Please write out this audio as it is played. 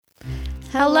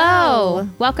Hello!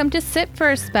 Welcome to Sit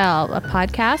for a Spell, a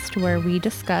podcast where we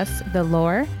discuss the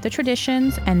lore, the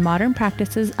traditions, and modern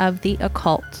practices of the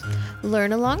occult.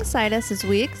 Learn alongside us as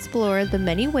we explore the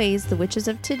many ways the witches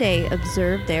of today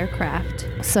observe their craft.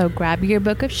 So grab your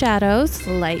book of shadows,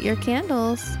 Light your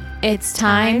candles. it's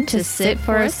time to sit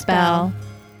for a spell.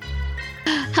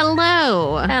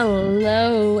 Hello!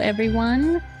 Hello,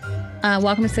 everyone.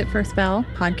 Welcome to Sit for a Spell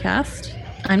podcast.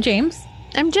 I'm James.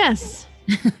 I'm Jess.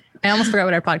 I almost forgot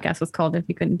what our podcast was called if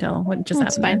you couldn't tell what just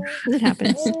happened. Fine. It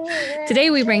happens. Today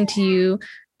we bring to you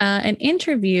an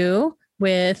interview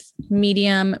with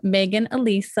medium Megan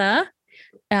Elisa.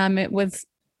 It was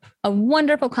a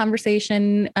wonderful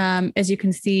conversation, as you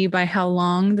can see by how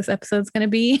long this episode's going to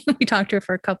be. We talked to her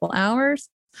for a couple hours.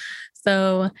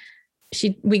 So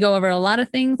we go over a lot of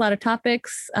things, a lot of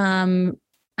topics,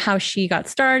 how she got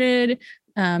started,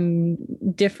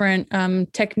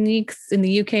 different techniques in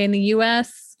the UK and the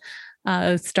US.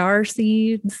 Star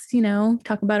seeds,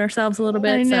 talk about ourselves a little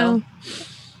bit. I know. So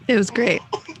it was great.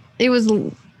 It was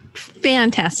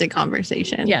fantastic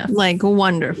conversation. Yeah. Like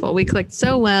wonderful. We clicked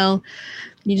so well.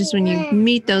 When you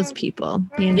meet those people,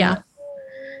 Yeah.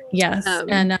 Yes.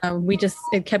 And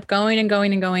it kept going and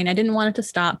going and going. I didn't want it to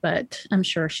stop, but I'm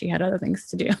sure she had other things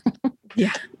to do.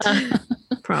 Yeah.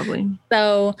 Probably.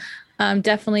 So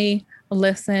definitely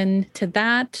listen to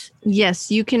that. Yes.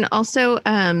 You can also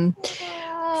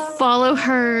follow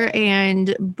her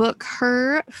and book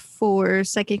her for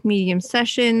psychic medium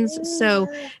sessions. So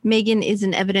Megan is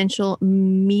an evidential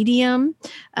medium,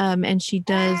 and she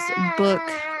does book,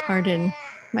 pardon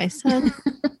my son.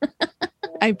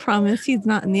 I promise he's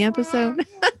not in the episode.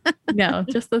 No,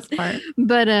 just this part.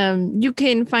 But you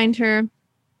can find her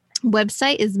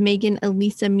website is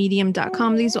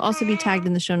meganelisamedium.com. These will also be tagged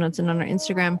in the show notes and on our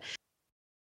Instagram.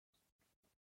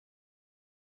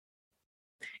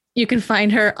 You can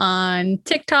find her on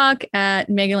TikTok at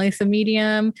Megan Elisa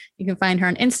Medium. You can find her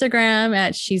on Instagram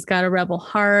at She's Got a Rebel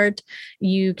Heart.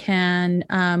 You can get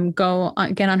on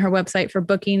her website for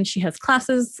booking. She has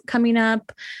classes coming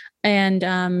up, and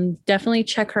definitely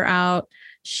check her out.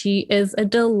 She is a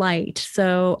delight.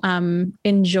 So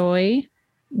enjoy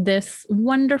this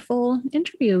wonderful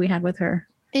interview we had with her.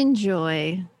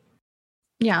 Enjoy.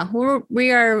 Yeah,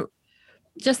 we are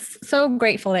just so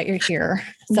grateful that you're here.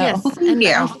 So yes, and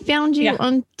I found you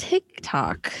on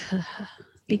TikTok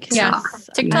because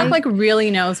TikTok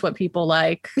really knows what people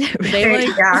like. They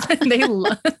they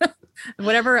love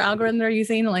whatever algorithm they're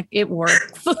using. It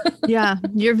works. Yeah,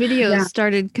 your videos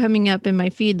started coming up in my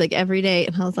feed every day,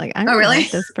 and I was like, I really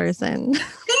like this person.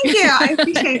 Thank you. I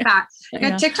appreciate that.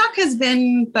 Yeah, TikTok has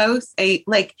been both the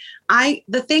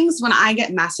things when I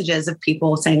get messages of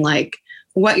people saying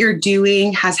what you're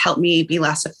doing has helped me be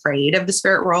less afraid of the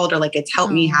spirit world, or it's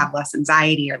helped me have less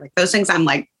anxiety, or those things. I'm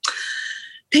like,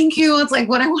 thank you. It's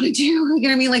what I want to do. You know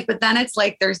what I mean? But then it's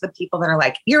there's the people that are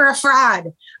you're a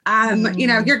fraud.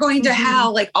 You're going to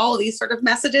hell. All these sort of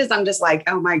messages. I'm just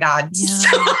oh my God.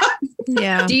 Yeah.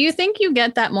 Yeah. Do you think you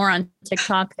get that more on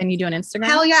TikTok than you do on Instagram?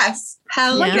 Hell yes.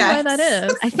 Yes. Why that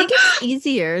is. I think it's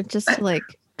easier just to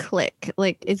click.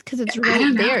 It's because it's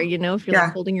right there, if you're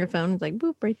holding your phone, it's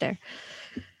boop right there.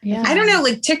 Yeah. I don't know.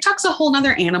 TikTok's a whole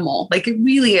nother animal. It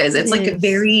really is. It's a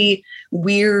very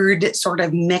weird sort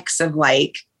of mix of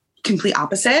complete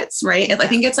opposites, right? I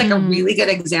think it's a really good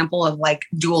example of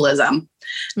dualism,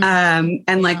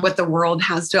 and what the world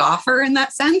has to offer in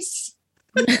that sense.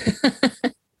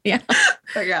 Yeah.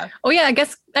 But yeah. Oh yeah.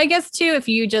 I guess too, if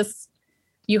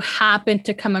you happen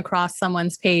to come across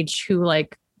someone's page who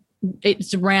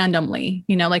it's randomly,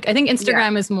 I think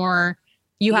Instagram is more,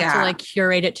 you have to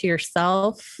curate it to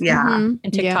yourself. Yeah.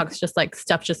 And TikTok's just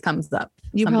stuff just comes up.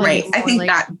 Right. I think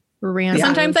that random.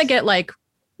 Sometimes I get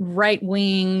right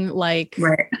wing,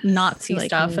 Nazi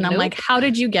stuff. And I'm how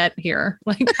did you get here?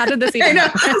 How did this even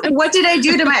happen? What did I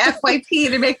do to my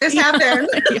FYP to make this happen?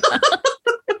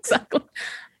 Exactly.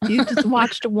 You just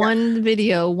watched one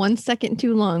video 1 second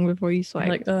too long before you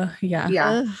swipe.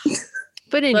 Yeah.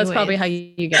 But anyway, that's probably how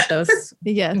you get those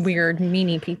weird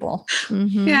meanie people.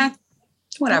 Mm-hmm. Yeah.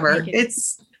 Whatever.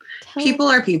 People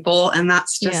are people, and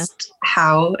that's just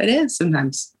how it is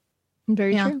sometimes.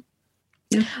 Very true.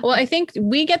 Yeah. Well, I think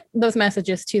we get those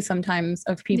messages too sometimes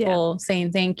of people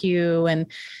saying thank you, and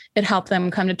it helped them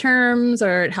come to terms,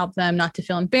 or it helped them not to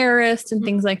feel embarrassed and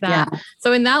things like that. Yeah.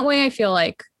 So in that way, I feel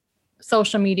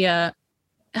social media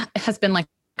has been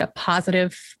a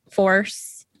positive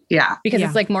force. Yeah. Because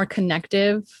it's more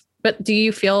connective. But do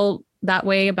you feel that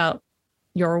way about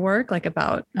your work,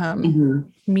 about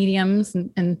mediums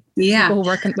and people who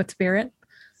work with spirit?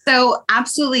 So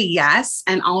absolutely yes,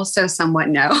 and also somewhat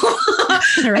no.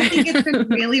 I think it's been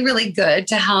really, really good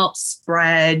to help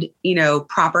spread,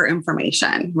 proper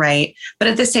information, right? But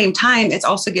at the same time, it's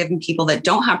also given people that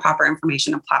don't have proper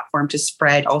information a platform to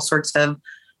spread all sorts of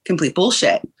complete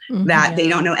bullshit that they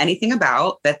don't know anything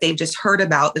about, that they've just heard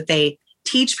about, that they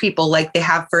teach people like they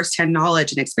have firsthand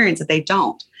knowledge and experience that they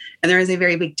don't. And there is a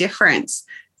very big difference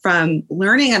from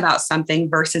learning about something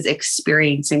versus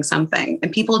experiencing something.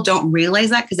 And people don't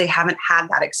realize that because they haven't had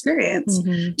that experience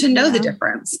to know the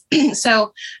difference.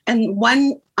 So, on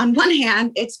one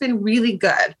hand, it's been really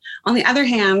good. On the other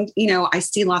hand, I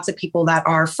see lots of people that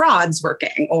are frauds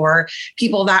working, or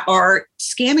people that are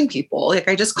scamming people. Like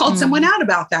I just called someone out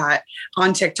about that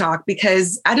on TikTok,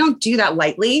 because I don't do that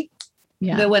lightly.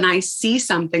 Yeah. But when I see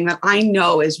something that I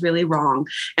know is really wrong,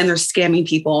 and they're scamming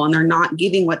people and they're not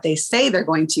giving what they say they're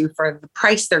going to for the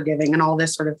price they're giving and all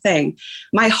this sort of thing,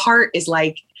 my heart is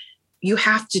like, you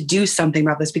have to do something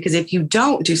about this, because if you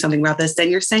don't do something about this, then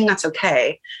you're saying that's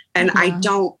okay. And I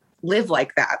don't live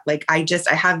like that. Like I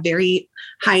have very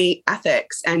high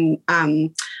ethics. And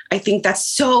I think that's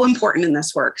so important in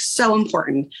this work. So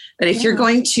important that if you're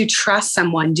going to trust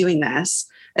someone doing this,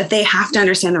 that they have to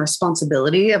understand the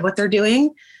responsibility of what they're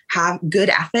doing, have good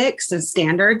ethics and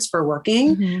standards for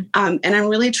working. And I'm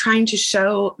really trying to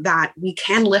show that we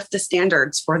can lift the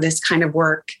standards for this kind of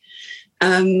work,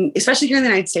 especially here in the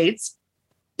United States,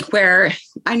 where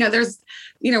I know there's,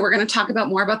 we're going to talk about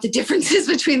more about the differences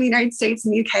between the United States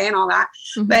and the UK and all that.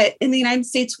 But in the United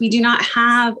States, we do not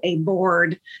have a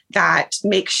board that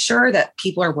makes sure that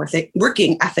people are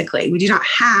working ethically. We do not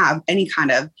have any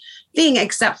kind of thing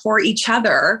except for each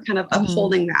other kind of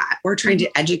upholding that. We're trying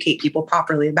to educate people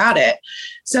properly about it.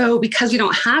 So because we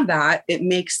don't have that, it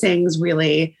makes things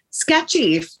really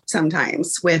sketchy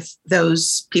sometimes with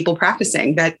those people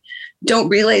practicing that don't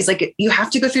realize, like, you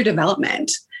have to go through development.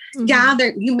 Yeah,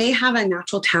 you may have a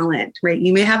natural talent, right?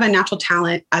 You may have a natural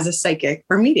talent as a psychic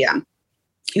or medium.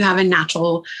 You have a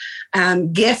natural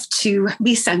gift to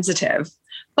be sensitive,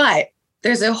 but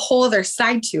there's a whole other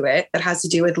side to it that has to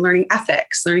do with learning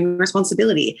ethics, learning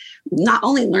responsibility, not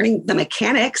only learning the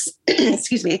mechanics,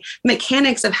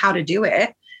 mechanics of how to do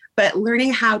it, but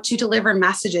learning how to deliver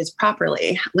messages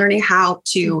properly, learning how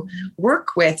to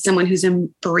work with someone who's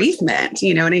in bereavement.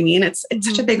 You know what I mean? It's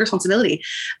such a big responsibility.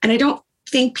 And I don't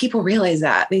think people realize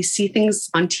that. They see things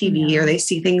on TV or they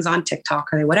see things on TikTok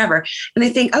or whatever, and they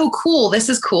think, oh, cool, this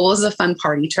is cool. This is a fun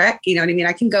party trick. You know what I mean?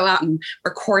 I can go out and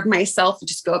record myself and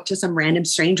just go up to some random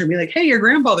stranger and be like, hey, your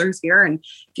grandfather's here, and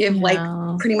give like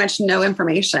pretty much no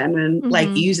information and like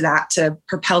use that to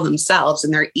propel themselves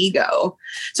and their ego.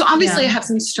 So obviously I have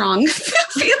some strong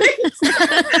feelings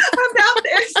about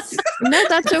this. No,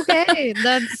 that's okay.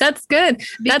 That's good.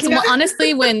 That's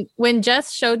honestly, when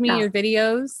Jess showed me your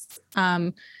videos,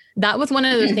 that was one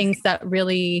of the things that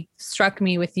really struck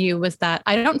me with you, was that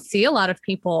I don't see a lot of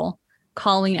people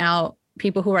calling out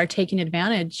people who are taking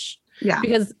advantage. Yeah.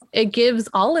 Because it gives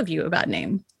all of you a bad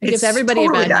name. It gives everybody a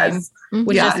bad name,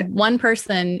 which is one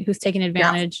person who's taking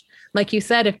advantage. Like you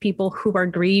said, of people who are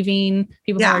grieving,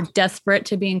 people who are desperate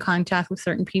to be in contact with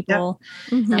certain people.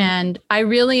 And I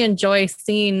really enjoy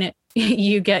seeing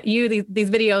these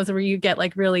videos where you get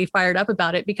like really fired up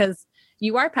about it, because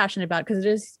you are passionate about it,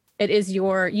 because it is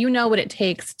your, what it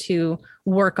takes to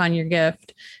work on your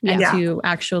gift and to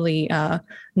actually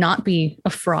not be a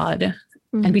fraud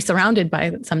and be surrounded by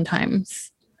it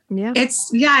sometimes. Yeah.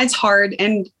 It's hard.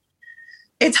 And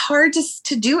it's hard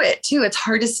to do it too. It's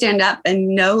hard to stand up and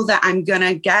know that I'm going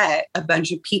to get a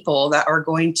bunch of people that are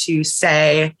going to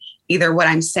say either what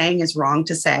I'm saying is wrong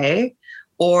to say,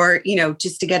 or,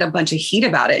 just to get a bunch of heat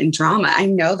about it and drama. I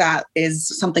know that is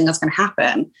something that's going to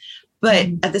happen. But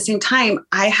at the same time,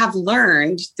 I have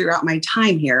learned throughout my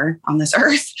time here on this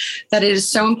earth that it is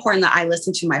so important that I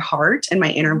listen to my heart and my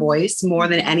inner voice more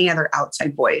than any other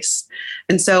outside voice.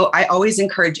 And so I always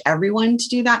encourage everyone to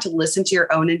do that, to listen to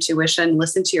your own intuition,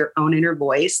 listen to your own inner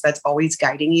voice that's always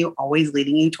guiding you, always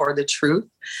leading you toward the truth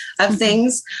of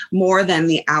things, more than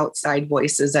the outside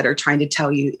voices that are trying to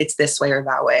tell you it's this way or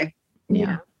that way.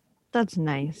 Yeah. That's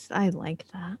nice. I like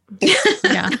that.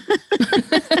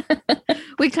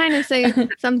 We kind of say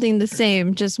something the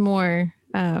same, just more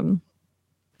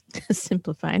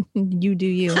simplified. You do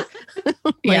you.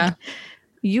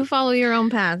 You follow your own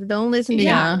path. Don't listen to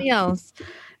anybody else.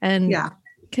 And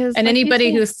because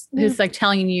anybody who's like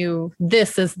telling you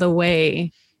this is the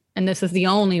way and this is the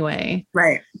only way,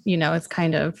 right? It's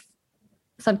kind of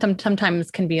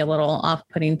sometimes can be a little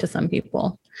off-putting to some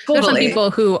people. Totally. There's some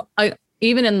people who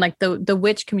even in like the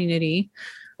witch community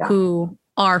who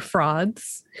are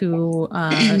frauds, who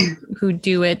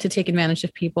do it to take advantage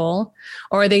of people,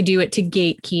 or they do it to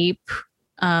gatekeep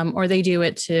or they do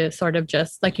it to sort of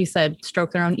just, like you said,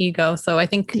 stroke their own ego. So I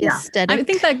think, Aesthetic. I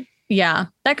think that,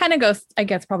 that kind of goes, I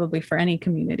guess, probably for any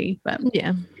community, but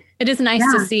Yeah. it is nice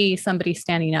to see somebody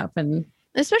standing up, and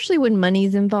especially when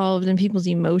money's involved and people's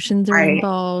emotions are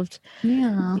involved.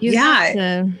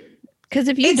 Yeah. Because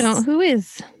if you don't, who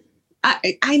is?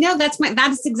 I know that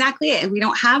is exactly it. And we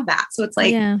don't have that. So it's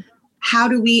like, how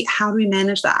do we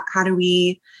manage that? How do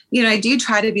we, I do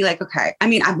try to be like, okay. I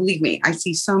mean, believe me, I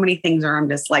see so many things where I'm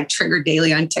just like triggered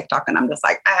daily on TikTok and I'm just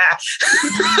like,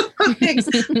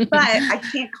 but I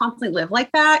can't constantly live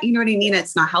like that. You know what I mean?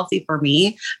 It's not healthy for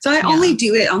me. So I only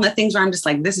do it on the things where I'm just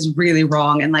like, this is really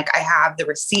wrong. And like, I have the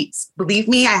receipts. Believe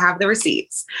me, I have the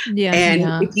receipts. Yeah.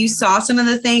 And if you saw some of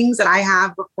the things that I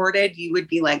have recorded, you would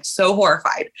be like so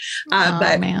horrified.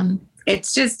 But man,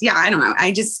 it's just, I don't know.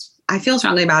 I feel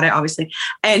strongly about it, obviously.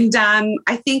 And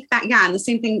I think that, and the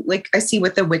same thing, like I see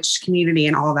with the witch community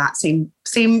and all that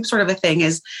same sort of a thing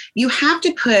is you have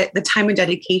to put the time and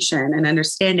dedication and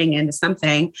understanding into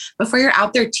something before you're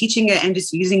out there teaching it and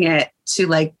just using it to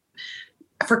like,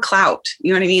 for clout.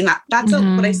 You know what I mean? That's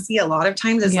what I see a lot of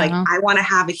times is like, I want to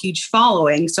have a huge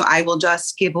following. So I will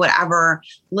just give whatever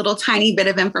little tiny bit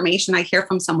of information I hear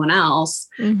from someone else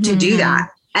to do that.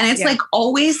 And it's like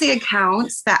always the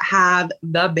accounts that have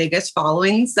the biggest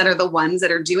followings that are the ones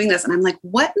that are doing this. And I'm like,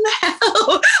 what in the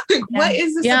hell? Like, what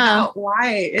is this about?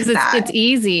 Why is that? It's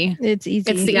easy. It's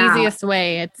easy. It's the easiest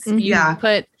way. It's you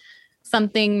put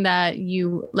something that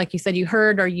you, like you said, you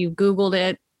heard or you Googled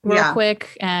it real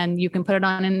quick, and you can put it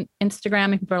on an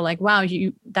Instagram and people are like, wow,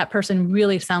 that person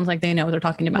really sounds like they know what they're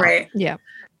talking about. Right. Yeah.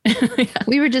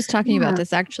 We were just talking about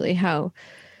this actually, how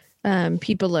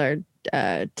people are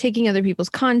taking other people's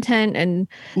content, and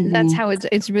that's how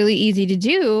it's really easy to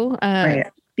do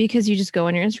because you just go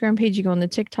on your Instagram page, you go on the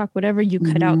TikTok, whatever, you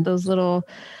cut out those little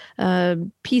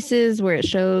pieces where it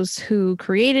shows who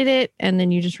created it, and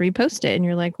then you just repost it and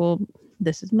you're like, well,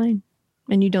 this is mine,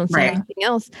 and you don't say anything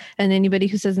else. And anybody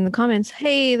who says in the comments,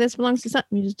 hey, this belongs to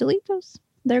something, you just delete those.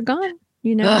 They're gone,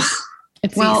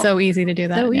 It's so easy to do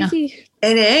that. So easy.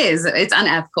 It is. It's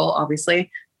unethical, obviously.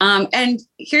 And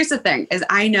here's the thing is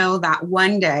I know that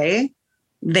one day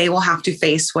they will have to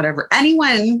face whatever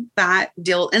anyone that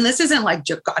and this isn't like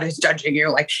God is judging you.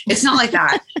 Like, it's not like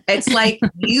that. It's like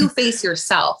you face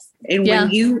yourself. And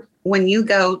when you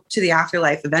go to the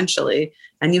afterlife eventually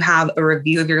and you have a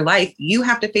review of your life, you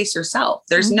have to face yourself.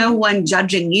 There's no one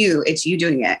judging you. It's you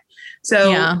doing it.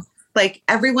 So like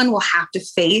everyone will have to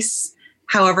face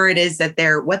however it is that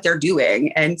what they're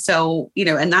doing. And so,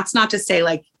 and that's not to say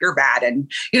like you're bad and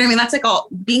what I mean? That's like all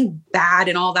being bad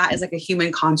and all that is like a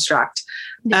human construct.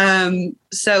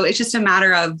 So it's just a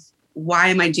matter of why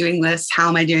am I doing this? How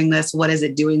am I doing this? What is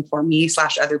it doing for me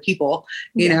 / other people,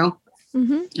 you know?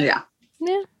 Yeah.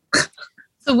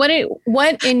 So what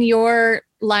in your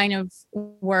line of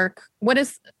work,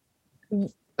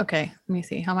 okay, let me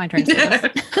see. How am I trying to say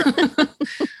this?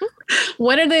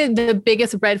 What are the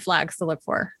biggest red flags to look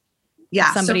for?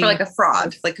 Yeah. So for like a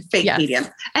fraud, like a fake medium.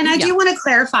 And I do want to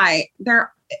clarify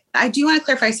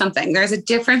something. There's a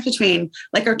difference between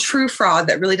like a true fraud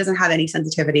that really doesn't have any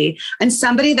sensitivity and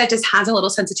somebody that just has a little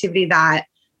sensitivity that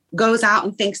goes out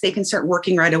and thinks they can start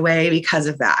working right away because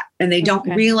of that. And they don't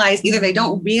realize, either they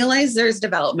don't realize there's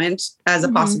development as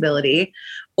a possibility,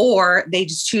 or they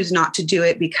just choose not to do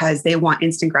it because they want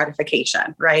instant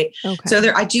gratification. Right. Okay.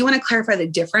 So I do want to clarify the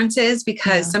differences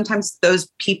because sometimes those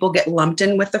people get lumped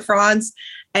in with the frauds,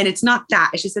 and it's not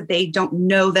that. It's just that they don't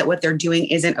know that what they're doing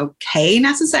isn't okay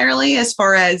necessarily, as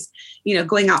far as,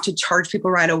 going out to charge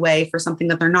people right away for something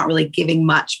that they're not really giving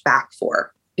much back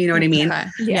for. You know what I mean? Okay.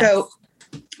 Yes. So,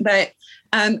 but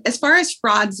as far as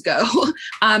frauds go,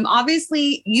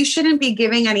 obviously you shouldn't be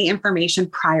giving any information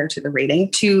prior to the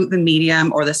reading to the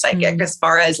medium or the psychic, as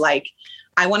far as like,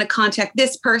 I want to contact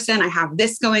this person. I have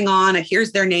this going on.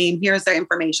 Here's their name. Here's their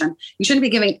information. You shouldn't be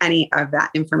giving any of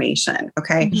that information.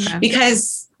 Okay.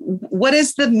 Because what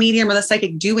is the medium or the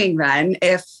psychic doing then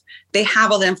if they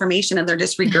have all the information and they're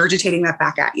just regurgitating that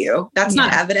back at you? That's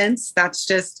not evidence. That's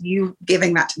just you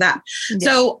giving that to them.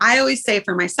 So I always say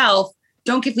for myself,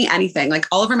 don't give me anything. Like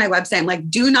all over my website, I'm like,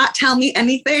 do not tell me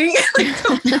anything.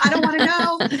 I don't want to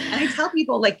know. And I tell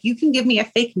people like, you can give me a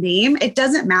fake name. It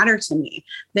doesn't matter to me.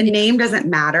 The name doesn't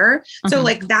matter. So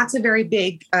like, that's a very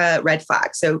big red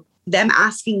flag. So them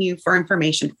asking you for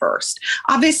information first.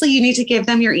 Obviously, you need to give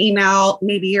them your email,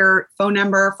 maybe your phone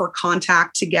number for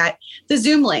contact to get the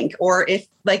Zoom link, or if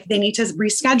like they need to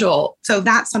reschedule. So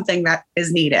that's something that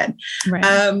is needed.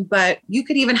 Right. But you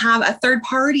could even have a third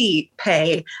party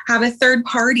have a third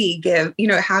party give,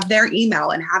 have their email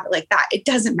and have it like that. It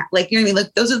doesn't matter. Like, you know what I mean?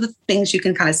 Like those are the things you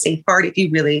can kind of safeguard if you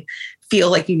really feel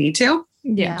like you need to.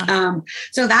 Yeah.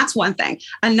 So that's one thing.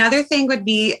 Another thing would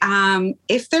be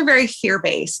if they're very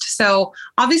fear-based. So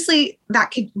obviously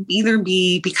that could either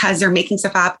be because they're making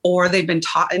stuff up or they've been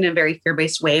taught in a very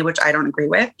fear-based way, which I don't agree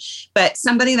with. But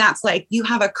somebody that's like, you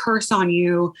have a curse on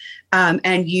you,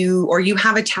 and you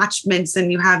have attachments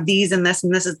and you have these and this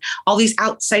is all these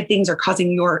outside things are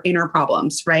causing your inner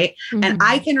problems, right? Mm-hmm. And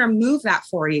I can remove that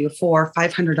for you for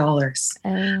 $500.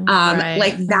 Right.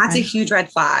 Like that's a huge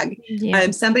red flag.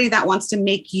 Yeah. Somebody that wants to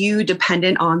make you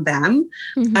dependent on them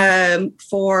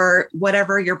for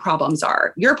whatever your problems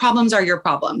are. Your problems are your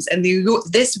problems, and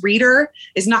this reader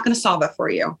is not going to solve it for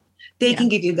you. They can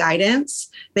give you guidance.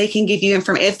 They can give you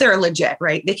information if they're legit,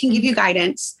 right? They can give you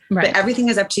guidance, but everything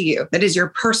is up to you. That is your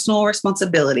personal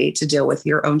responsibility to deal with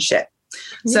your own shit.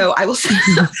 Yeah. So I will say,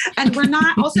 and we're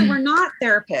not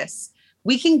therapists.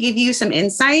 We can give you some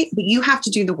insight, but you have to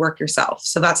do the work yourself.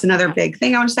 So that's another big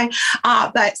thing I want to say.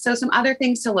 But so some other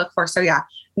things to look for. So yeah,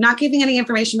 not giving any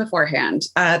information beforehand.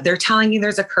 They're telling you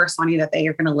there's a curse on you that they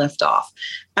are going to lift off.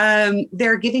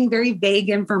 They're giving very vague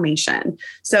information.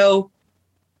 So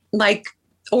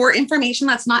or information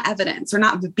that's not evidence or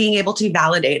not being able to be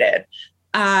validated.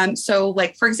 So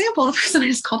like, for example, the person I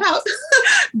just called out,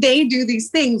 they do these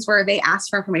things where they ask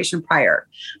for information prior,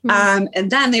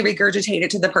 and then they regurgitate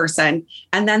it to the person.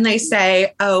 And then they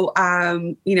say,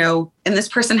 and this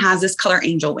person has this color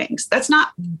angel wings. That's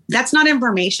not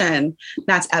information.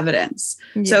 That's evidence.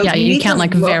 So you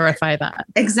can't verify that.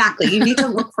 Exactly. You need to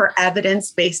look for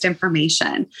evidence-based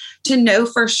information to know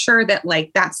for sure that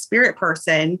that spirit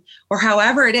person or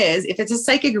however it is, if it's a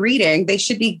psychic reading, they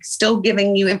should be still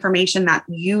giving you information that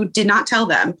you did not tell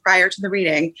them prior to the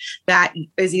reading that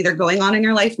is either going on in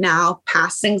your life now,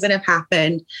 past things that have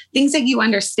happened, things that you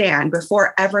understand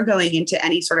before ever going into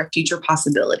any sort of future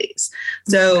possibilities.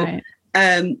 So,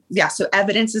 so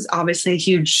evidence is obviously a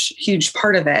huge, huge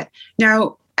part of it.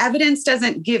 Now, evidence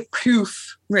doesn't give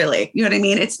proof, really. You know what I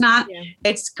mean? It's not,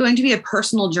 it's going to be a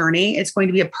personal journey. It's going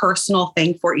to be a personal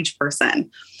thing for each person.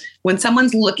 When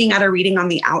someone's looking at a reading on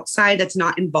the outside that's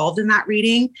not involved in that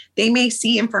reading, they may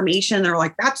see information. They're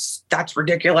like, that's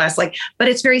ridiculous. But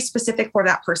it's very specific for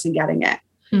that person getting it.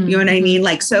 Mm-hmm. You know what I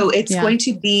mean? So it's going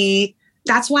to be,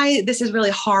 that's why this is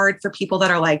really hard for people that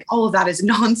are like, oh, that is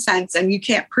nonsense and you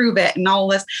can't prove it and all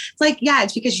this. It's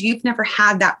it's because you've never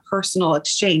had that personal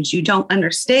exchange. You don't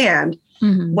understand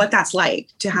what that's like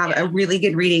to have a really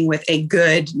good reading with a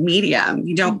good medium.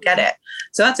 You don't get it.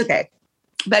 So that's okay.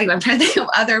 But anyway, I'm trying to think of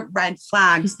other red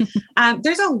flags.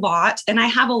 There's a lot, and I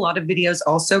have a lot of videos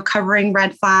also covering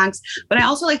red flags, but I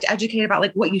also like to educate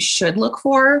about what you should look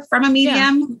for from a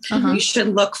medium. Yeah. You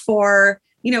should look for,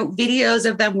 videos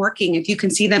of them working. If you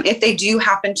can see them, if they do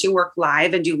happen to work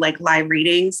live and do live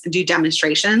readings and do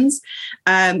demonstrations.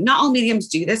 Not all mediums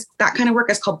do this. That kind of work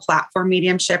is called platform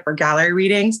mediumship or gallery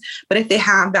readings. But if they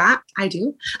have that, I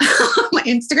do. My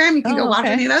Instagram, you can go watch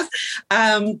any of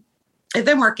those. If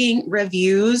they're working,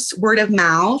 reviews, word of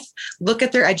mouth, look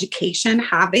at their education.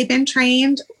 Have they been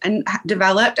trained and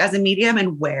developed as a medium,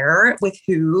 and where, with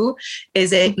who?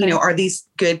 Is it, are these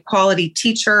good quality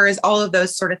teachers, all of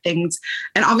those sort of things.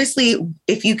 And obviously,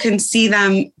 if you can see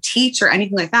them teach or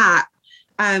anything like that,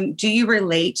 do you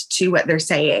relate to what they're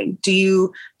saying?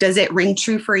 Does it ring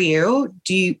true for you?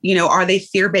 Are they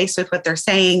fear-based with what they're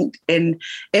saying? And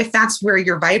if that's where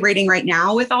you're vibrating right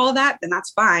now with all of that, then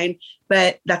that's fine.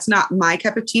 But that's not my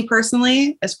cup of tea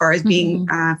personally, as far as being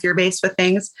fear-based with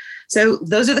things. So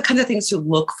those are the kinds of things to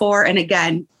look for. And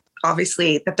again,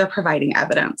 obviously that they're providing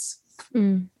evidence.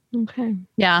 Okay.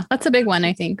 Yeah, that's a big one,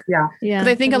 I think. Yeah. Because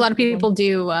I think a lot of people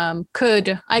do, I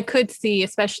could see,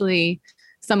 especially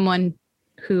someone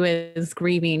who is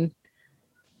grieving,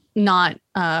 not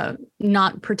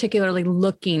particularly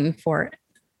looking for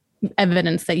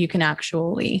evidence that you can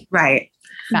actually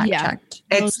fact check.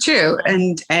 It's true.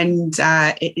 And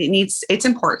it's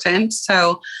important.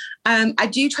 So I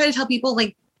do try to tell people,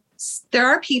 there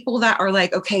are people that are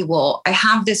like, okay, well, I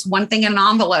have this one thing in an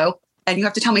envelope and you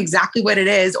have to tell me exactly what it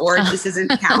is, or this isn't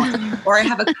count, or I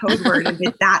have a code word. And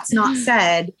if that's not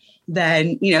said,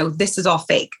 then, this is all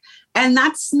fake. And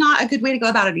that's not a good way to go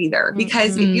about it either,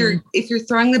 because if you're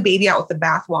throwing the baby out with the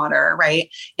bathwater, right?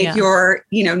 If you're,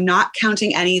 not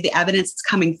counting any of the evidence that's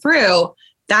coming through,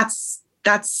 that's,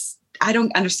 I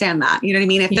don't understand that. You know what I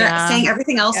mean? If they're saying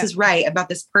everything else is right about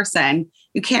this person,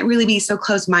 you can't really be so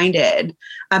close-minded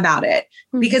about it,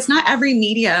 because not every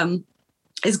medium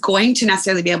is going to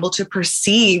necessarily be able to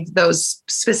perceive those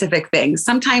specific things.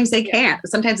 Sometimes they can't.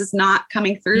 Sometimes it's not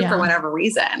coming through for whatever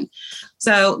reason.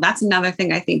 So that's another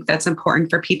thing I think that's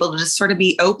important for people to just sort of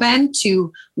be open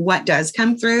to what does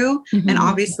come through. And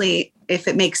obviously, if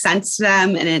it makes sense to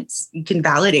them and you can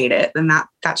validate it, then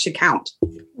that should count.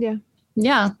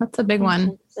 Yeah, that's a big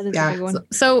one. That is a big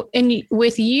one. So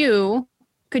with you,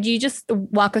 could you just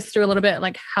walk us through a little bit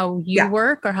like how you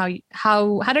work, or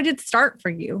how did it start for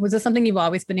you? Was this something you've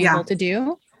always been able to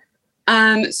do?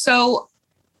 So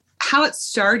how it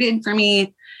started for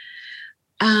me,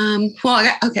 so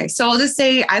I'll just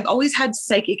say I've always had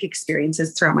psychic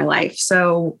experiences throughout my life.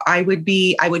 So I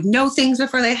would know things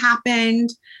before they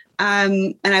happened.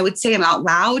 And I would say them out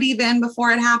loud even before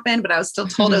it happened, but I was still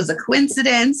told it was a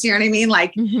coincidence. You know what I mean?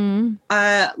 Like,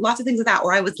 lots of things like that,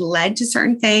 where I was led to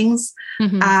certain things.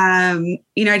 I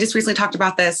just recently talked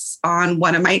about this on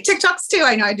one of my TikToks too.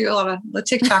 I know I do a lot of the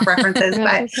TikTok references,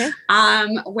 but,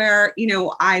 where,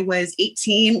 I was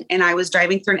 18 and I was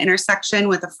driving through an intersection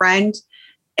with a friend.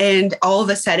 And all of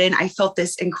a sudden I felt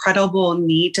this incredible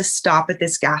need to stop at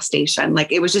this gas station.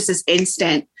 Like, it was just this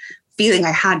instant feeling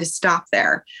I had to stop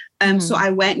there. So I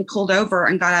went and pulled over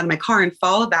and got out of my car and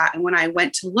followed that. And when I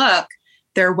went to look,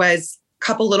 there was a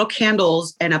couple little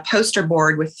candles and a poster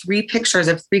board with 3 pictures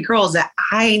of 3 girls that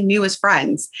I knew as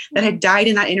friends that had died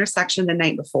in that intersection the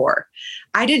night before.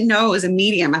 I didn't know it was a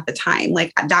medium at the time.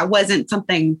 Like, that wasn't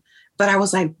something, but I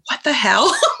was like, what the hell?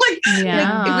 like, it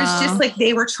was just like,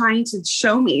 they were trying to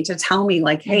show me, to tell me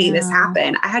like, hey, this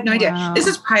happened. I had no idea. This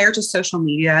is prior to social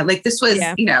media. Like, this was,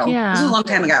 this was a long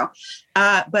time ago.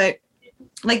 But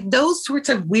like, those sorts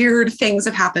of weird things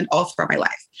have happened all throughout my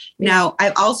life. Now,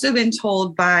 I've also been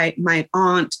told by my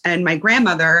aunt and my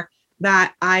grandmother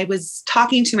that I was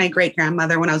talking to my great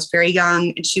grandmother when I was very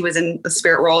young, and she was in the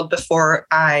spirit world before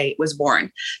I was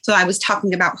born. So I was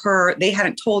talking about her. They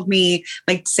hadn't told me,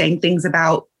 like, saying things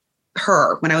about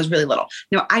her when I was really little.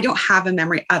 I don't have a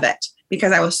memory of it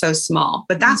because I was so small,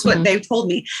 but that's what they told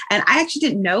me. And I actually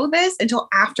didn't know this until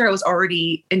after I was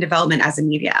already in development as a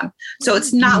medium. So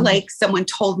it's not like someone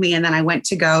told me and then I went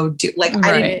to go do, like,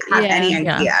 I didn't have any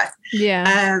idea.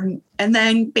 And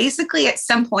then basically at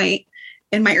some point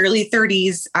in my early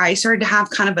 30s, I started to have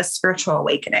kind of a spiritual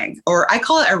awakening, or I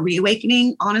call it a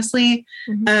reawakening, honestly.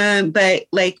 But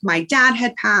like, my dad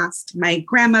had passed, my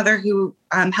grandmother who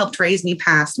helped raise me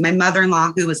passed, my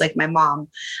mother-in-law, who was like my mom,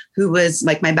 who was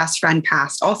like my best friend,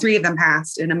 passed. All 3 of them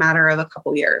passed in a matter of a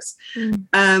couple years.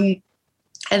 And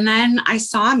then I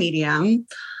saw a medium.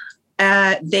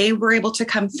 They were able to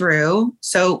come through.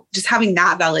 So just having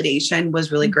that validation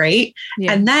was really great.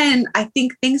 And then I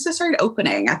think things just started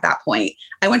opening at that point.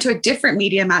 I went to a different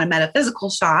medium at a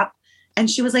metaphysical shop, and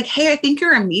she was like, hey, I think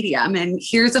you're a medium, and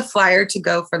here's a flyer to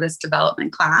go for this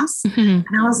development class. And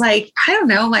I was like, I don't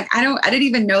know. Like, I didn't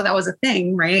even know that was a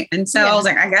thing. Right. And so I was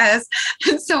like, I guess.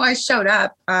 And so I showed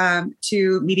up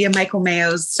to medium Michael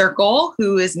Mayo's circle,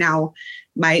 who is now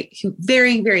my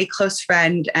very, very close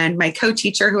friend and my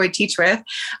co-teacher who I teach with.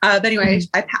 But anyway,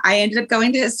 I ended up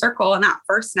going to his circle. And that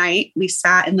first night we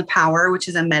sat in the power, which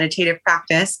is a meditative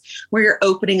practice where you're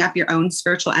opening up your own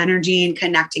spiritual energy and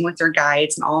connecting with your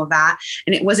guides and all of that.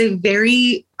 And it was a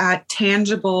very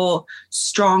tangible,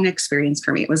 strong experience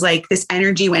for me. It was like this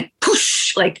energy went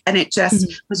push, like, and it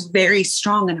just was very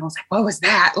strong. And I was like, what was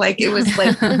that? Like, it was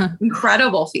like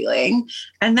incredible feeling.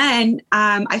 And then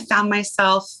I found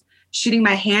myself shooting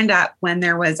my hand up when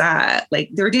there was they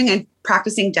were doing a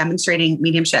practicing demonstrating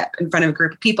mediumship in front of a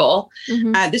group of people.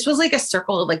 This was like a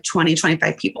circle of like 20,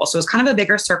 25 people. So it was kind of a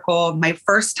bigger circle, my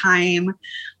first time.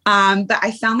 But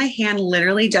I found my hand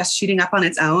literally just shooting up on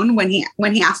its own when he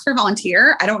asked for a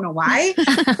volunteer. I don't know why.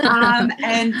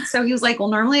 And so he was like, well,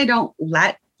 normally I don't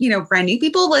let, brand new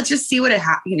people, let's just see what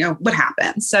what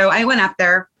happens. So I went up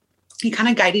there. He kind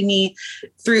of guided me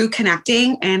through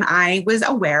connecting, and I was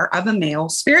aware of a male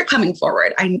spirit coming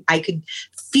forward. I could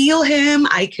feel him.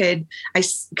 I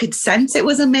could sense it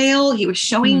was a male. He was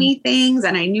showing me things,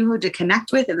 and I knew who to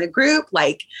connect with in the group.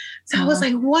 Like, so I was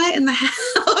like, what in the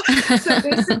hell? So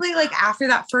basically, like, after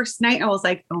that first night, I was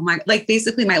like, oh my, like,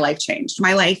 basically my life changed.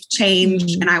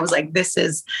 And I was like, this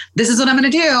is what I'm going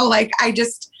to do. Like,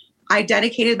 I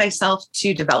dedicated myself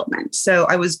to development. So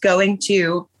I was going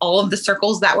to all of the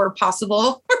circles that were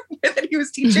possible that he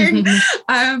was teaching.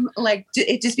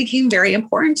 It just became very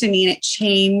important to me, and it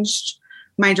changed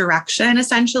my direction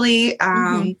essentially.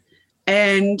 And,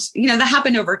 that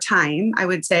happened over time, I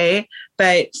would say,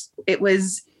 but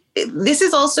this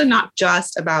is also not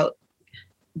just about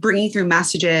bringing through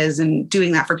messages and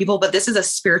doing that for people, but this is a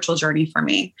spiritual journey for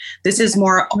me. This is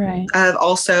more of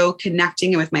also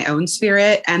connecting with my own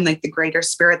spirit and like the greater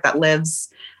spirit that lives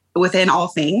within all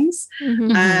things.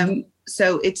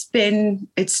 So it's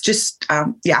just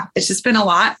been a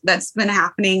lot that's been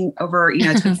happening over,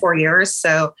 it's been 4 years.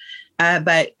 So,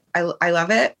 but I love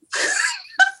it.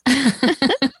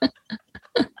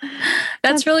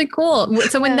 That's really cool.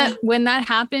 So when that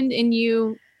happened in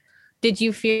you, did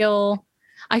you feel,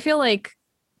 I feel like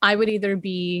I would either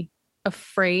be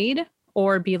afraid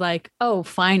or be like, oh,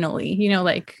 finally,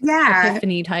 like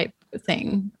epiphany type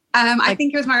thing. I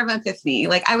think it was more of an epiphany.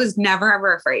 Like I was never,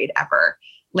 ever afraid ever.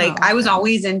 Like I was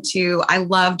always I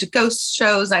loved ghost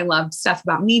shows. I loved stuff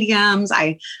about mediums.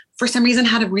 I, for some reason,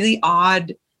 had a really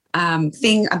odd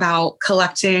thing about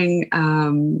collecting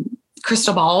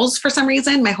crystal balls for some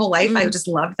reason. My whole life, I just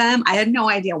loved them. I had no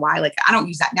idea why. Like I don't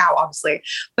use that now, obviously,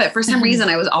 but for some reason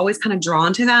I was always kind of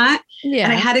drawn to that. Yeah.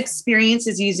 And I had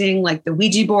experiences using like the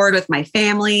Ouija board with my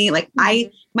family. Like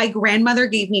my grandmother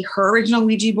gave me her original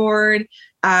Ouija board.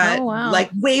 Like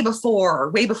way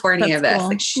before any of this. Cool.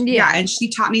 Like and she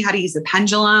taught me how to use the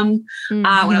pendulum when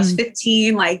I was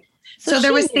 15. Like, so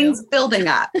there was things building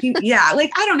up.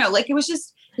 Like, I don't know, like it was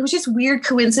just weird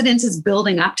coincidences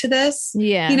building up to this.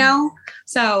 Yeah.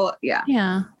 So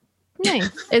yeah. Nice.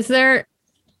 Is there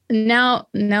now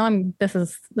this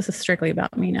is strictly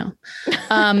about me now.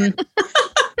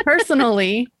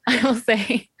 Personally, I will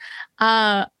say,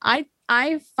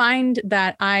 I find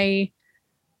that I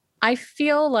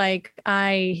feel like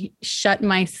I shut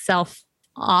myself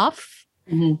off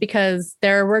because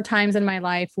there were times in my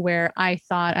life where I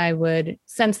thought I would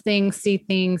sense things, see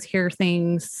things, hear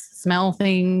things, smell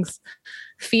things,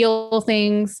 feel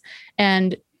things.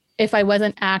 And if I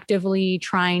wasn't actively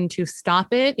trying to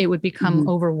stop it, it would become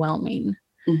overwhelming.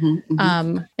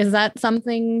 Is that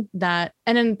something that,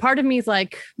 and then part of me is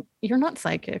like, you're not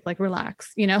psychic, like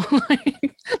relax, but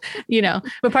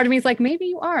part of me is like, maybe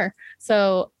you are.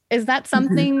 So is that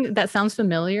something that sounds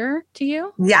familiar to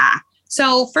you? Yeah.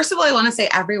 So first of all, I want to say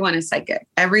everyone is psychic.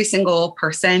 Every single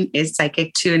person is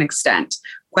psychic to an extent,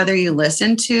 whether you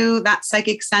listen to that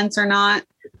psychic sense or not,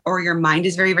 or your mind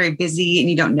is very, very busy and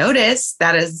you don't notice,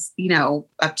 that is,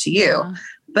 up to you. Yeah.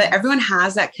 But everyone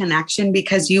has that connection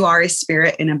because you are a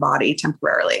spirit in a body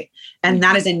temporarily. And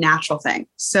that is a natural thing.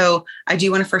 So I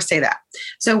do want to first say that.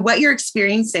 So what you're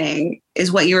experiencing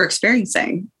is what you're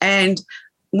experiencing. And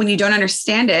when you don't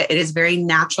understand it, it is very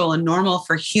natural and normal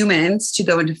for humans to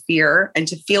go into fear and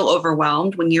to feel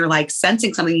overwhelmed when you're like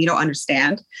sensing something you don't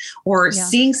understand or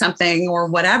seeing something or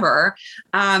whatever.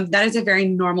 That is a very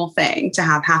normal thing to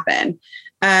have happen.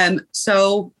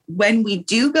 So when we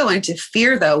do go into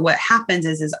fear, though, what happens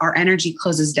is our energy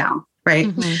closes down,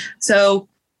 right? So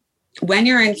when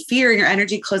you're in fear and your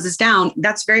energy closes down,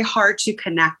 that's very hard to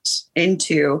connect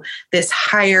into this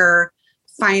higher,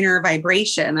 finer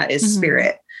vibration that is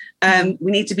spirit.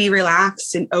 We need to be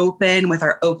relaxed and open with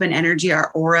our open energy,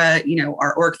 our aura,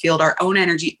 our auric field, our own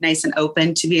energy, nice and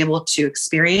open to be able to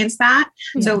experience that.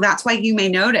 So that's why you may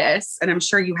notice, and I'm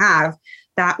sure you have,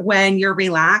 that when you're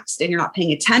relaxed and you're not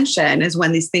paying attention is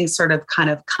when these things sort of kind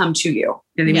of come to you.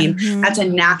 You know what I mean? That's a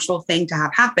natural thing to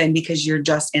have happen because you're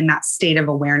just in that state of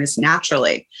awareness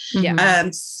naturally.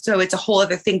 So it's a whole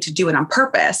other thing to do it on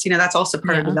purpose. That's also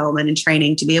part of development and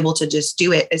training to be able to just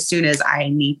do it as soon as I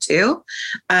need to.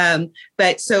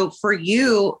 But so for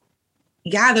you,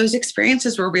 those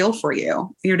experiences were real for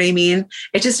you. You know what I mean?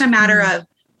 It's just a matter of,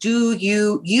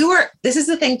 this is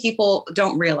the thing people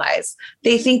don't realize.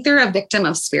 They think they're a victim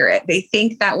of spirit. They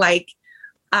think that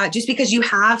just because you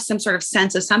have some sort of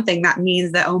sense of something, that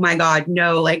means that, oh my God,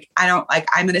 no,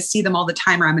 I'm going to see them all the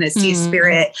time, or I'm going to see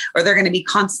spirit, or they're going to be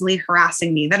constantly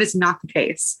harassing me. That is not the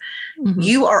case.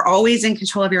 You are always in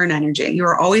control of your own energy. You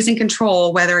are always in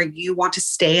control, whether you want to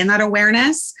stay in that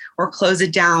awareness or close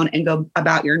it down and go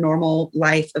about your normal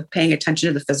life of paying attention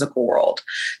to the physical world.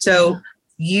 So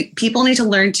people need to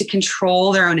learn to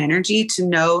control their own energy, to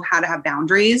know how to have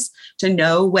boundaries, to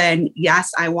know when,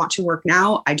 yes, I want to work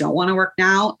now, I don't want to work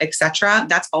now, etc.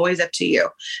 That's always up to you.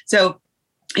 So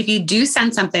if you do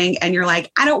send something and you're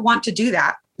like, I don't want to do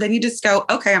that, then you just go,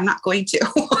 okay, I'm not going to.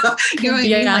 You know what I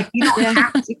mean? Like, you don't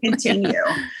have to continue.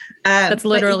 That's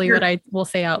literally what I will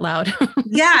say out loud.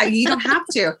 You don't have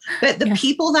to. But the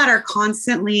people that are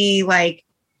constantly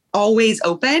always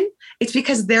open, it's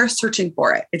because they're searching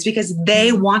for it. It's because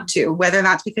they want to, whether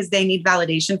that's because they need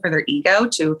validation for their ego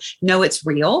to know it's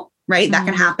real, right? That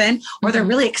can happen. Or they're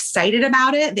really excited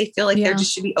about it. They feel like they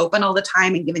just should be open all the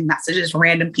time and giving messages to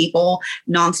random people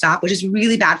nonstop, which is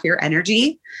really bad for your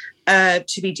energy.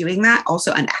 To be doing that,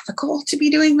 also unethical to be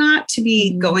doing that, to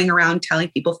be going around telling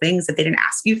people things that they didn't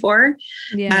ask you for.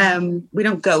 We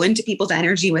don't go into people's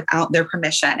energy without their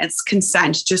permission. It's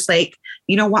consent. Just like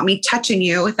you don't want me touching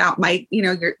you without my,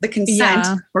 the consent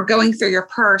or going through your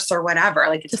purse or whatever.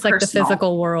 Like it's just personal. Like the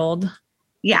physical world.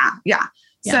 Yeah.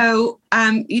 So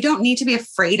you don't need to be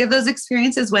afraid of those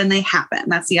experiences when they happen.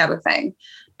 That's the other thing.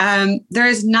 There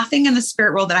is nothing in the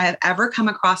spirit world that I have ever come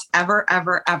across, ever,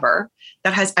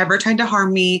 that has ever tried to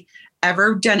harm me,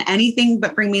 ever done anything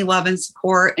but bring me love and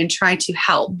support and try to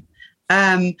help.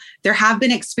 There have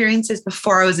been experiences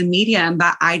before I was a medium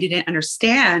that I didn't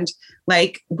understand.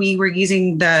 Like we were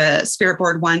using the spirit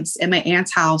board once in my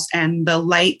aunt's house, and the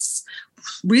lights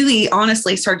really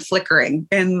honestly started flickering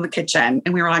in the kitchen.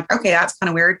 And we were like, okay, that's kind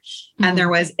of weird. Mm-hmm. And there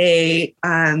was a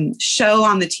show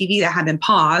on the TV that had been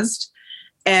paused,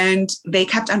 and they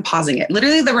kept unpausing it.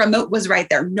 Literally the remote was right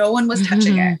there. No one was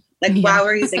touching it. Like while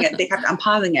we're using it, they kept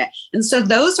unpausing it. And so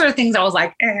those sort of things, I was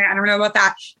like, I don't know about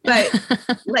that. But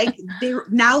like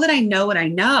now that I know what I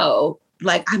know,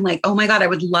 like, I'm like, oh my God, I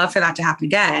would love for that to happen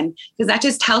again. Because that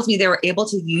just tells me they were able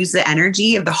to use the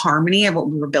energy of the harmony of what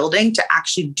we were building to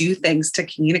actually do things to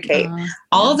communicate.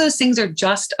 All of those things are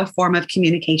just a form of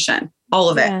communication, all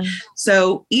of it.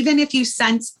 So even if you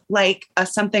sense like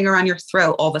something around your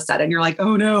throat, all of a sudden you're like,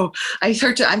 oh no, I'm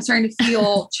starting to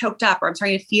feel choked up, or I'm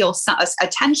starting to feel a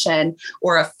tension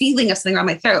or a feeling of something around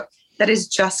my throat. That is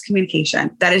just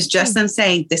communication. That is just them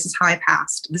saying, this is how I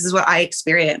passed. This is what I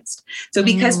experienced. So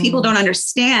because people don't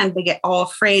understand, they get all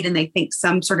afraid and they think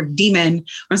some sort of demon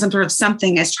or some sort of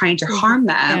something is trying to harm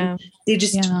them. They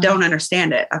just don't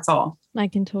understand it. That's all. I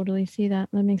can totally see that.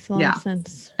 That makes a lot of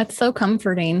sense. That's so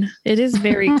comforting. It is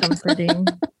very comforting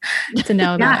to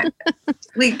know that.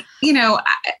 Like,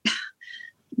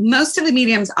 most of the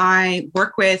mediums I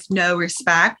work with know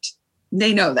respect.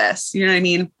 They know this, you know what I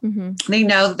mean? Mm-hmm. They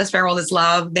know that the spirit world is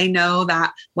love. They know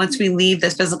that once we leave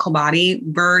this physical body,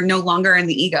 we're no longer in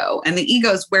the ego. And the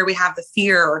ego is where we have the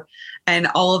fear and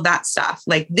all of that stuff.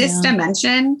 Like this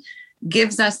dimension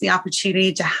gives us the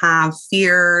opportunity to have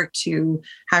fear, to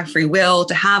have free will,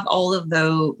 to have all of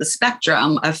the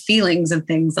spectrum of feelings and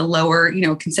things, the lower,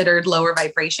 considered lower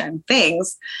vibration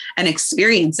things and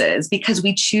experiences, because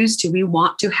we choose to, we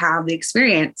want to have the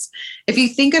experience. If you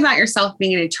think about yourself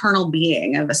being an eternal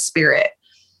being of a spirit,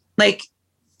 like,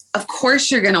 of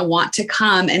course, you're going to want to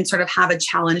come and sort of have a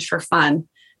challenge for fun.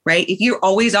 Right? If you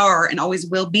always are and always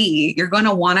will be, you're going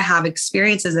to want to have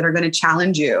experiences that are going to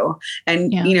challenge you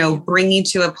and, bring you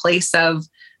to a place of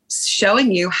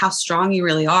showing you how strong you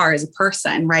really are as a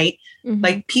person. Right? Mm-hmm.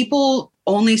 Like people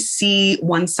only see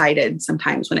one-sided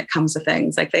sometimes when it comes to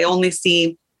things. Like they only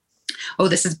see, oh,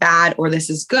 this is bad or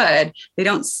this is good. They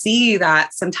don't see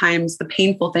that sometimes the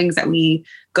painful things that we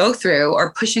go through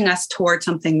are pushing us toward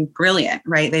something brilliant,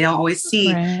 right? They don't always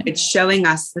see it's showing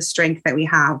us the strength that we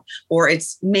have, or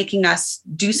it's making us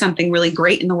do something really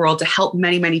great in the world to help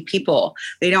many, many people.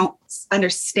 They don't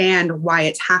understand why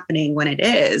it's happening when it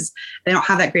is. They don't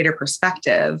have that greater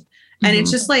perspective. And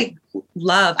it's just like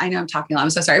love. I know I'm talking a lot. I'm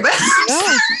so sorry, but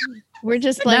we're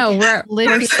just like,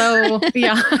 we're so,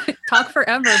 talk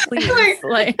forever, please.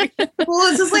 Well,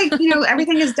 it's just like,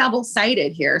 everything is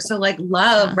double-sided here. So like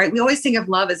love, right? We always think of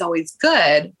love as always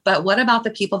good, but what about the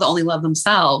people that only love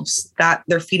themselves, that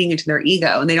they're feeding into their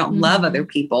ego and they don't love other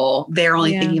people. They're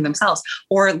only thinking of themselves,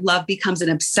 or love becomes an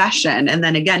obsession and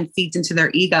then again, feeds into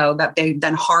their ego that they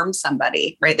then harm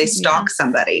somebody, right? They stalk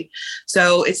somebody.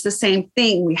 So it's the same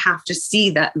thing. We have to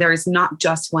see that there is not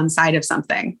just one side of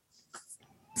something.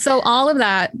 So all of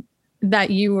that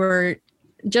you were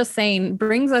just saying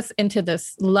brings us into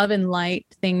this love and light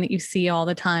thing that you see all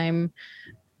the time.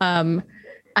 I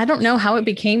don't know how it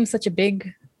became such a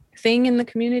big thing in the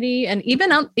community, and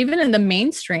even in the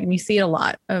mainstream, you see a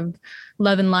lot of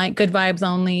love and light, good vibes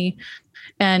only,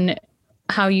 and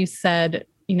how you said,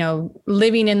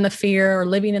 living in the fear or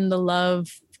living in the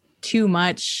love too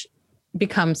much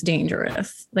becomes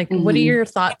dangerous. Like, what are your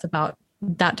thoughts about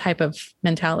that type of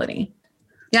mentality?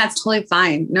 Yeah, it's totally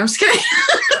fine. No, I'm just kidding.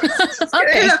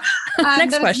 Okay.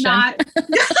 Next question.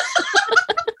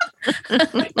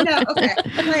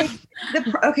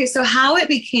 Okay. So how it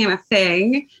became a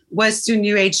thing was through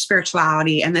New Age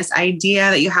spirituality and this idea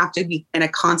that you have to be in a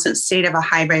constant state of a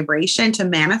high vibration to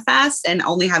manifest and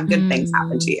only have good things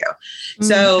happen to you.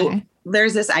 So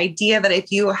there's this idea that if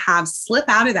you have slip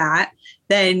out of that,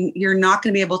 then you're not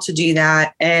going to be able to do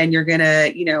that. And you're going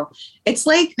to, it's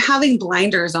like having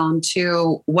blinders on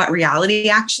to what reality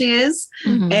actually is.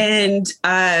 And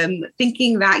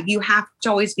thinking that you have to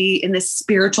always be in this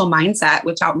spiritual mindset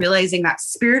without realizing that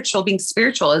being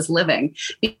spiritual is living.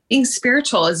 Being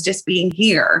spiritual is just being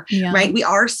here, right? We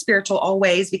are spiritual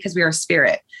always because we are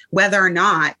spirit. Whether or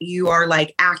not you are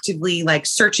like actively like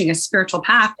searching a spiritual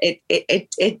path, it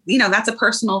that's a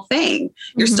personal thing.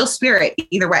 You're still spirit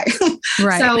either way.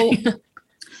 Right. So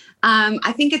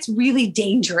I think it's really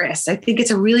dangerous. I think it's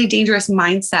a really dangerous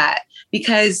mindset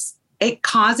because it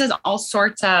causes all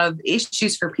sorts of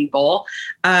issues for people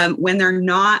when they're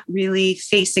not really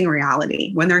facing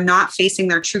reality, when they're not facing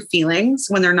their true feelings,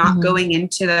 when they're not going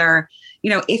into their,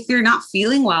 if you're not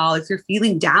feeling well, if you're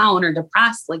feeling down or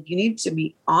depressed, like you need to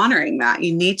be honoring that.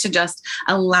 You need to just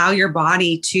allow your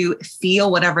body to feel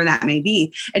whatever that may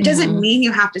be. It doesn't mean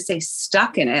you have to stay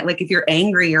stuck in it. Like if you're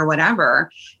angry or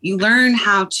whatever, you learn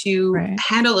how to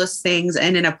handle those things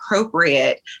in an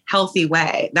appropriate, healthy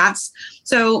way.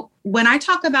 So when I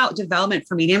talk about development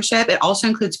for mediumship, it also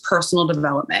includes personal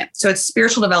development. So it's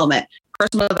spiritual development,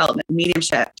 personal development,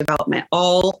 mediumship development,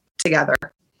 all together.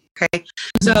 Okay.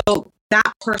 So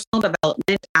that personal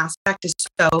development aspect is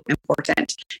so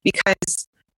important because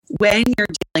when you're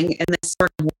dealing in this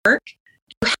sort of work,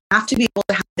 you have to be able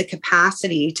to have the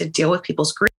capacity to deal with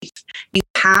people's grief. You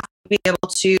have to be able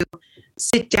to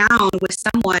sit down with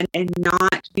someone and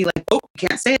not be like, oh, you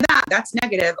can't say that. That's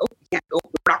negative. Oh, you can't,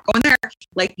 we're not going there.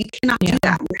 Like you cannot do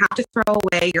that. You have to throw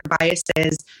away your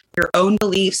biases, your own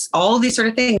beliefs, all of these sort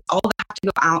of things, all that have to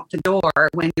go out the door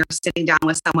when you're sitting down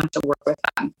with someone to work with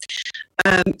them.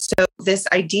 So this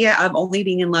idea of only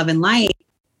being in love and light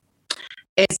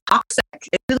is toxic.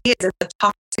 It really is. It's a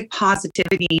toxic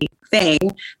positivity thing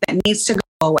that needs to go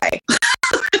away.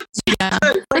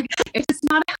 Like it's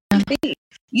not a healthy thing.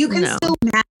 You can still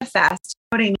manifest,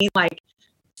 you know what I mean? Like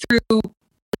through,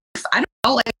 I don't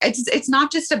know, like it's not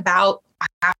just about I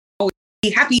have to always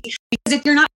be happy, because if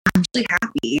you're not actually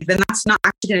happy, then that's not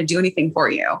actually going to do anything for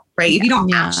you, right? If you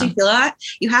don't actually feel that,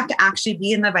 you have to actually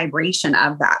be in the vibration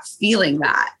of that, feeling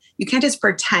that. You can't just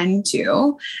pretend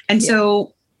to. And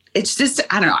so it's just,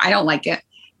 I don't know, I don't like it.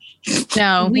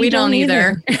 No, we don't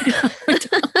either.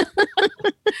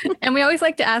 And we always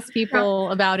like to ask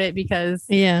people about it because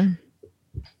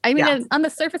I mean, on the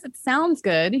surface, it sounds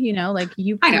good, like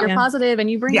you're positive and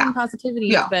you bring in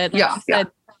positivity, but like you said,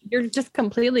 you're just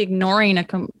completely ignoring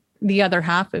the other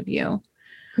half of you.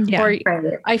 Yeah. Or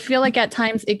I feel like at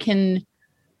times it can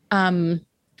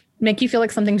make you feel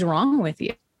like something's wrong with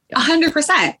you.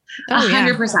 100%.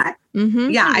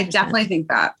 100%. Yeah, I definitely think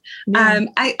that. Yeah.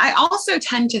 I also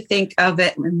tend to think of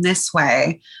it in this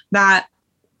way that,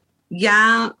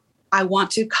 I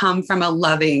want to come from a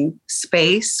loving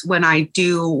space when I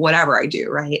do whatever I do,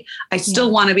 right? I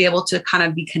still want to be able to kind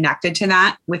of be connected to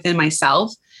that within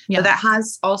myself. Yeah. But that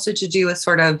has also to do with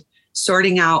sort of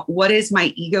sorting out what is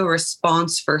my ego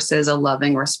response versus a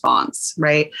loving response,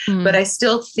 right? But I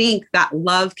still think that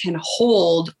love can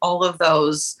hold all of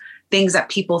those things that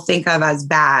people think of as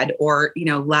bad or,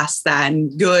 less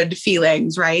than good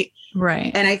feelings, right?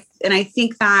 Right. And I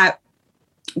think that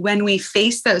when we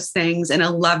face those things in a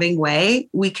loving way,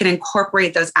 we can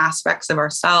incorporate those aspects of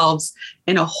ourselves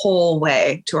in a whole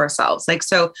way to ourselves. Like,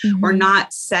 so we're not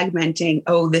segmenting,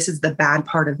 oh, this is the bad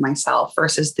part of myself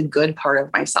versus the good part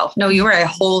of myself. No, you are a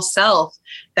whole self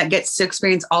that gets to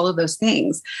experience all of those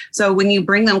things. So when you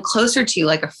bring them closer to you,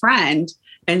 like a friend,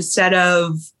 instead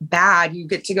of bad, you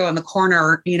get to go in the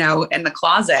corner, in the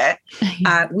closet.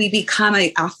 We become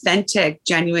an authentic,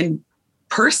 genuine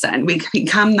person. We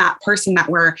become that person that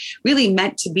we're really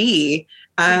meant to be,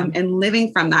 and living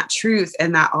from that truth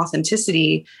and that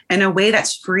authenticity in a way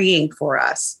that's freeing for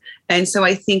us. And so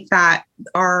I think that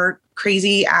our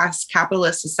crazy ass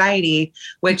capitalist society,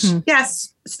 which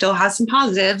yes, still has some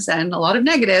positives and a lot of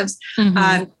negatives,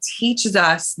 teaches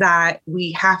us that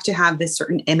we have to have this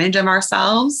certain image of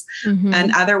ourselves,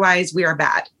 and otherwise we are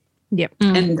bad. Yep.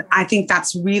 And I think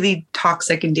that's really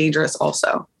toxic and dangerous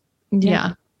also.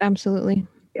 Yeah. Absolutely.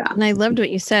 Yeah. And I loved what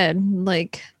you said,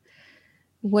 like,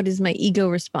 what is my ego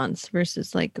response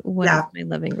versus like, what is my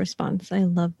loving response? I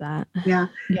love that. Yeah.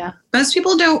 Yeah. Most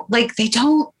people don't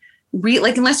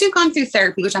unless you've gone through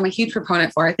therapy, which I'm a huge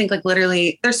proponent for. I think like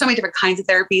literally there's so many different kinds of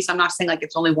therapy. So I'm not saying like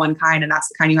it's only one kind and that's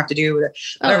the kind you have to do or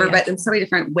whatever, but there's so many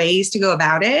different ways to go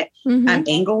about it,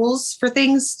 angles for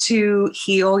things to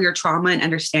heal your trauma and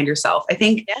understand yourself. I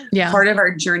think part of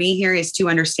our journey here is to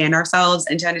understand ourselves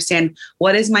and to understand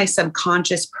what is my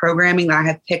subconscious programming that I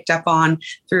have picked up on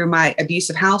through my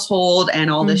abusive household and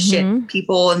all the shit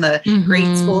people in the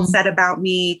grade school said about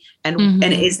me. And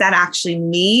is that actually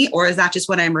me, or is that just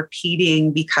what I'm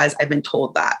repeating because I've been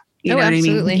told that? You know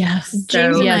absolutely. What I mean? Yes.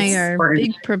 James and I are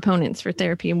big proponents for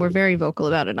therapy, and we're very vocal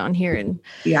about it on here. And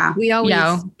we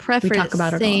always preface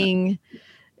saying,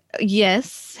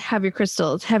 yes, have your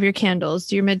crystals, have your candles,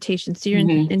 do your meditations, do your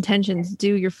intentions,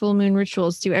 do your full moon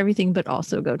rituals, do everything, but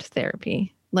also go to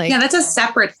therapy. Like, that's a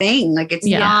separate thing. Like it's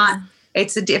not,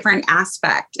 it's a different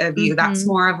aspect of you. That's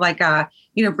more of like a,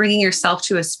 bringing yourself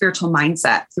to a spiritual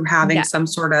mindset through having some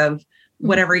sort of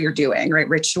whatever you're doing, right?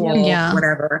 Ritual,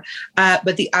 whatever.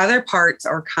 But the other parts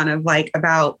are kind of like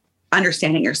about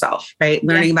understanding yourself, right?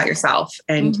 Learning about yourself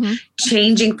and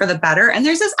changing for the better. And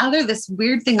there's this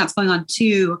weird thing that's going on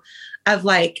too, of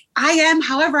like, I am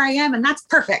however I am, and that's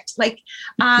perfect. Like,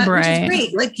 which is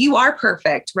great. Like, you are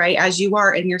perfect, right? As you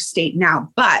are in your state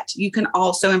now, but you can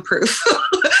also improve.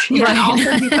 You can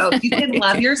also do both. You can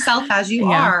love yourself as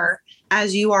you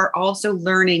are also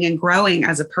learning and growing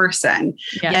as a person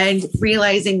and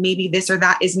realizing maybe this or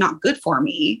that is not good for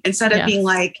me, instead of being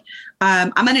like,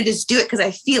 I'm going to just do it because I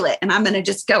feel it and I'm going to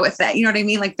just go with it. You know what I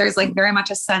mean? Like, there's like very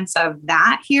much a sense of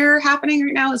that here happening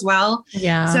right now as well.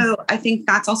 Yeah. So I think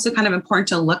that's also kind of important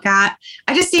to look at.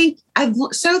 I just think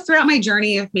throughout my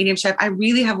journey of mediumship, I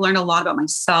really have learned a lot about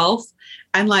myself,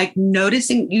 and like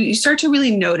noticing, you start to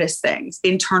really notice things,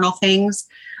 internal things,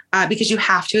 because you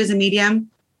have to as a medium.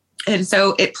 And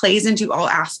so it plays into all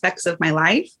aspects of my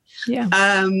life. Yeah.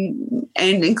 And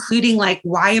including like,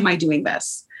 why am I doing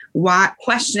this? Why,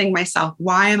 questioning myself,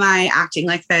 why am I acting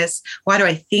like this? Why do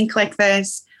I think like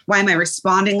this? Why am I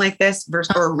responding like this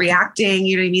or reacting?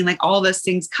 You know what I mean? Like, all those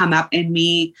things come up in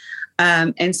me.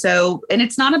 And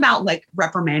it's not about like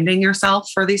reprimanding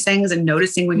yourself for these things and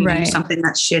noticing when you do something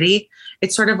that's shitty.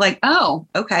 It's sort of like, oh,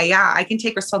 okay, yeah, I can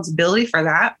take responsibility for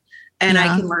that. And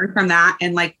I can learn from that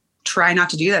and like try not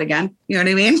to do that again. You know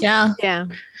what I mean? Yeah. Yeah.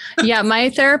 Yeah. My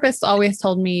therapist always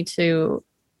told me to,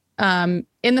 in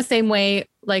the same way,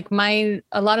 like a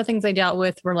lot of things I dealt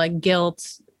with were like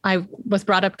guilt. I was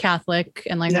brought up Catholic,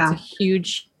 and like, that's a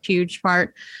huge, huge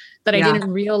part that I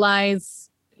didn't realize,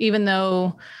 even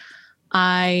though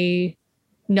I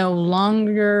no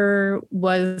longer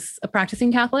was a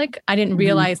practicing Catholic, I didn't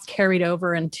realize carried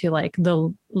over into like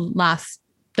the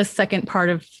second part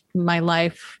of my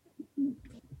life,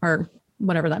 or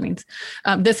whatever that means.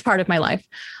 This part of my life,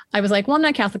 I was like, well, I'm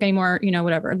not Catholic anymore, you know,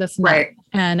 whatever, this and that.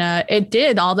 And it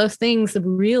did, all those things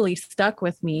really stuck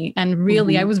with me. And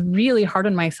really, I was really hard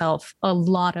on myself a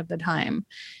lot of the time.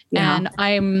 Yeah.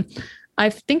 And I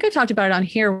think I talked about it on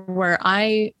here, where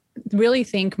I really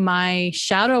think my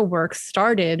shadow work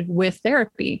started with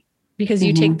therapy, because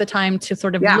you take the time to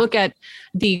sort of look at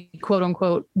the quote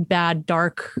unquote bad,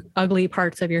 dark, ugly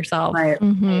parts of yourself. Right.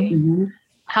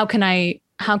 How can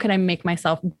I make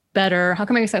myself better? How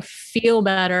can I make myself feel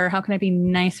better? How can I be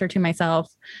nicer to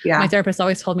myself? Yeah. My therapist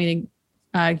always told me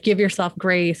to give yourself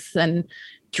grace and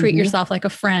treat yourself like a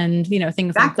friend, you know,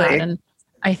 things like that. And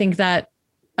I think that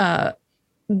the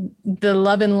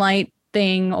love and light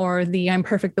thing, or the I'm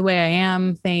perfect the way I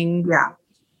am thing,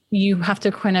 you have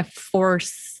to kind of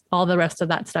force all the rest of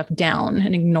that stuff down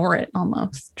and ignore it,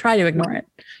 almost try to ignore it.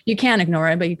 You can't ignore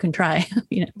it, but you can try.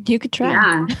 You know, you could try.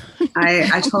 Yeah,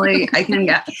 I can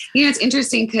get, you know, it's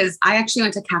interesting because I actually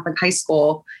went to Catholic high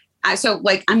school. So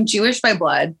like, I'm Jewish by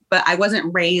blood, but I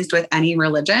wasn't raised with any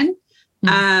religion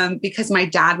because my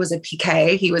dad was a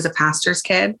PK. He was a pastor's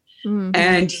kid.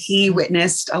 And he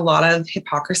witnessed a lot of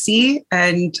hypocrisy,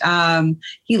 and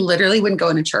he literally wouldn't go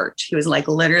into church. He was like,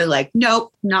 literally like,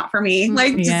 nope, not for me.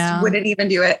 Like, just wouldn't even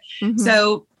do it.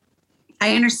 So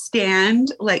I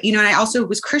understand, like, you know, and I also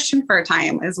was Christian for a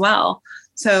time as well.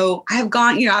 So I have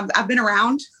gone, you know, I've been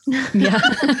around.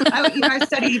 I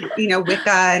studied, you know, Wicca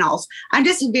and all. I'm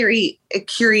just a very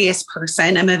curious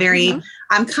person.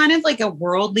 I'm kind of like a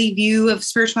worldly view of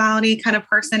spirituality kind of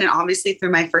person. And obviously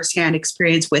through my firsthand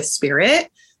experience with spirit,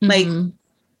 like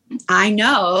I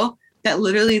know that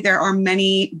literally there are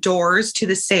many doors to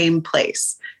the same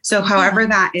place. So however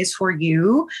that is for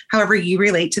you, however you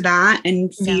relate to that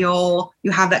and feel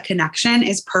you have that connection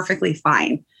is perfectly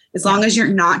fine. As long as you're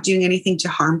not doing anything to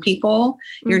harm people,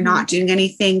 you're not doing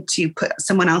anything to put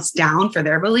someone else down for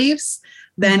their beliefs,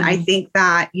 then I think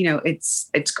that, you know, it's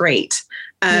great.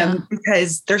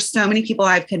 Because there's so many people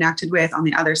I've connected with on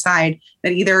the other side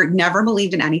that either never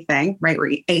believed in anything, right?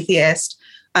 Were atheist,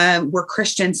 were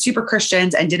Christians, super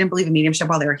Christians, and didn't believe in mediumship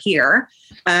while they were here.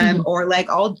 Or like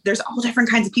there's all different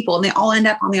kinds of people, and they all end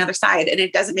up on the other side, and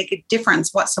it doesn't make a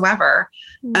difference whatsoever.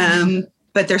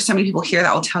 But there's so many people here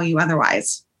that will tell you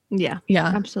otherwise. Yeah. Yeah,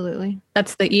 absolutely.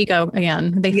 That's the ego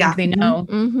again. They think they know.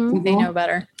 They know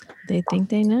better. They think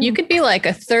they know. You could be like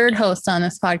a third host on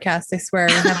this podcast. I swear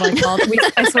we have like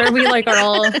I swear we like are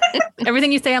all,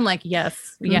 everything you say, I'm like,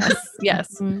 yes.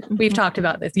 We've talked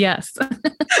about this. Yes.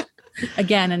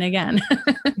 Again and again.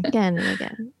 Again and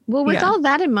again. Well, with all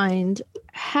that in mind,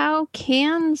 how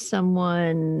can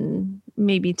someone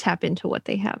maybe tap into what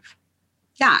they have?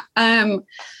 Yeah.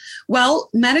 Well,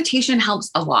 meditation helps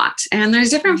a lot, and there's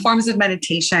different forms of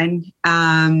meditation.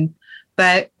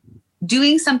 But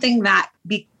doing something that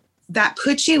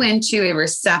puts you into a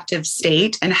receptive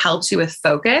state and helps you with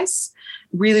focus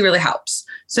really, really helps.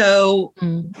 So,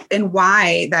 and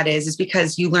why that is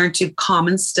because you learn to calm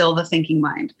and still the thinking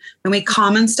mind. When we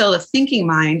calm and still the thinking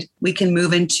mind, we can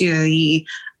move into the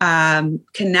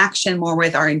connection more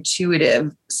with our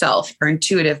intuitive self, our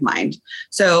intuitive mind.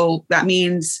 So that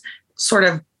means sort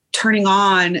of turning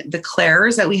on the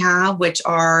clairs that we have, which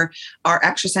are our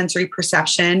extrasensory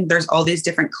perception. There's all these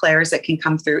different clairs that can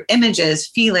come through: images,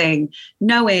 feeling,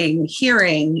 knowing,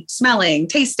 hearing, smelling,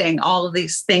 tasting, all of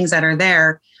these things that are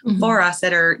there for us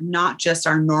that are not just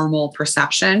our normal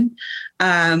perception.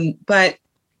 But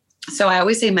so I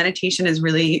always say meditation is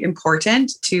really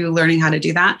important to learning how to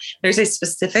do that. There's a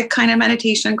specific kind of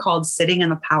meditation called sitting in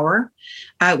the power,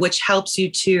 which helps you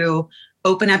to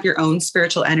open up your own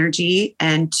spiritual energy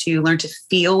and to learn to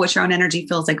feel what your own energy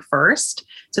feels like first,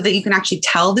 so that you can actually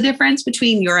tell the difference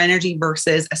between your energy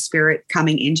versus a spirit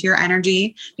coming into your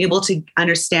energy, be able to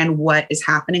understand what is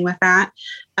happening with that.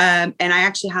 And I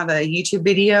actually have a YouTube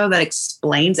video that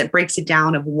explains, it breaks it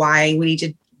down of why we need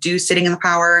to do sitting in the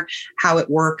power, how it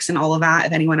works and all of that,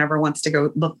 if anyone ever wants to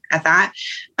go look at that.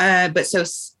 But so,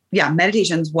 yeah,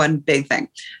 meditation is one big thing.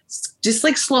 Just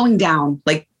like slowing down,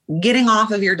 like getting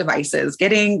off of your devices,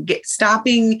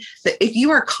 stopping. If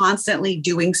you are constantly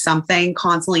doing something,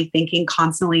 constantly thinking,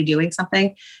 constantly doing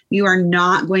something, you are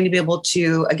not going to be able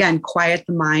to, again, quiet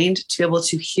the mind to be able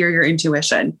to hear your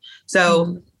intuition.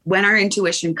 So when our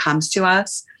intuition comes to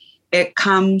us, it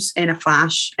comes in a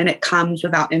flash and it comes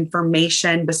without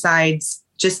information besides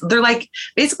just, they're like,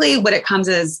 basically what it comes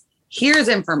is, here's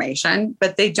information,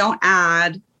 but they don't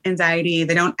add anxiety.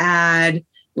 They don't add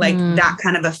like that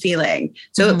kind of a feeling.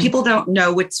 So people don't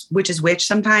know which is which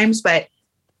sometimes, but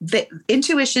the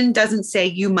intuition doesn't say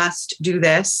you must do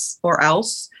this or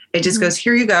else. It just goes,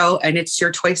 here you go. And it's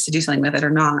your choice to do something with it or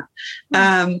not.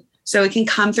 So it can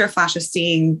come through a flash of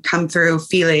seeing, come through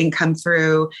feeling, come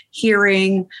through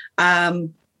hearing.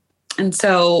 And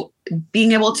so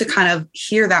being able to kind of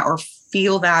hear that or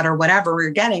feel that or whatever we're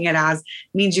getting it as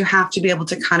means you have to be able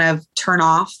to kind of turn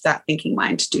off that thinking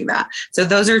mind to do that. So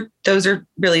those are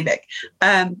really big.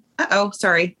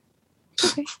 Sorry.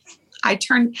 Okay. I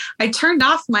turned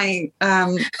off my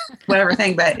whatever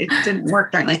thing, but it didn't work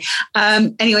apparently.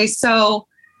 Anyway, so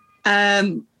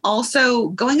also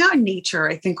going out in nature,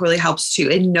 I think really helps too,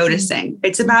 in noticing.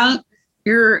 It's about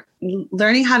you're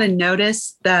learning how to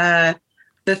notice the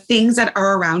things that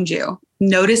are around you,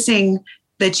 noticing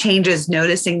the changes,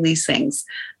 noticing these things.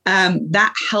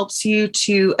 That helps you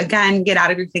to, again, get out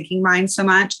of your thinking mind so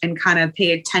much and kind of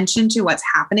pay attention to what's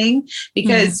happening.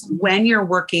 Because when you're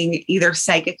working either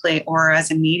psychically or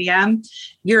as a medium,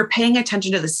 you're paying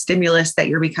attention to the stimulus that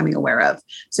you're becoming aware of.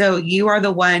 So you are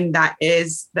the one that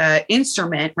is the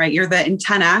instrument, right? You're the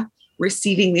antenna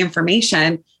receiving the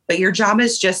information, but your job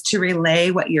is just to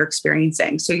relay what you're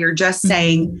experiencing. So you're just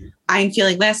saying, I'm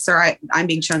feeling this, or I'm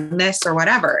being shown this, or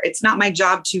whatever. It's not my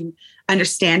job to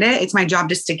understand it. It's my job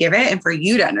just to give it and for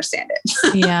you to understand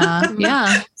it.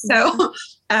 Yeah. So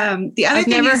the other I've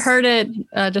thing never is, heard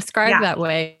it described that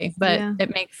way, but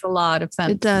it makes a lot of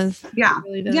sense. It does. Yeah. It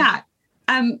really does. Yeah.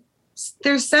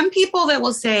 There's some people that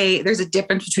will say there's a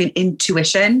difference between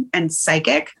intuition and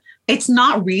psychic. It's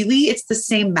not really, it's the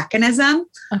same mechanism,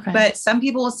 but some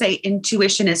people will say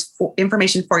intuition is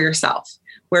information for yourself,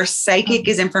 where psychic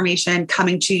is information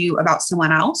coming to you about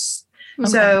someone else.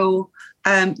 So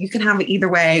you can have it either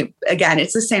way. Again,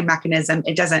 it's the same mechanism.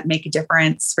 It doesn't make a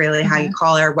difference really how you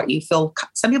call it or what you feel.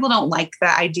 Some people don't like the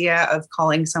idea of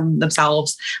calling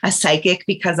themselves a psychic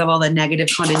because of all the negative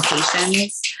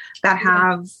connotations that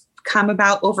have come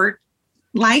about over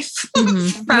life from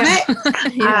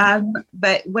it.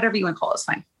 But whatever you want to call it is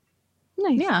fine.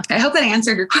 Nice. Yeah. I hope that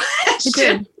answered your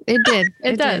question. It did.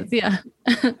 It does. Yeah.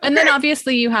 And then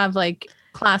obviously you have like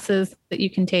classes that you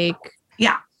can take.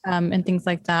 Yeah. And things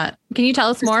like that. Can you tell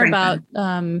us more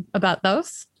about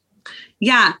those?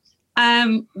 Yeah.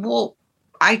 Well,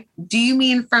 do you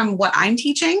mean from what I'm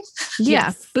teaching?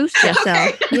 Yeah. Boost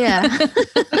yourself. Yeah.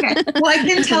 Okay. Well, I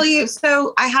can tell you.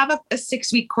 So I have a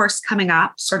 6-week course coming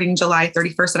up starting July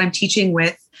 31st that I'm teaching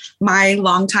with my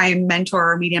longtime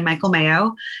mentor, medium Michael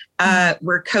Mayo.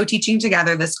 We're co-teaching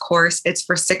together this course. It's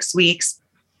for 6 weeks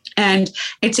and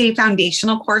it's a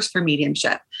foundational course for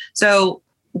mediumship. So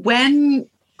when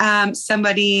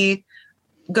somebody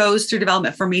goes through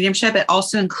development for mediumship, it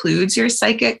also includes your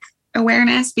psychic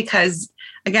awareness because,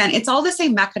 again, it's all the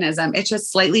same mechanism. It's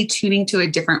just slightly tuning to a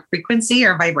different frequency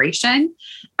or vibration.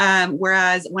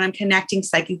 Whereas when I'm connecting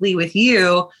psychically with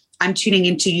you, I'm tuning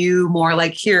into you more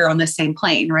like here on the same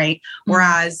plane, right? Mm-hmm.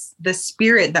 Whereas the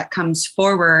spirit that comes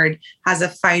forward has a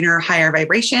finer, higher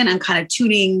vibration and kind of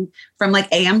tuning from like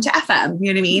AM to FM,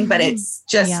 you know what I mean? Mm-hmm. But it's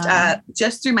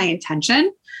just through my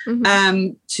intention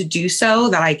to do so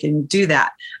that I can do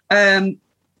that.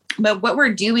 But what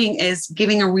we're doing is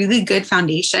giving a really good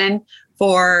foundation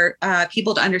for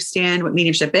people to understand what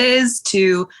mediumship is,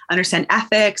 to understand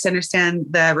ethics, understand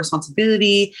the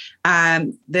responsibility,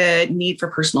 the need for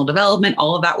personal development.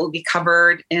 All of that will be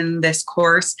covered in this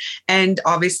course. And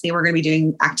obviously, we're going to be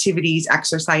doing activities,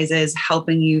 exercises,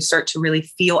 helping you start to really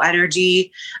feel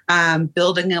energy,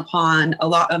 building upon a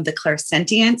lot of the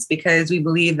clairsentience, because we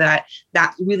believe that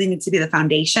that really needs to be the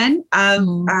foundation of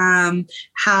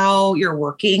how you're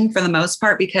working for the most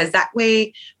part, because that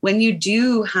way, when you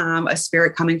do have a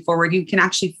spirit coming forward, you can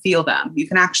actually feel them. You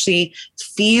can actually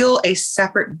feel a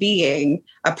separate being,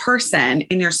 a person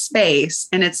in your space.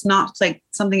 And it's not like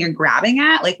something you're grabbing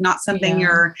at, like not something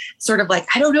you're sort of like,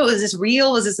 I don't know, is this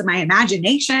real? Is this in my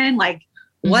imagination? Like,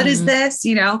 what is this?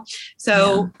 You know?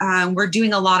 So we're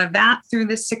doing a lot of that through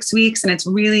this 6 weeks. And it's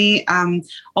really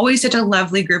always such a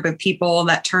lovely group of people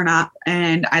that turn up.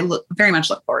 And I very much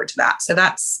look forward to that. So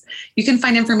you can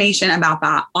find information about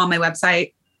that on my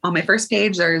website. On my first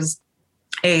page, there's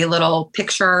a little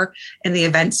picture in the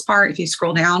events part. If you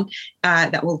scroll down,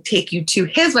 that will take you to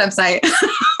his website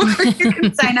where you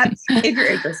can sign up if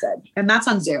you're interested. And that's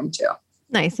on Zoom too.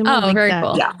 Nice. And we'll link very that.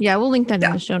 cool. Yeah, we'll link that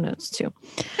in the show notes too.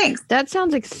 Thanks. That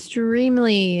sounds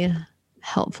extremely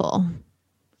helpful.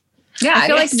 Yeah. I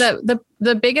feel like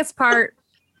the biggest part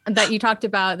that you talked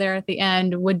about there at the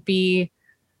end would be,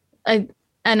 and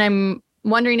I'm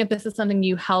wondering if this is something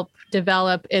you help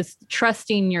develop, is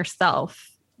trusting yourself.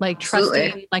 Like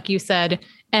trusting, like you said,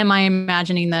 am I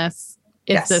imagining this?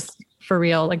 Is this for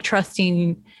real? Like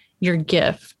trusting your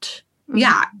gift.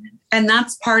 Yeah. And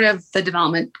that's part of the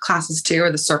development classes too,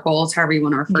 or the circles, however you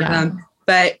want to refer to them.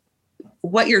 But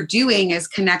what you're doing is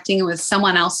connecting with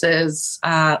someone else's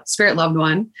spirit loved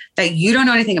one that you don't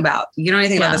know anything about. You don't know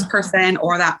anything about this person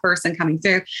or that person coming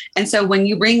through. And so when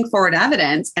you bring forward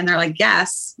evidence and they're like,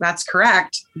 yes, that's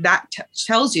correct, that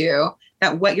tells you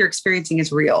that what you're experiencing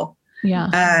is real.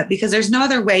 Yeah. Because there's no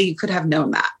other way you could have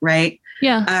known that. Right.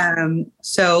 Yeah.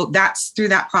 So that's through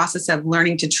that process of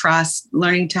learning to trust,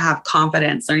 learning to have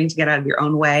confidence, learning to get out of your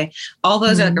own way. All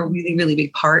those are like a really, really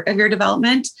big part of your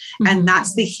development. And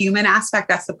that's the human aspect.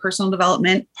 That's the personal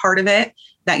development part of it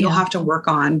that you'll have to work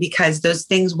on, because those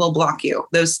things will block you.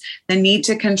 The need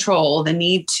to control, the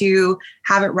need to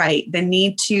have it right, the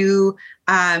need to,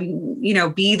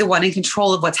 be the one in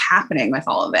control of what's happening with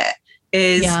all of it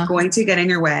is going to get in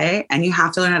your way. And you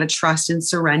have to learn how to trust and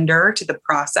surrender to the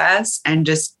process and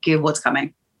just give what's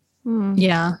coming.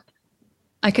 Yeah.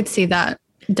 I could see that.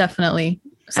 Definitely.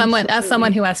 As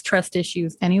someone who has trust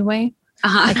issues anyway,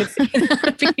 I could see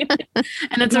that.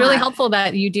 And it's really helpful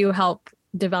that you do help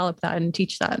develop that and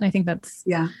teach that. And I think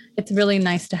it's really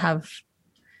nice to have.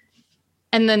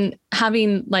 And then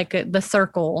having like the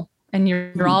circle, and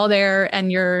you're all there, and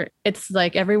it's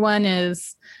like everyone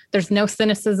is, there's no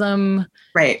cynicism,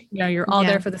 right? You're all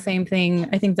there for the same thing.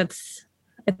 I think it's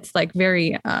like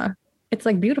very, it's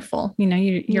like beautiful,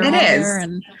 you're all there,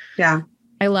 and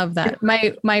I love that.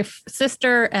 My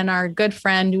sister and our good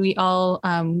friend, we all,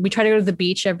 we try to go to the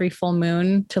beach every full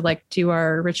moon to like do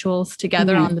our rituals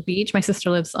together on the beach. My sister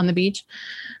lives on the beach.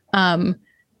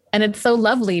 And it's so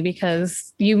lovely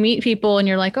because you meet people and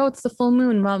you're like, oh, it's the full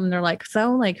moon. Well, and they're like,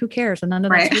 so like, who cares? And none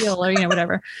of that's real, or,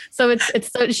 whatever. So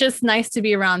it's just nice to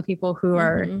be around people who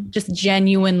are just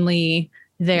genuinely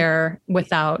there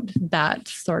without that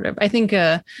sort of, I think,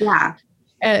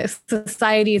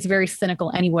 society is very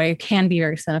cynical anyway, can be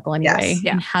very cynical anyway.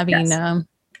 Yes. And having,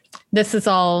 this is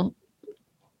all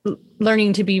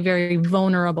learning to be very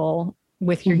vulnerable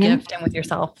with your gift and with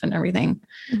yourself and everything.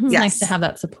 It's nice to have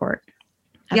that support.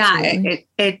 Absolutely.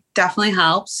 Yeah, it definitely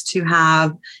helps to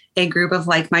have a group of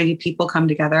like-minded people come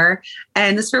together.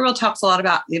 And the spirit world talks a lot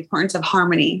about the importance of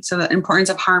harmony. So the importance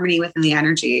of harmony within the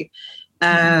energy,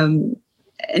 and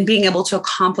being able to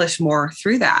accomplish more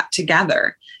through that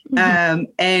together. And,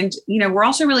 we're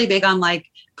also really big on like,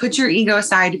 put your ego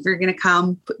aside if you're going to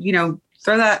come,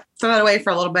 throw that away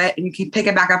for a little bit and you can pick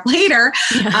it back up later.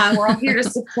 We're all here to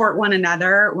support one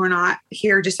another. We're not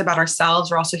here just about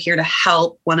ourselves. We're also here to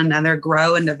help one another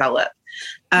grow and develop.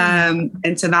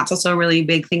 And so that's also a really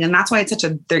big thing. And that's why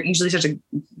they're usually such a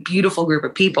beautiful group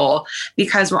of people,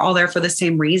 because we're all there for the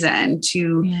same reason,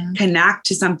 to connect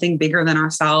to something bigger than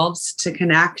ourselves, to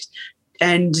connect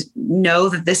and know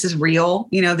that this is real,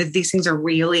 that these things are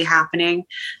really happening.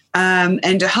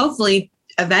 And to hopefully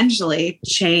eventually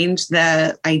change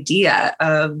the idea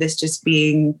of this just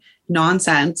being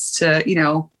nonsense to,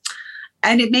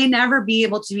 and it may never be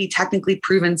able to be technically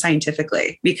proven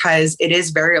scientifically because it is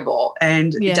variable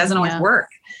and it doesn't always work.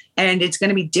 And it's going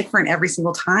to be different every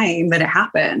single time that it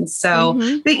happens. So,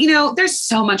 but there's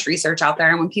so much research out there.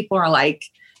 And when people are like,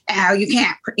 oh, you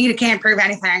can't prove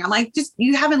anything. I'm like,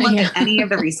 you haven't looked at any of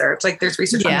the research. Like there's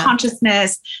research on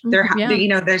consciousness. There's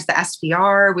the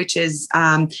SPR, which is,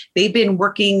 they've been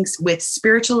working with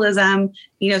spiritualism,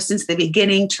 since the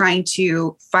beginning, trying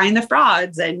to find the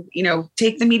frauds and,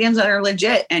 take the mediums that are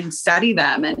legit and study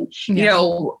them. And,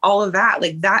 all of that,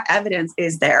 like that evidence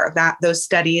is there, that those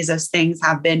studies, those things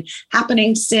have been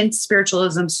happening since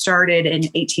spiritualism started in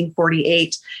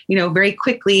 1848. Very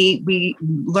quickly we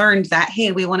learned that,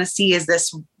 hey, we want to see, is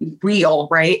this real,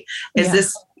 right?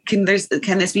 Can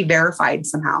this be verified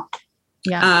somehow?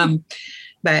 Yeah.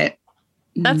 But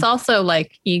that's also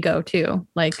like ego too.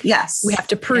 Like, yes, we have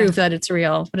to prove that it's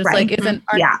real, but it's like,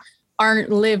 aren't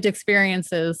lived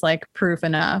experiences like proof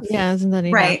enough? Yeah. Isn't that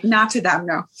enough? Right. Not to them.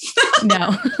 No,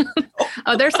 no.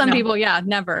 Oh, there's some people. Yeah.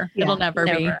 Never. Yeah, it'll never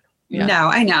be. Yeah. No,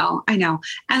 I know.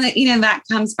 And that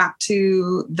comes back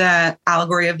to the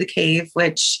allegory of the cave,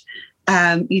 which,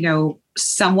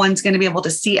 someone's going to be able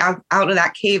to see out of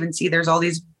that cave and see there's all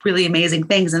these really amazing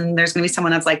things. And there's going to be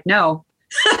someone that's like, no,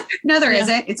 no, there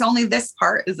isn't. It's only this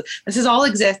part. This is all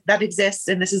that exists.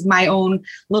 And this is my own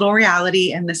little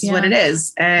reality. And this is what it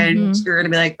is. And you're going to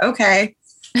be like, okay.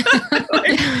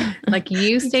 Like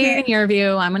you stay in your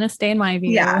view. I'm going to stay in my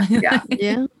view. Yeah.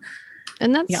 Yeah.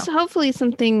 And that's hopefully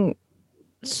something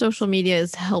social media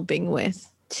is helping with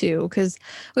too, because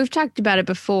we've talked about it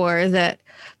before that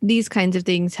these kinds of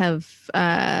things have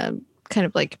kind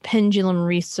of like pendulum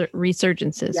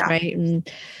resurgences, right?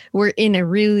 And we're in a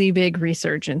really big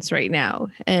resurgence right now.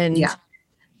 And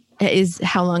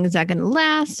how long is that going to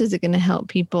last? Is it going to help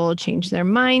people change their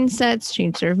mindsets,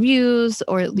 change their views,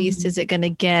 or at least is it going to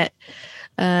get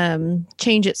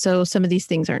change it so some of these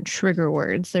things aren't trigger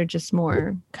words? They're just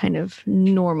more kind of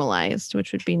normalized,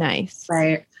 which would be nice.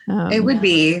 Right. It would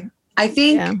be. I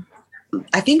think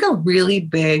a really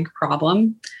big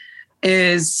problem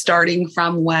is starting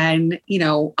from when,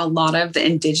 a lot of the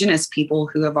indigenous people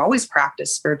who have always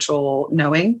practiced spiritual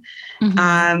knowing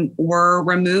were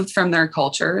removed from their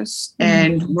cultures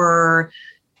and were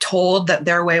told that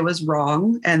their way was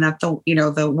wrong and that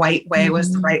the white way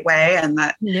was the right way and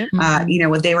that,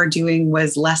 what they were doing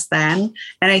was less than.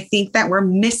 And I think that we're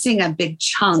missing a big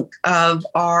chunk of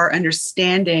our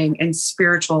understanding and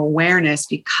spiritual awareness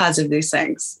because of these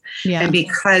things. Yeah. And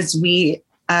because we,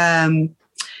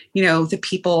 the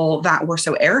people that were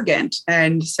so arrogant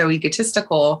and so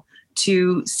egotistical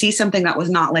to see something that was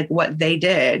not like what they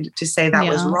did, to say that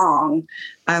was wrong.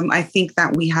 I think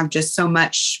that we have just so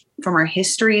much from our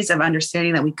histories of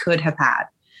understanding that we could have had.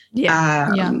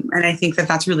 And I think that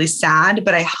that's really sad,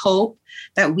 but I hope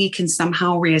that we can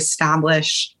somehow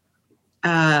reestablish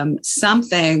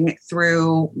something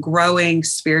through growing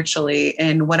spiritually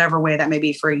in whatever way that may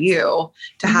be for you,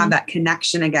 to have that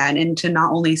connection again and to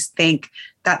not only think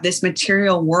that this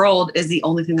material world is the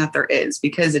only thing that there is,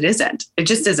 because it isn't. It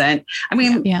just isn't. I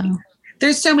mean,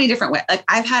 there's so many different ways. Like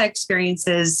I've had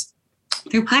experiences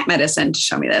through plant medicine to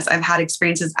show me this. I've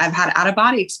had out of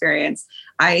body experience.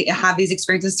 I have these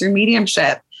experiences through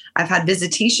mediumship. I've had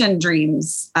visitation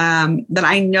dreams that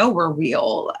I know were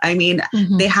real. I mean,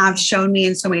 they have shown me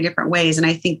in so many different ways. And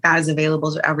I think that is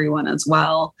available to everyone as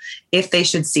well, if they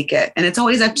should seek it. And it's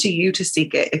always up to you to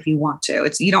seek it if you want to.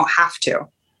 You don't have to.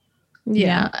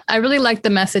 Yeah. I really like the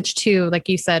message too, like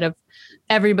you said, of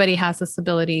everybody has this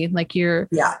ability. Like it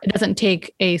doesn't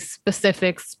take a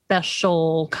specific,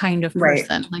 special kind of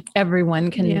person. Like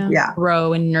everyone can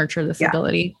grow and nurture this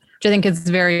ability, which I think is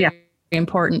very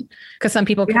important, because some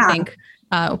people can think,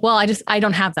 well, I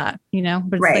don't have that, but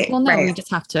it's like, well, no, we just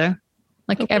have to,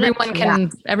 like,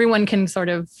 everyone can sort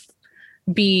of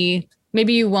be,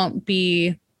 maybe you won't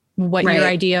be what your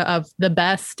idea of the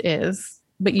best is,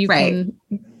 but you can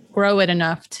grow it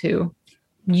enough to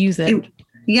use it.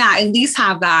 At least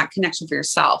have that connection for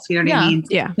yourself. You know what I mean?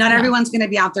 Yeah. Not everyone's going to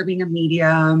be out there being a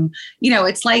medium.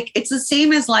 It's like, it's the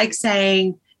same as like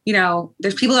saying,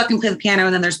 there's people that can play the piano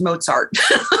and then there's Mozart.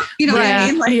 You know what I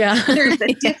mean? Like there's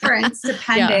a difference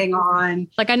depending on,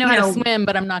 like, I know how to swim,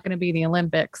 but I'm not going to be in the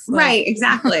Olympics. So. Right.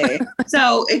 Exactly.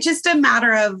 So it's just a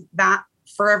matter of that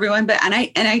for everyone. But, and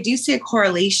I do see a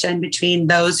correlation between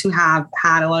those who have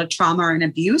had a lot of trauma and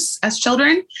abuse as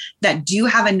children that do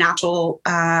have a natural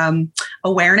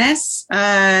awareness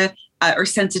or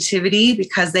sensitivity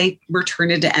because they were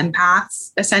turned into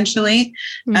empaths essentially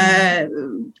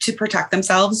to protect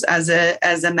themselves as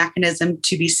a mechanism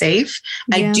to be safe.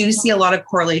 Yeah. I do see a lot of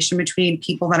correlation between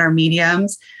people that are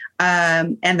mediums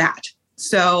and that.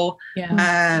 So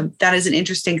that is an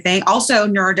interesting thing. Also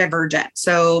neurodivergent.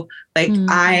 So like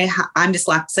I'm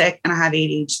dyslexic and I have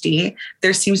ADHD.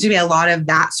 There seems to be a lot of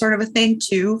that sort of a thing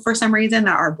too, for some reason,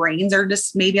 that our brains are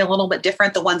just maybe a little bit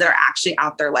different. The ones that are actually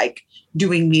out there, like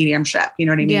doing mediumship, you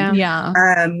know what I mean?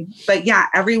 Yeah. But yeah,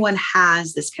 everyone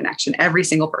has this connection, every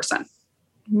single person.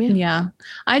 Yeah.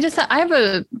 I have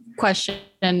a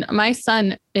question. My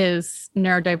son is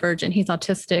neurodivergent. He's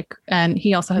autistic and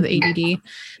he also has ADD,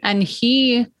 and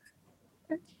he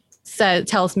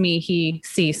tells me he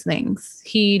sees things.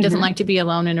 He doesn't like to be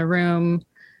alone in a room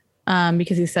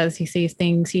because he says he sees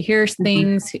things. He hears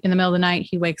things in the middle of the night.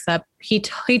 He wakes up. He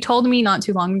told me not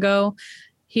too long ago,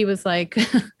 he was like,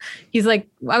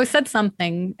 I said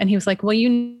something and he was like, well,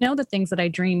 the things that I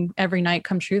dream every night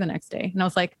come true the next day. And I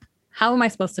was like, how am I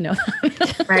supposed to know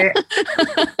that? Right.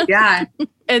 Yeah.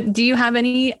 Do you have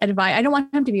any advice? I don't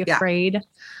want him to be afraid.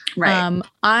 Right.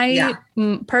 I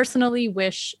personally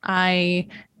wish and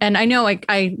I know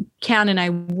I can and I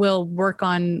will work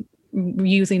on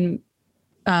using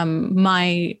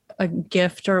my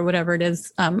gift or whatever it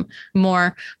is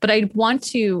more, but I want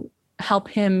to help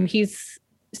him. He's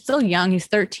still young. He's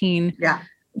 13. Yeah.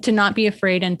 To not be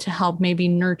afraid and to help maybe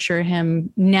nurture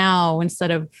him now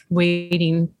instead of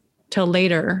waiting till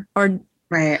later. Or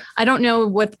I don't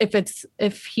know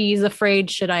if he's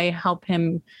afraid, should I help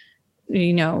him,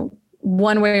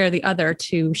 one way or the other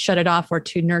to shut it off or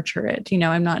to nurture it?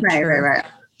 I'm not sure. Right.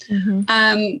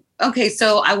 Mm-hmm. Okay.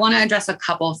 So I want to address a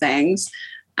couple things.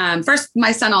 First,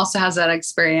 my son also has that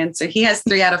experience. So he has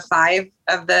 3 out of 5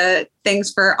 of the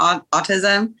things for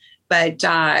autism, but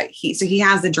he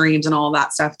has the dreams and all of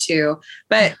that stuff too.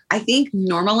 But I think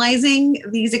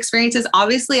normalizing these experiences,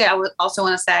 obviously, I would also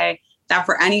want to say that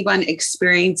for anyone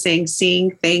seeing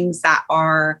things that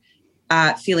are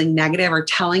feeling negative or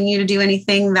telling you to do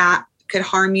anything that could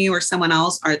harm you or someone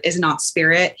else is not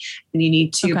spirit. And you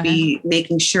need to be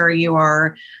making sure you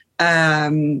are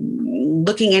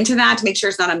looking into that to make sure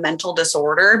it's not a mental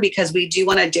disorder, because we do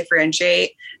want to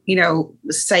differentiate,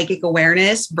 psychic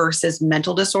awareness versus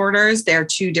mental disorders. They're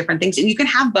 2 different things, and you can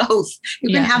have both.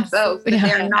 You can have both, but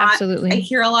they're not. Absolutely. I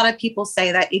hear a lot of people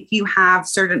say that if you have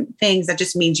certain things, that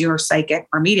just means you're psychic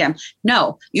or medium.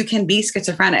 No, you can be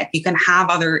schizophrenic. You can have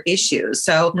other issues.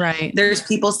 So there's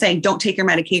people saying, don't take your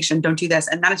medication, don't do this.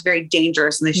 And that is very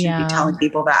dangerous. And they shouldn't be telling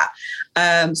people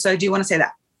that. So I do want to say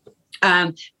that.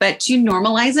 But to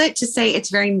normalize it, to say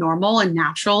it's very normal and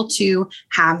natural to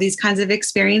have these kinds of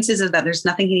experiences, is that there's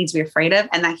nothing he needs to be afraid of,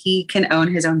 and that he can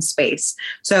own his own space.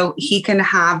 So he can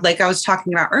have, like I was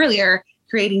talking about earlier,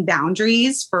 creating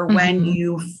boundaries for when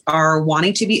you are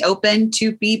wanting to be open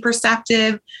to be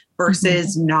perceptive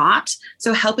versus not.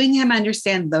 So helping him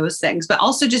understand those things, but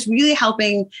also just really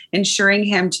ensuring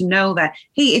him to know that,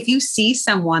 hey, if you see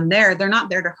someone there, they're not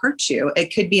there to hurt you.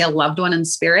 It could be a loved one in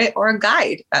spirit or a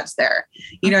guide that's there.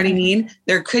 You know what I mean?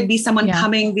 There could be someone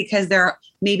coming because they're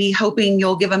maybe hoping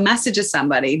you'll give a message to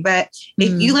somebody. But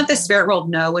if you let the spirit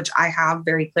world know, which I have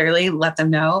very clearly let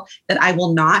them know, that I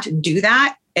will not do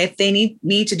that. If they need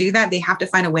me to do that, they have to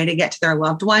find a way to get to their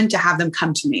loved one to have them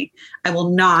come to me. I will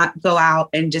not go out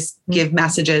and just give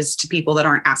messages to people that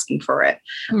aren't asking for it.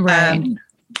 Right.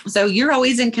 So you're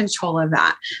always in control of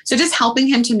that. So just helping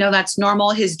him to know that's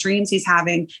normal. His dreams, he's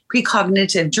having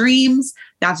precognitive dreams.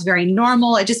 That's very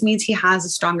normal. It just means he has a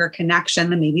stronger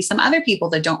connection than maybe some other people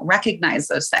that don't recognize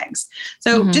those things.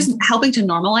 So just helping to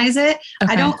normalize it.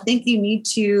 I don't think you need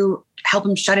to help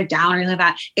him shut it down or anything like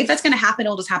that. If that's going to happen,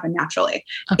 it'll just happen naturally.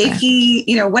 If he,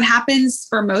 what happens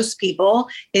for most people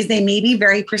is they may be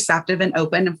very perceptive and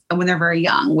open when they're very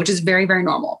young, which is very, very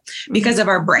normal because of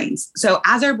our brains. So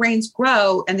as our brains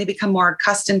grow and they become more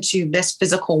accustomed to this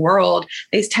physical world,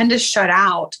 they tend to shut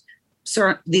out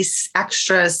these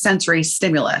extra sensory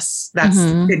stimulus that's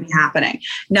could be happening.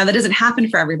 Now, that doesn't happen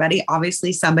for everybody.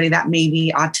 Obviously, somebody that may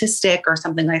be autistic or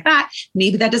something like that,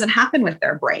 maybe that doesn't happen with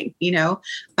their brain,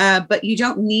 but you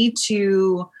don't need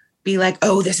to be like,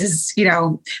 oh, this is,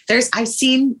 I've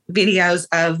seen videos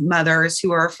of mothers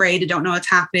who are afraid and don't know what's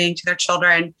happening to their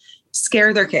children,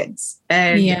 scare their kids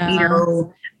and,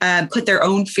 put their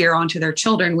own fear onto their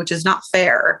children, which is not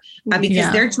fair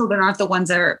because their children aren't the ones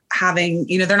that are having,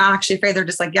 they're not actually afraid. They're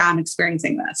just like, yeah, I'm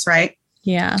experiencing this. Right.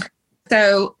 Yeah.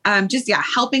 So just,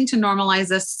 helping to normalize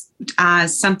this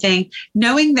as something,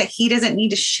 knowing that he doesn't need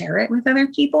to share it with other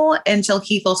people until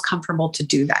he feels comfortable to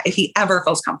do that. If he ever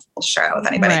feels comfortable to share it with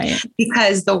anybody,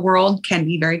 because the world can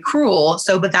be very cruel.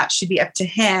 So, but that should be up to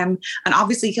him. And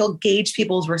obviously he'll gauge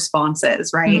people's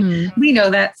responses, right? Mm-hmm. We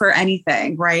know that for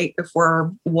anything, right? If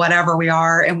we're whatever we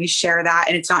are and we share that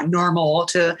and it's not normal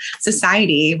to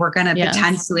society, we're going to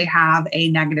potentially have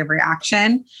a negative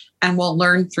reaction. And we'll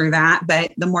learn through that.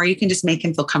 But the more you can just make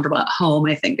him feel comfortable at home,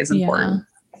 I think is important.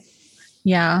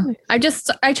 Yeah. I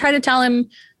try to tell him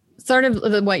sort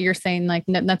of what you're saying, like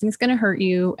nothing's going to hurt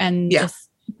you, and just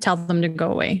tell them to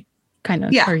go away kind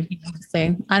of, or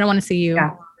say, I don't want to see you,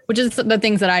 which is the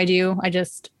things that I do. I'm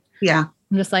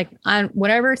just like,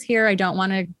 whatever's here, I don't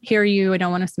want to hear you. I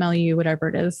don't want to smell you, whatever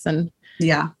it is. And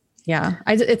I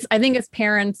think as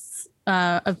parents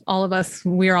of all of us,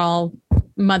 we're all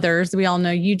mothers, we all know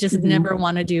you just never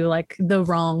want to do like the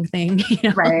wrong thing, you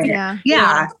know? Right.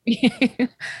 Yeah.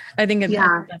 I think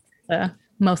that's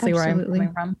mostly where I'm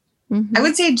coming from. Mm-hmm. I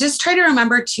would say just try to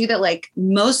remember too that like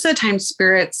most of the time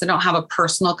spirits that don't have a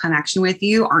personal connection with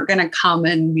you aren't going to come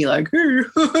and be like, you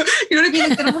know what I mean?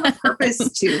 Like, they don't have a purpose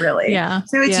to really. Yeah.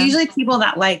 So it's usually people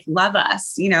that like love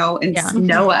us, you know, and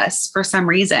know us for some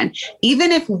reason.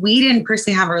 Even if we didn't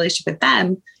personally have a relationship with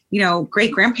them, you know,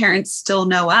 great grandparents still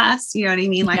know us, you know what I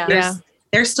mean? Like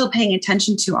they're still paying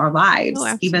attention to our lives,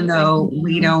 even though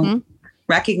we don't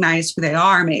recognize who they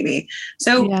are maybe.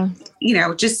 So, you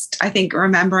know, just, I think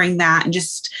remembering that and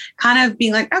just kind of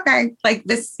being like, okay, like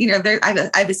this, you know, I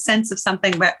have a sense of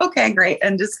something, but okay, great.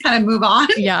 And just kind of move on.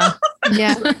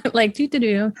 Like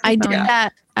do. I did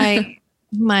that.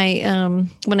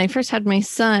 When I first had my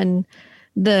son,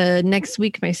 the next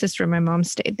week, my sister and my mom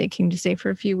stayed. They came to stay for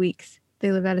a few weeks.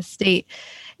 They live out of state.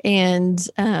 And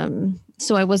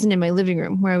so I wasn't in my living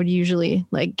room where I would usually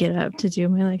like get up to do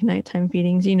my like nighttime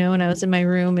feedings, you know, and I was in my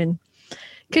room, and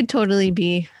could totally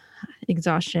be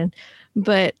exhaustion.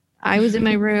 But I was in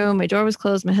my room, my door was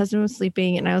closed, my husband was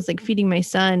sleeping, and I was like feeding my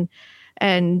son.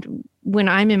 And when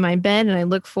I'm in my bed and I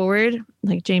look forward,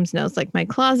 like James knows, like my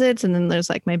closets, and then there's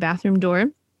like my bathroom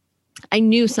door, I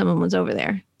knew someone was over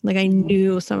there. Like I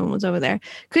knew someone was over there.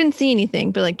 Couldn't see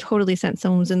anything, but like totally sensed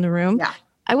someone was in the room. Yeah.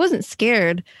 I wasn't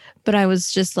scared, but I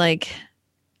was just like,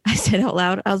 I said out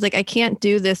loud, I was like, I can't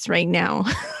do this right now.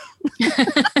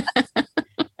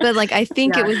 But like, I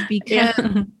think it was because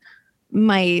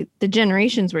the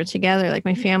generations were together. Like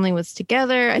my family was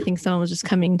together. I think someone was just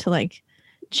coming to like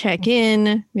check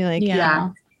in, be like,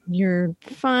 you're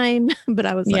fine. But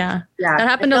I was like, that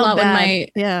happened a lot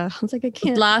bad. I was like, I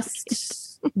can't.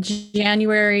 Last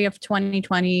January and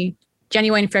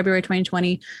February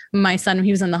 2020, my son, he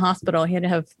was in the hospital. He had to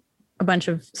have a bunch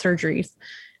of surgeries.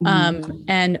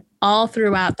 And all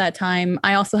throughout that time,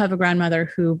 I also have a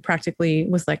grandmother who practically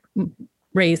was like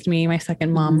raised me, my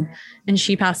second mom, and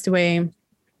she passed away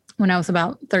when I was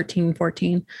about 13,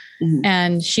 14.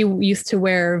 And she used to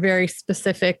wear very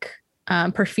specific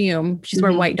perfume. She's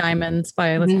wear White Diamonds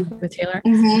by Elizabeth Taylor.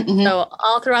 So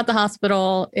all throughout the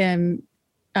hospital,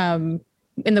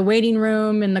 in the waiting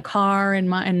room, in the car, at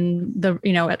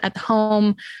the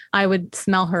home, I would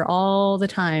smell her all the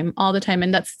time.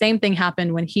 And that same thing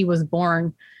happened when he was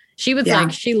born. She was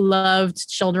like, she loved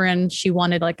children. She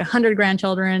wanted like 100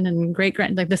 grandchildren and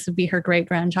like this would be her great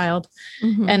grandchild.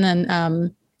 And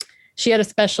then she had a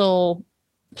special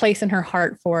place in her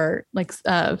heart for like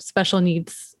special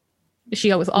needs.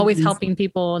 She was always helping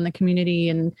people in the community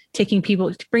and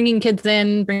bringing kids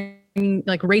in,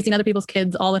 raising other people's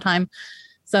kids all the time.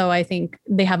 So I think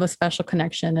they have a special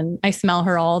connection, and I smell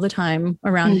her all the time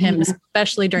around him,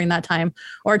 especially during that time.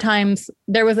 Or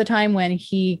there was a time when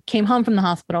he came home from the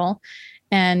hospital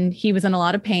and he was in a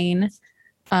lot of pain,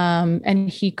 and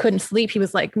he couldn't sleep. He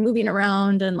was like moving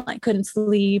around and like couldn't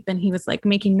sleep, and he was like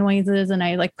making noises, and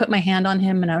I like put my hand on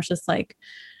him, and I was just like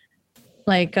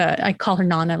I call her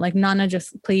Nana, like, Nana,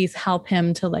 just please help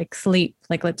him to like sleep.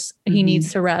 Like he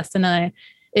needs to rest. And then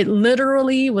it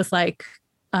literally was like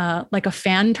a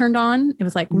fan turned on. It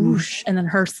was like whoosh, and then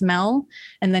her smell.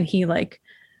 And then he like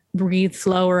breathed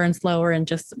slower and slower and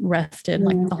just rested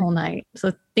like the whole night.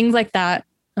 So things like that,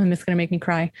 and it's going to make me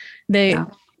cry. They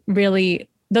really,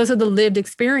 those are the lived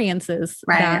experiences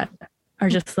that are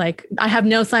just like, I have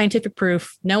no scientific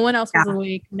proof. No one else was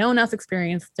awake. No one else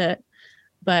experienced it,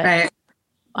 but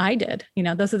I did. You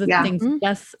know, those are the things.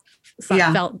 Jess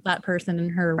felt that person in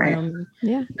her room.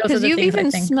 Yeah, because you've even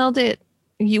smelled it.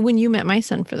 When you met my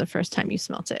son for the first time, you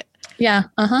smelt it. Yeah.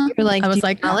 You're like, I was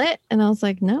like, smell it, and I was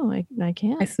like, no, I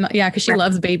can't. I smell. Yeah, because she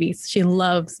loves babies. She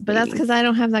loves. But that's because I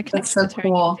don't have that connection. That's so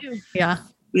cool. Yeah.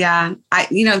 Yeah.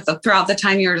 Throughout the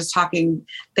time you were just talking,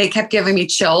 they kept giving me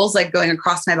chills, like going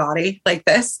across my body like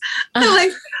this,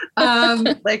 like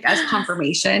as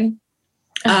confirmation.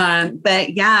 But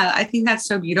yeah, I think that's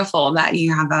so beautiful that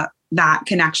you have that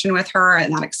connection with her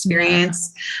and that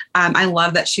experience. Yeah. I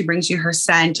love that she brings you her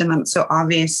scent and that's so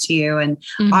obvious to you. And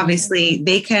obviously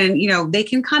they can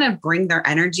kind of bring their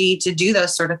energy to do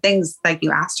those sort of things like you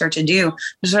asked her to do,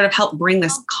 to sort of help bring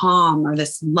this calm or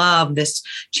this love, this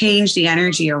change the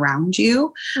energy around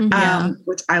you,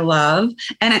 which I love.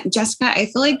 And Jessica, I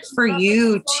feel like for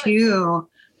you too,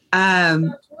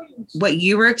 what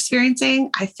you were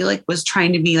experiencing, I feel like was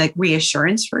trying to be like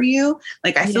reassurance for you.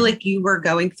 Like, I feel like you were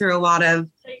going through a lot of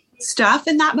stuff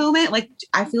in that moment. Like,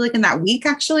 I feel like in that week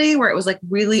actually, where it was like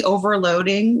really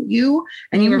overloading you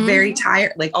and you were very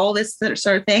tired, like all this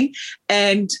sort of thing.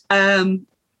 And,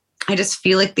 I just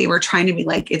feel like they were trying to be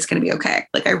like, it's going to be okay.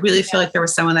 Like, I really feel like there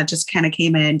was someone that just kind of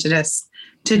came in to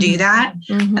do that.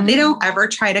 And they don't ever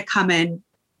try to come in,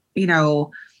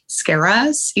 scare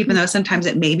us, even though sometimes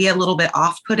it may be a little bit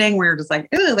off-putting where you're just like,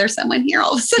 oh, there's someone here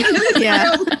all of a sudden.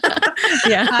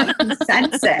 I can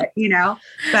sense it,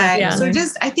 But so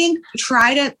just, I think,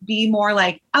 try to be more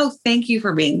like, oh, thank you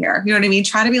for being here. You know what I mean?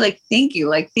 Try to be like, thank you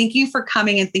for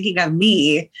coming and thinking of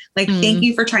me. Like, thank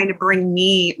you for trying to bring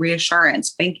me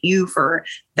reassurance. Thank you for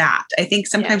that. I think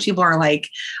sometimes people are like,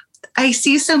 I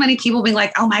see so many people being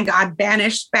like, oh my God,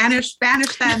 banish them.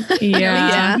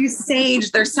 You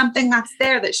sage, there's something that's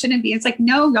there that shouldn't be. It's like,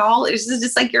 no, y'all, it's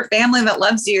just like your family that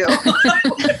loves you.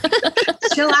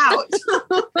 Chill out.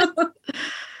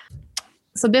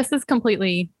 So this is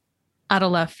completely out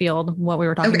of left field, what we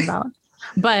were talking about.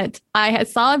 But I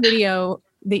saw a video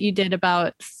that you did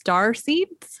about star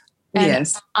seeds. And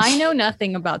I know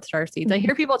nothing about star seeds. I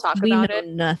hear people talk about it.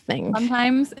 Nothing.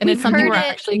 Sometimes. And it's something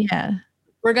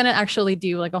we're going to actually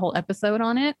do like a whole episode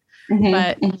on it.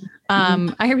 But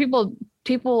I hear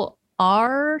people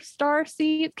are star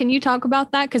seeds. Can you talk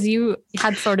about that? Because you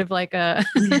had sort of like a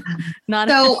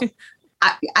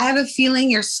I have a feeling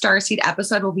your starseed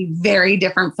episode will be very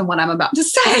different from what I'm about to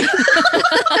say.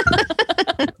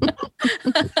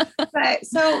 But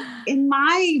so in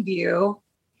my view,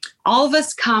 all of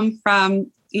us come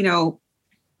from,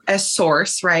 a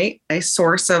source, right? A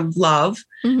source of love,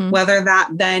 whether that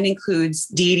then includes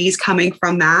deities coming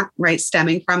from that, right?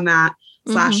 Stemming from that,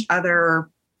 / other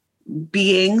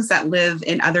beings that live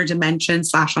in other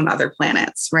dimensions / on other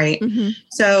planets, right?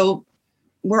 So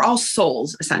we're all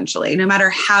souls, essentially, no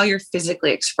matter how you're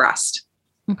physically expressed.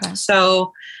 Okay.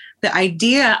 So the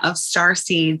idea of star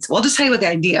seeds, well, I'll just tell you what the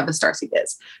idea of a star seed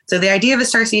is. So the idea of a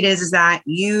star seed is that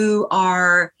you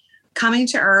are coming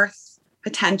to Earth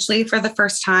potentially for the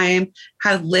first time,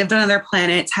 have lived on other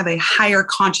planets, have a higher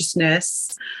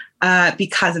consciousness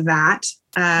because of that,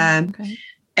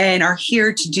 and are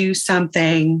here to do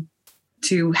something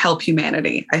to help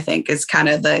humanity, I think is kind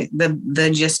of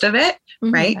the gist of it,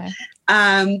 right? Okay.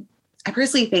 I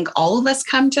personally think all of us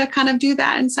come to kind of do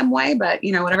that in some way, but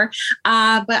whatever.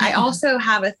 But I also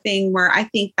have a thing where I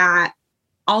think that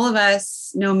all of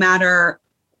us, no matter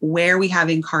where we have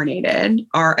incarnated,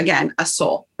 are, again, a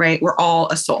soul, right? We're all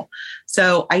a soul.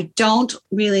 So I don't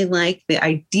really like the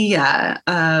idea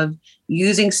of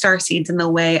using star seeds in the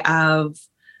way of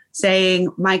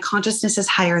saying my consciousness is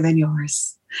higher than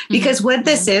yours. Because what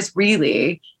this is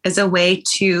really is a way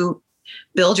to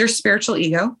build your spiritual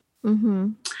ego,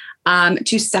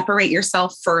 to separate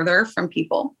yourself further from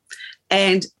people.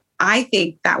 And I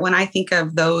think that when I think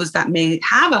of those that may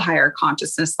have a higher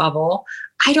consciousness level,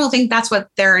 I don't think that's what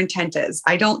their intent is.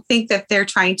 I don't think that they're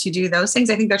trying to do those things.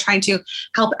 I think they're trying to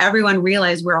help everyone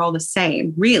realize we're all the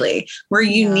same, really. We're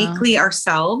uniquely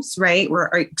ourselves, right? We're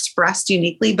expressed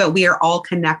uniquely, but we are all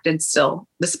connected still,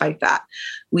 despite that.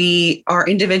 We are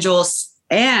individuals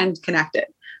and connected.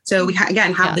 So we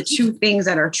have the two things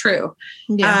that are true.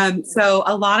 So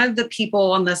a lot of the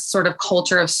people on this sort of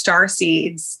culture of star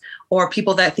seeds, or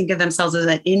people that think of themselves as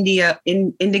an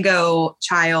indigo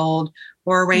child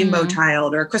or a rainbow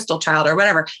child or a crystal child or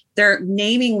whatever, they're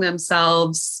naming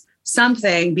themselves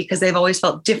something because they've always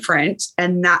felt different.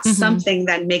 And that's something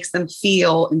that makes them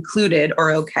feel included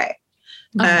or okay.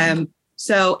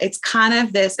 So it's kind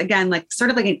of this, again, like sort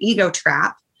of like an ego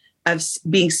trap of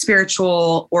being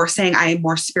spiritual or saying I am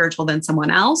more spiritual than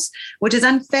someone else, which is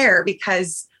unfair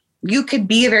because you could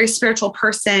be a very spiritual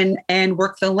person and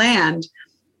work the land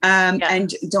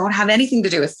and don't have anything to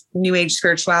do with New Age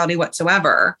spirituality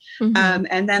whatsoever.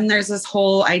 And then there's this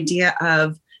whole idea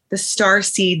of the star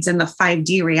seeds and the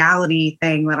 5D reality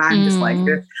thing that I'm just like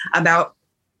about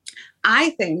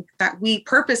I think that we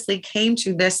purposely came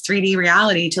to this 3D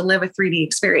reality to live a 3D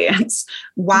experience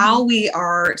while we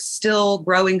are still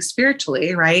growing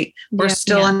spiritually, right? We're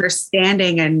still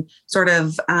understanding and sort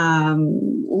of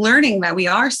learning that we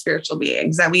are spiritual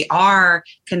beings, that we are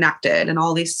connected and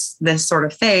all this sort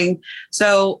of thing.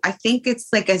 So I think it's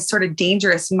like a sort of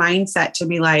dangerous mindset to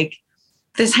be like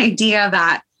this idea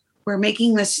that we're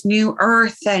making this new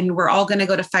earth and we're all going to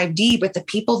go to 5D, but the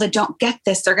people that don't get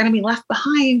this, they're going to be left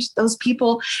behind. Those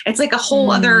people, it's like a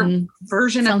whole other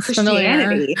version of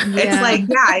Christianity. It's like,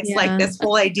 it's like this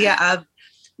whole idea of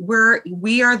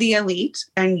we are the elite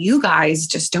and you guys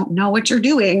just don't know what you're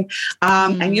doing.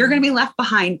 And you're going to be left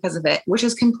behind because of it, which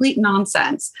is complete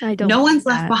nonsense. No one's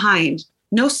left behind.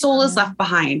 No soul is left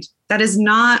behind. That is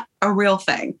not a real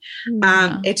thing.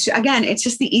 It's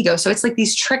just the ego. So it's like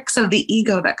these tricks of the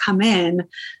ego that come in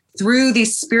through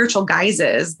these spiritual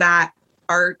guises that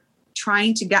are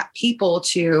trying to get people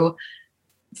to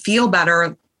feel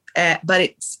better.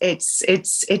 But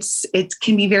it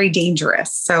can be very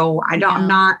dangerous. So I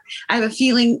have a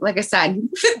feeling, like I said,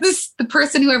 the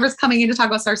person, whoever's coming in to talk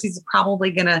about starseeds is probably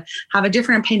going to have a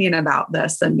different opinion about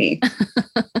this than me.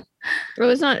 Well,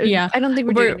 it's not. Yeah, I don't think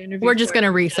we're doing an interview. We're just going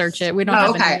to research it. We don't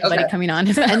have anybody coming on.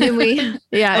 And then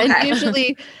and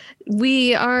usually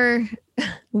we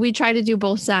try to do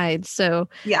both sides. So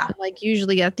like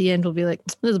usually at the end we'll be like,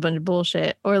 this is a bunch of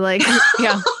bullshit, or like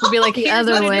we'll be like the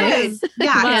other way.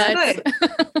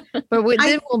 But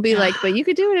then we'll be like, but you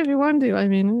could do it if you want to. I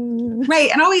mean,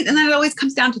 right. And then it always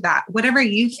comes down to that. Whatever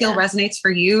you feel resonates for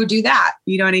you, do that.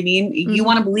 You know what I mean? You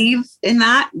want to believe in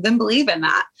that, then believe in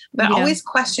that. But always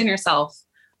question yourself.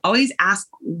 Always ask,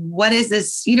 what is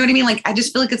this? You know what I mean? Like, I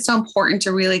just feel like it's so important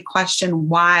to really question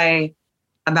why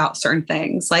about certain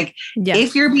things. Like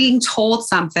if you're being told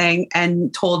something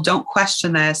and told, don't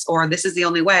question this, or this is the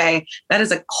only way, that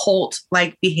is a cult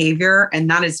like behavior. And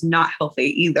that is not healthy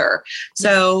either.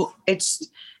 So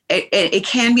it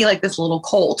can be like this little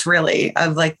cult really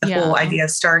of like the whole idea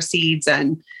of star seeds.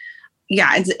 And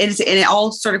and it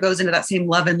all sort of goes into that same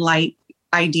love and light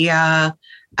idea.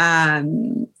 I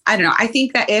don't know. I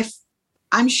think that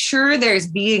I'm sure there's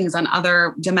beings on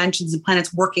other dimensions and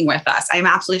planets working with us. I'm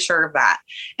absolutely sure of that,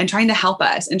 and trying to help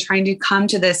us and trying to come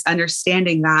to this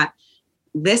understanding that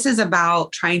this is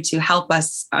about trying to help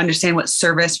us understand what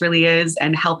service really is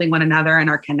and helping one another and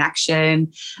our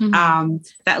connection.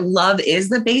 That love is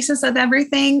the basis of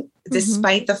everything,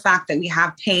 despite the fact that we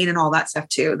have pain and all that stuff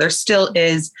too. There still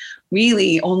is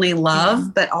really only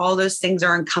love, but all those things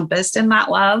are encompassed in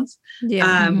that love.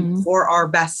 For our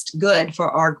best good,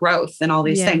 for our growth and all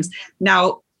these things.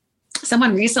 Now,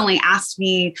 someone recently asked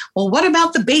me, well, what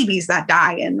about the babies that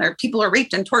die and their people are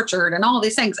raped and tortured and all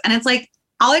these things? And it's like,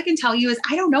 all I can tell you is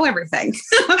I don't know everything.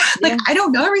 I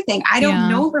don't know everything. I don't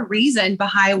know the reason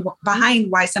behind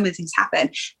why some of these things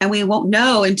happen. And we won't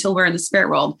know until we're in the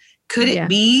spirit world. Could it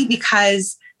be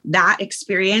because that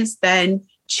experience then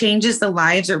changes the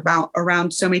lives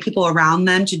around so many people around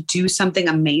them to do something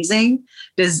amazing?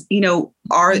 Is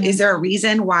there a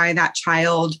reason why that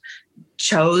child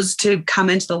chose to come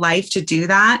into the life to do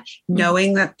that,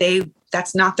 knowing that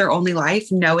that's not their only life,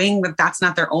 knowing that that's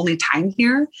not their only time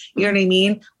here? You know what I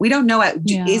mean? We don't know it.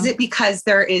 Is it because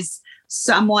there is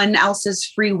someone else's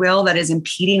free will that is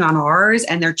impeding on ours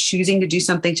and they're choosing to do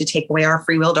something to take away our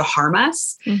free will to harm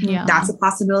us? That's a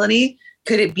possibility.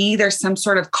 Could it be there's some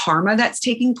sort of karma that's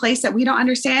taking place that we don't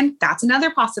understand? That's another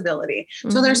possibility.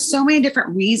 So there's so many different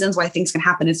reasons why things can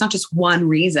happen. It's not just one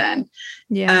reason.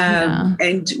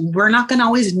 And we're not going to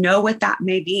always know what that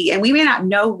may be. And we may not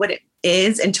know what it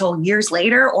is until years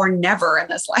later or never in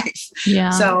this life.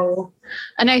 So,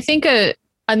 and I think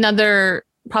another,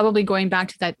 probably going back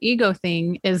to that ego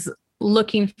thing, is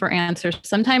looking for answers.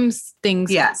 Sometimes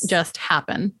things just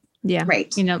happen.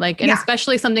 Right. And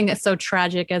especially something that's so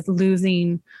tragic as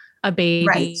losing a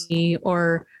baby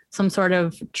or some sort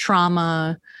of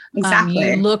trauma. Exactly.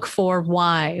 You look for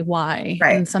why. Right.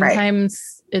 And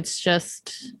sometimes it's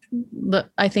just,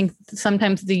 I think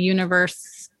sometimes the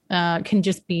universe can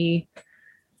just be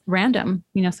random.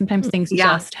 Sometimes things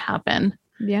just happen.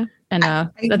 Yeah. And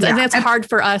that's hard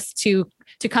for us to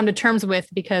come to terms with,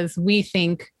 because we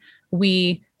think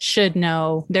we should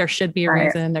know, there should be a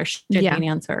reason, there should be an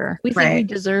answer. We think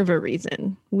we deserve a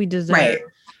reason. We deserve.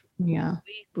 I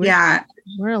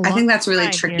think that's really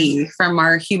tricky here from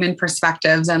our human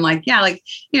perspectives. And we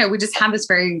just have this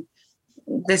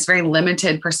very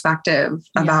limited perspective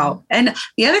about, and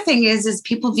the other thing is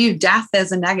people view death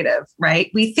as a negative, right?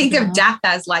 We think of death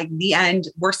as like the end,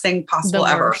 worst thing possible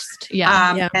ever.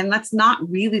 And that's not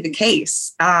really the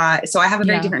case. So I have a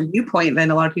very different viewpoint than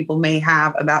a lot of people may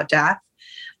have about death.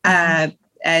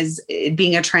 as it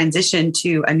being a transition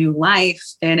to a new life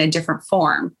in a different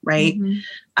form, right?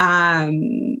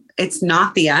 It's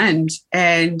not the end.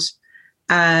 And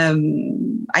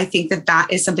I think that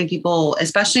is something people,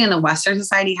 especially in the Western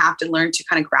society, have to learn to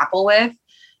kind of grapple with,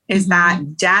 is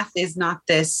that death is not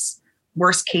this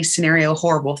worst case scenario,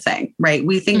 horrible thing, right?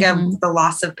 We think of the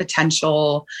loss of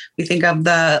potential. We think of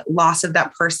the loss of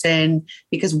that person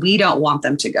because we don't want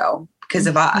them to go because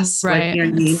of us. Right. Like, you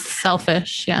know what I mean?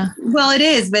 Selfish. Yeah. Well, it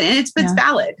is, but it's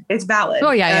valid. It's valid.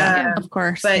 Oh yeah. Of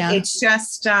course. But it's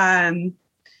just,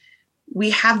 we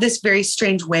have this very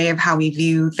strange way of how we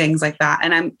view things like that.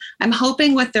 And I'm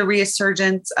hoping with the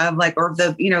resurgence of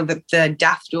the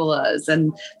death doulas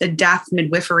and the death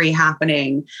midwifery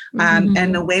happening,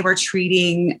 and the way we're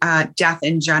treating death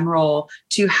in general,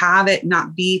 to have it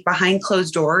not be behind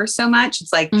closed doors so much.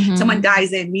 It's like someone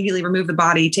dies, they immediately remove the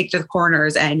body, take it to the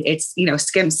coroners, and it's,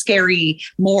 scary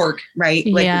morgue, right?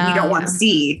 Like we don't want to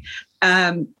see.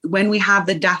 When we have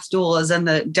the death doulas and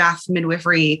the death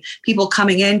midwifery, people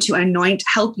coming in to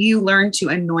help you learn to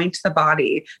anoint the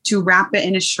body, to wrap it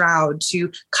in a shroud,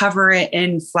 to cover it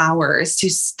in flowers,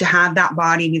 to have that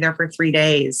body be there for 3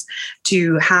 days,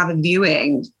 to have a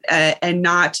viewing, and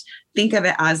not think of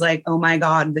it as like, oh my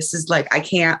God, this is like,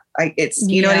 it's,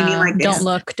 you know what I mean? Like, don't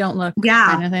look. Yeah.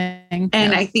 Kind of thing.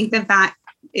 And I think that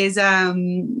is,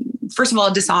 first of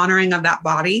all, dishonoring of that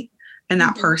body and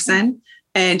that person.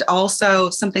 And also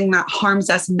something that harms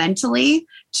us mentally,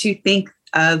 to think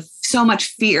of so much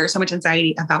fear, so much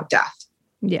anxiety about death.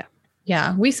 Yeah.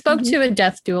 Yeah. We spoke to a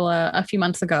death doula a few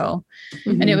months ago,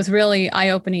 and it was really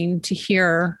eye-opening to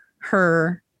hear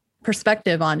her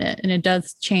perspective on it. And it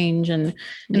does change. And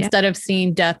instead of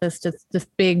seeing death as just this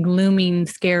big, looming,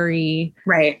 scary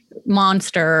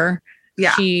monster,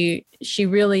 she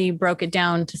really broke it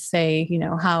down to say,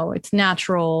 how it's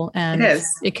natural and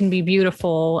it can be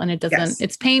beautiful, and it doesn't,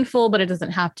 it's painful, but it doesn't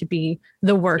have to be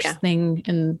the worst thing.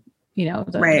 And,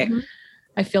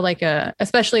 I feel like,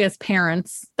 especially as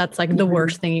parents, that's like the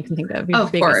worst thing you can think of. Your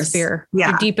biggest fear,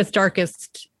 your deepest,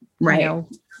 darkest,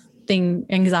 thing,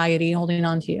 anxiety holding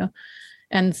on to you.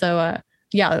 And so,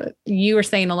 you were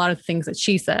saying a lot of things that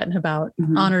she said about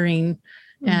honoring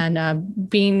and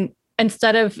being,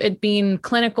 instead of it being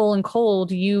clinical and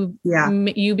cold, you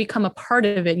become a part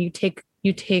of it. You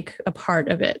take a part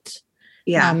of it,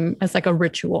 as like a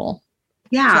ritual,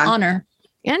 to honor.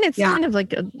 And it's kind of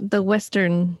like the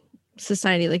Western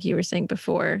society, like you were saying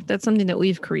before. That's something that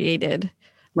we've created.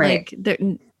 Like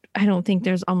I don't think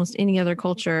there's almost any other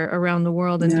culture around the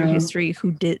world and through history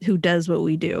who does what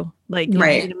we do. Like,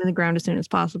 get them in the ground as soon as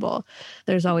possible.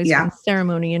 There's always been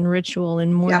ceremony and ritual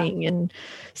and mourning and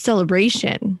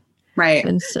celebration. Right.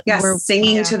 And so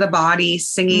singing to the body,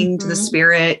 singing to the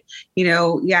spirit,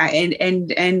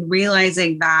 and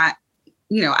realizing that,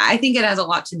 I think it has a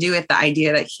lot to do with the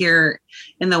idea that here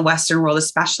in the Western world,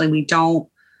 especially, we don't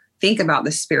think about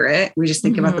the spirit. We just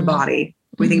think about the body.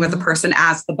 We think about the person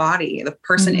as the body. The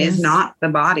person is not the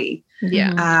body.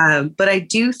 Yeah. But I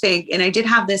do think, and I did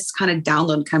have this kind of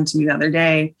download come to me the other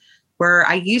day, where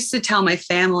I used to tell my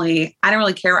family, I don't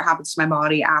really care what happens to my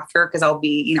body after, because I'll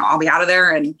be out of there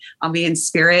and I'll be in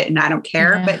spirit and I don't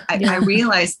care. But I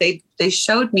realized they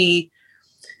showed me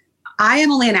I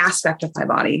am only an aspect of my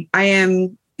body. I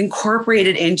am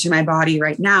incorporated into my body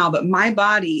right now, but my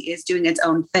body is doing its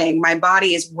own thing. My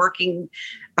body is working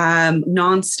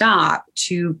nonstop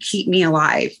to keep me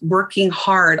alive, working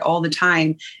hard all the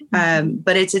time.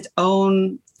 But it's its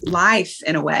own life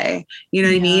in a way, you know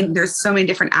what I mean? There's so many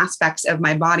different aspects of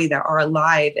my body that are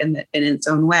alive in its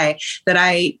own way, that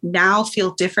I now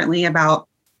feel differently about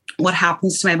what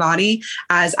happens to my body,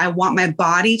 as I want my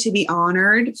body to be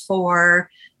honored for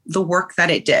the work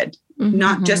that it did,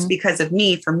 not just because of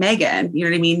me, for Megan, you know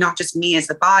what I mean? Not just me as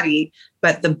the body,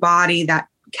 but the body that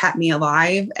kept me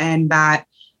alive and that,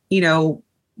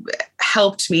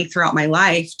 helped me throughout my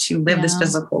life to live this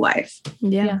physical life.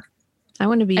 Yeah. I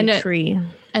want to be a tree.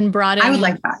 And brought in, I would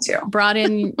like that too. Brought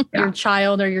in your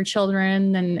child or your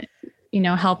children, and,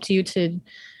 helped you to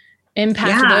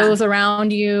impact those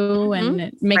around you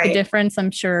and make a difference.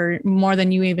 I'm sure more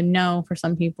than you even know for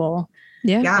some people.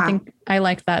 Yeah. I think I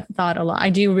like that thought a lot. I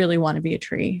do really want to be a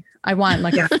tree. I want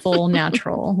like a full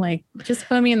natural, like just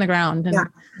put me in the ground.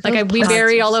 And we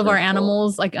bury all of our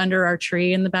animals like under our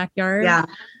tree in the backyard. Yeah.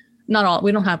 Not all,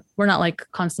 we're not like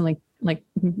constantly like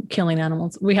killing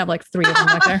animals. We have like 3 of them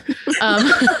back there.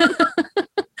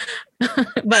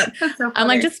 But so I'm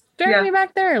like, just bury me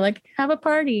back there, like have a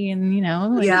party and,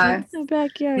 the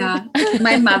backyard. Yeah.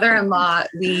 My mother-in-law,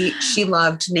 she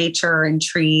loved nature and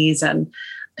trees, and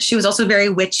she was also very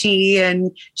witchy,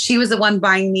 and she was the one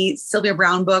buying me Sylvia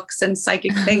Brown books and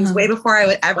psychic things way before I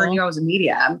would ever knew I was a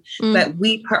medium. But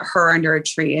we put her under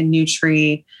a new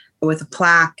tree with a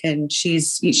plaque, and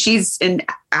she's in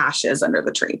ashes under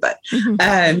the tree, but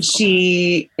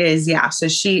she is, so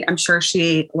I'm sure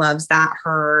she loves that.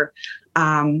 Her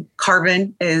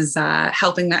carbon is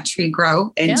helping that tree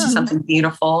grow into something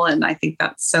beautiful, and I think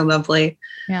that's so lovely.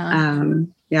 I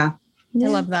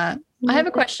love that. I have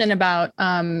a question about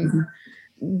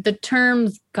the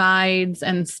terms guides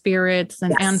and spirits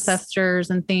and ancestors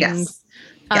and things.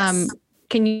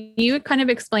 Can you kind of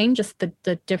explain just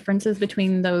the differences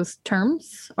between those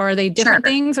terms? Or are they different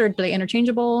things, or are they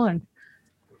interchangeable? And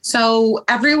so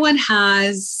everyone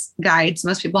has guides.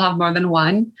 Most people have more than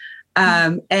one.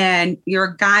 And your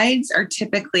guides are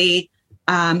typically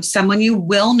someone you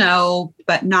will know,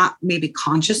 but not maybe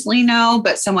consciously know,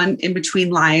 but someone in between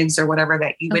lives or whatever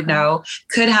that you would know.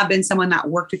 Could have been someone that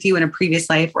worked with you in a previous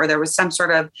life, or there was some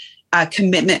sort of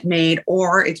commitment made,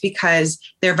 or it's because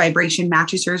their vibration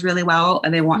matches yours really well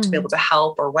and they want to be able to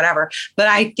help or whatever. But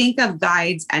I think of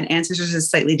guides and ancestors as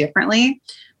slightly differently.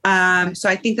 So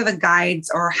I think that the guides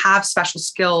have special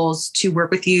skills to work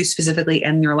with you specifically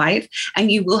in your life.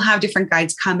 And you will have different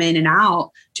guides come in and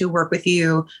out to work with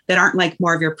you that aren't like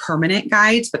more of your permanent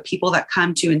guides, but people that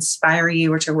come to inspire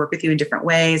you or to work with you in different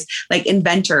ways. Like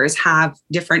inventors have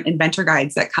different inventor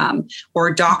guides that come,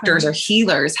 or doctors or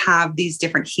healers have these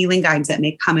different healing guides that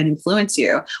may come and influence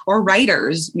you, or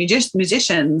writers,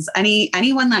 musicians,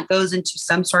 anyone that goes into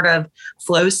some sort of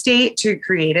flow state to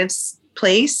creative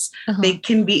place, they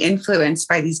can be influenced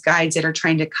by these guides that are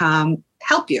trying to come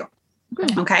help you.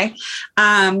 Okay.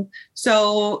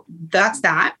 So that's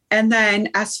that. And then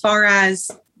as far as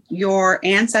your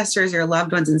ancestors, your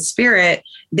loved ones in spirit,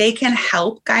 they can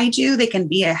help guide you. They can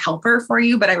be a helper for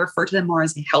you, but I refer to them more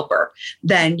as a helper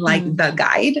than like the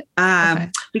guide.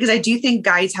 Because I do think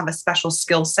guides have a special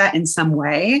skill set in some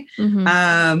way,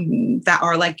 that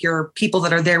are like your people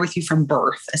that are there with you from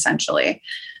birth, essentially.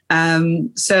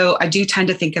 So I do tend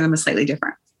to think of them as slightly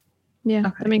different.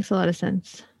 Yeah, that makes a lot of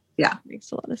sense. Yeah.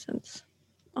 Makes a lot of sense.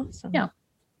 Awesome. Yeah.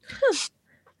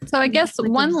 So I guess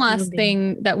one last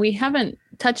thing that we haven't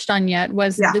touched on yet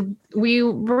was we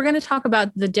were going to talk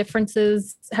about the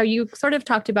differences, how you sort of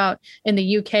talked about in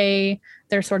the UK,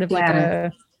 there's sort of like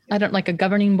a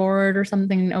governing board or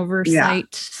something,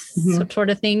 oversight sort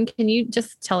of thing. Can you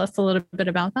just tell us a little bit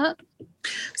about that?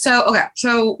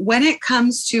 So when it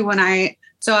comes to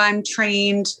I'm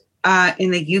trained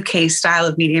in the UK style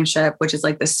of mediumship, which is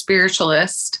like the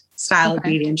spiritualist style of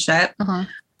mediumship.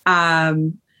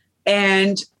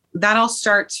 And that all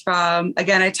starts from,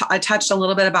 again, I touched a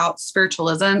little bit about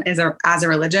spiritualism as a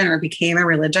religion, or became a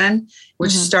religion,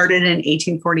 which started in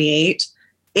 1848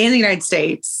 in the United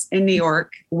States, in New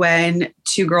York, when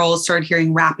two girls started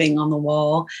hearing rapping on the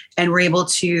wall and were able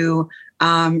to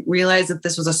realize that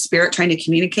this was a spirit trying to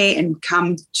communicate and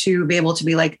come to be able to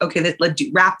be like, okay, let's do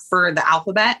rap for the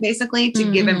alphabet, basically,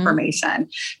 to give information.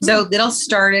 So it all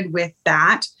started with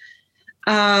that.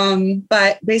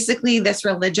 But basically this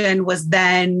religion was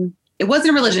then, it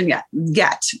wasn't a religion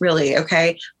yet really.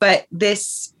 Okay. But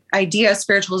this idea of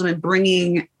spiritualism and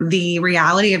bringing the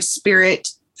reality of spirit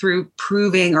through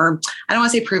proving, or I don't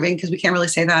want to say proving because we can't really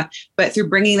say that, but through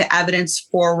bringing the evidence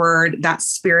forward that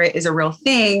spirit is a real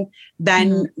thing,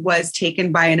 then was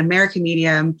taken by an American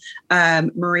medium,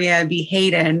 Maria B.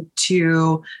 Hayden,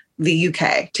 to the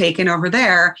UK, taken over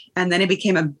there. And then it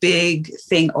became a big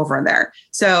thing over there.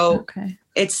 So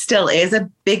it still is a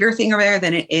bigger thing over there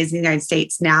than it is in the United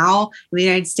States now. In the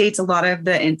United States, a lot of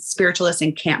the spiritualist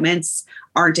encampments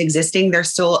aren't existing. There's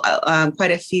still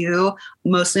quite a few,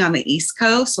 mostly on the East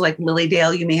Coast. So like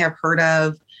Lilydale, you may have heard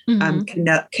of.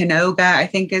 Canoga, I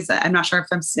think I'm not sure if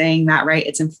I'm saying that right.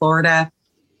 It's in Florida.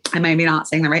 I might be not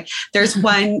saying that right. There's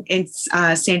one in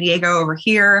San Diego over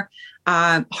here,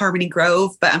 Harmony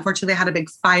Grove, but unfortunately they had a big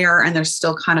fire and they're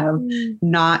still kind of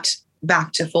not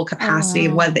back to full capacity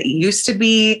of what they used to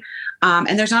be.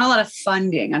 And there's not a lot of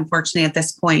funding, unfortunately, at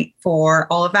this point for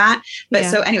all of that. But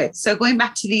so anyway, so going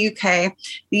back to the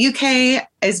UK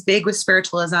is big with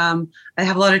spiritualism. I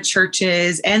have a lot of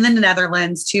churches, and then the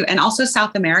Netherlands too, and also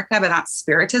South America, but that's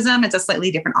spiritism. It's a slightly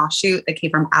different offshoot that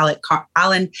came from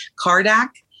Alan Kardec,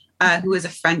 who is a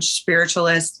French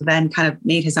spiritualist, then kind of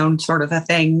made his own sort of a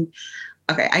thing.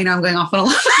 Okay, I know I'm going off on a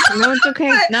lot. No, it's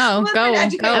okay. No, go.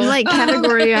 I'm like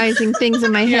categorizing things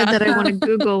in my head that I want to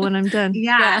Google when I'm done.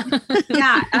 Yeah.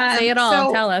 Say it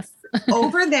all. Tell us.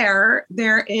 Over there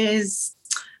is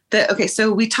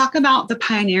So we talk about the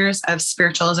pioneers of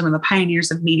spiritualism and the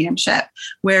pioneers of mediumship,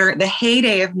 where the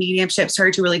heyday of mediumship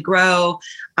started to really grow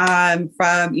from,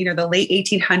 the late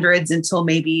 1800s until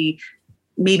maybe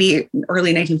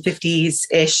early 1950s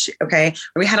ish. Okay.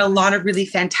 Where we had a lot of really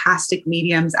fantastic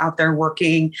mediums out there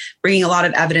working, bringing a lot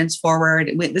of evidence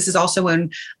forward. This is also when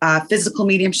physical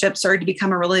mediumship started to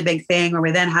become a really big thing, where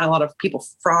we then had a lot of people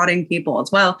frauding people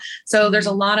as well. So there's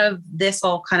a lot of this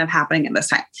all kind of happening at this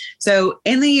time. So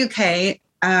in the UK,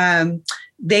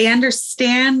 they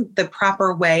understand the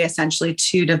proper way essentially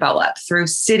to develop through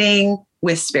sitting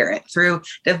with spirit, through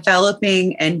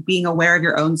developing and being aware of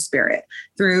your own spirit,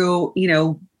 through,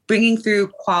 bringing through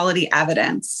quality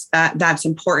evidence. That's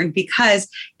important, because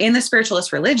in the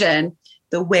spiritualist religion,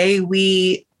 the way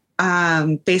we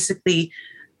basically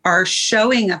are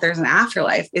showing that there's an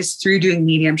afterlife is through doing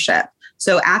mediumship.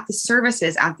 So at the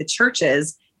services, at the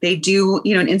churches, they do,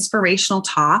 an inspirational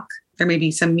talk. There may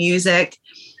be some music,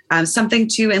 something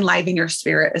to enliven your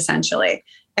spirit, essentially.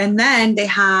 And then they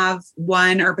have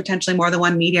one or potentially more than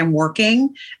one medium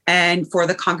working, and for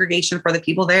the congregation, for the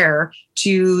people there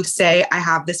to say, I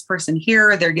have this person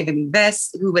here, they're giving me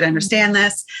this, who would understand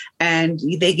this? And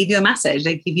they give you a message,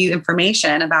 they give you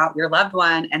information about your loved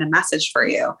one and a message for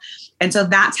you. And so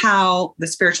that's how the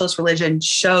spiritualist religion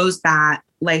shows that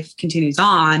life continues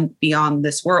on beyond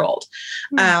this world.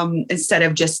 Instead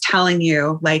of just telling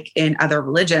you, like in other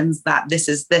religions, that this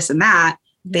is this and that,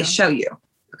 they show you.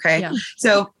 Okay. Yeah.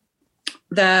 So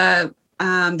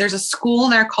there's a school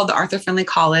there called the Arthur Findlay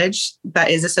College that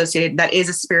is a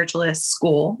spiritualist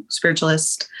school,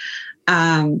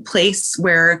 place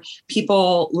where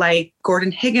people like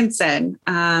Gordon Higginson,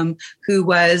 who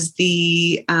was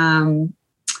the I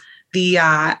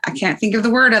can't think of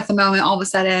the word at the moment all of a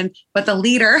sudden, but the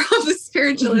leader of the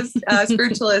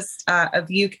spiritualist of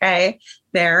UK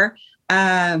there,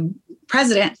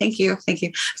 president. Thank you.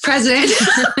 President.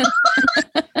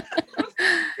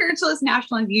 Spiritualist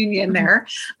National Union there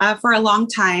for a long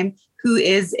time, who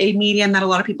is a medium that a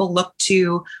lot of people look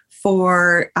to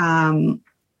for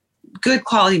good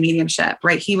quality mediumship,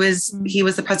 right? He was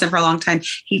the president for a long time.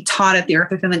 He taught at the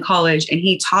Arthur Findlay College, and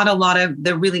he taught a lot of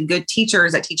the really good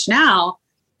teachers that teach now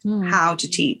how to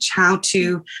teach, how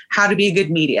to be a good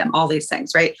medium, all these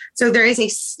things, right? So there is a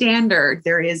standard,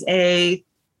 there is a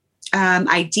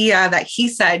idea that he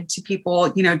said to people,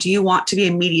 do you want to be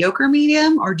a mediocre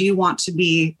medium, or do you want to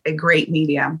be a great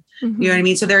medium? Mm-hmm. You know what I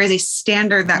mean? So there is a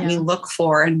standard that we look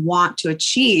for and want to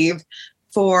achieve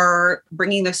for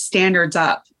bringing those standards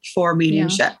up for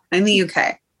mediumship in the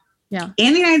UK. Yeah.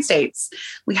 In the United States,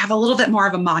 we have a little bit more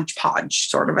of a Mod Podge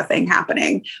sort of a thing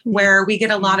happening, where we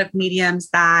get a lot of mediums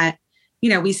that,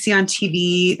 we see on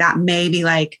TV that may be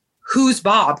like, who's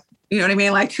Bob? You know what I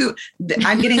mean? Like,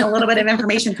 I'm getting a little bit of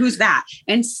information. Who's that?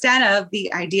 Instead of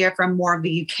the idea from more of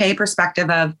the UK perspective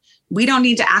of, we don't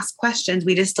need to ask questions.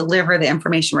 We just deliver the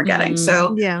information we're getting.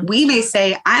 So we may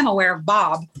say, I'm aware of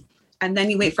Bob. And then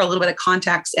you wait for a little bit of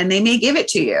context, and they may give it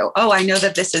to you. Oh, I know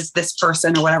that this is this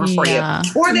person or whatever for you.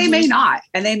 Or they may not.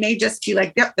 And they may just be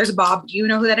like, yep, there's a Bob. You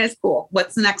know who that is? Cool.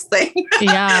 What's the next thing?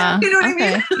 Yeah. You know what I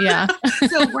mean? Yeah.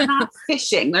 So we're not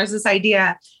fishing. There's this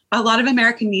idea, a lot of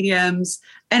American mediums,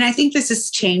 and I think this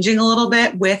is changing a little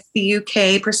bit with the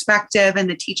UK perspective and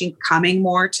the teaching coming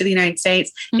more to the United States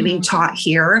and being taught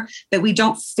here, that we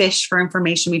don't fish for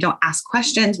information. We don't ask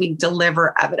questions. We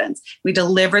deliver evidence. We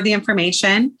deliver the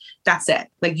information. That's it.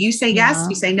 Like, you say yes,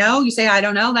 you say no, you say, I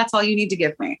don't know. That's all you need to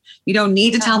give me. You don't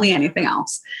need to tell me anything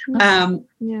else.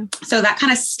 So that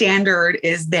kind of standard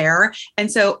is there.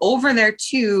 And so over there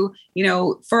too,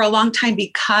 for a long time,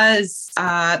 because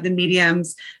the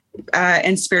mediums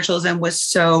and spiritualism was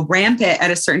so rampant at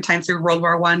a certain time through World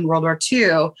War I, World War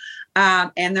II,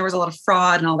 and there was a lot of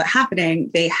fraud and all that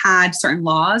happening, they had certain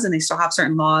laws, and they still have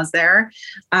certain laws there.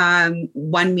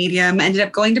 One medium ended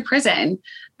up going to prison,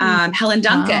 Helen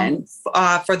Duncan,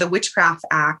 for the Witchcraft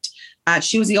Act.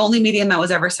 She was the only medium that was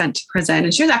ever sent to prison.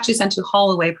 And she was actually sent to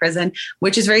Holloway Prison,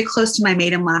 which is very close to my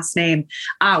maiden last name,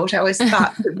 which I always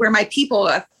thought where my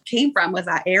people came from was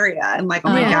that area, and like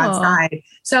on my dad's side.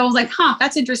 So I was like,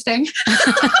 that's interesting.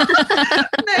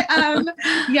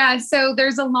 But, so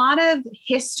there's a lot of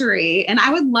history, and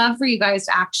I would love for you guys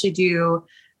to actually do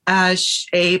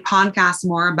a podcast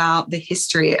more about the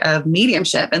history of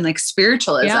mediumship and like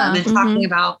spiritualism and talking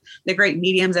about the great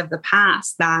mediums of the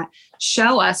past that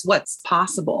show us what's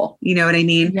possible. You know what I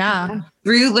mean? Yeah.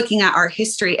 Through looking at our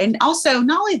history. And also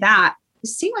not only that,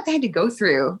 seeing what they had to go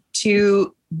through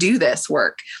to do this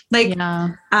work. Like,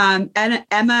 and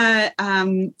Emma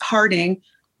Harding,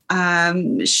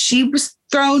 she was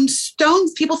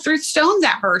people threw stones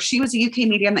at her. She was a UK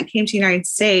medium that came to the United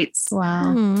States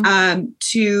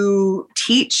to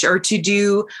teach or to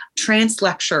do trance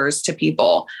lectures to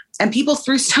people, and people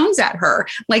threw stones at her.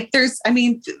 Like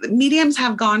mediums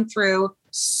have gone through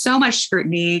so much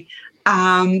scrutiny.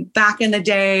 Back in the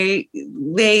day,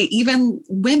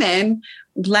 women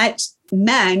let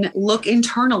men look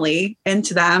internally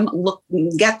into them,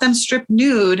 get them stripped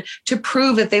nude to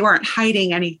prove that they weren't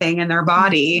hiding anything in their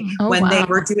body when they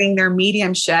were doing their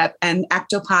mediumship, and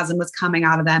ectoplasm was coming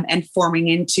out of them and forming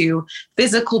into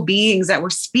physical beings that were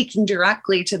speaking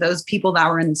directly to those people that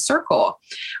were in the circle.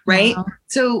 Right. Wow.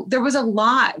 So there was a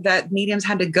lot that mediums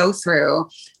had to go through,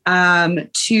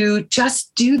 to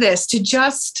just do this, to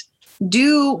just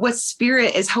do what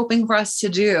spirit is hoping for us to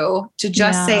do, to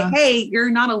just say, hey,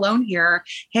 you're not alone here.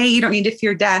 Hey, you don't need to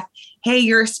fear death. Hey,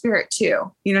 you're a spirit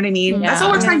too. You know what I mean? Yeah. That's all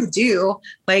we're trying to do.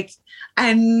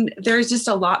 And there's just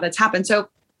a lot that's happened. So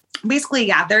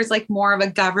basically, there's like more of a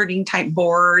governing type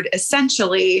board,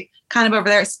 essentially kind of over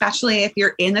there, especially if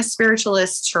you're in the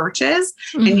spiritualist churches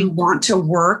and you want to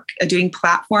work doing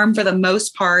platform. For the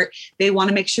most part, they want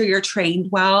to make sure you're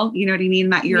trained well. You know what I mean?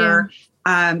 That you're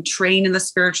trained in the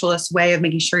spiritualist way of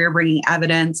making sure you're bringing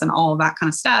evidence and all of that kind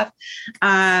of stuff.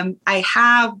 I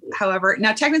have, however,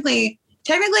 now technically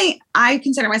I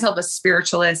consider myself a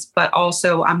spiritualist, but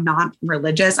also I'm not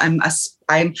religious. I'm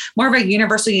more of a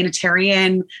universal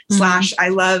Unitarian / I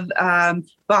love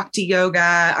bhakti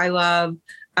yoga. I love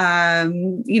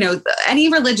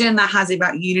any religion that has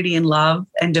about unity and love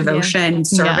and devotion and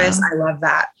service. I love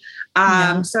that.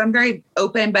 So I'm very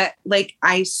open, but like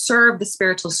I serve the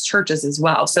spiritualist churches as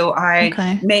well. So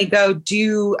I may go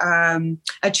do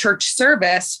a church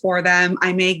service for them.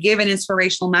 I may give an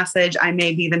inspirational message. I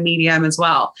may be the medium as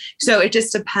well. So it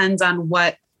just depends on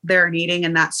what they're needing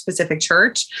in that specific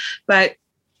church. But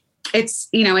it's,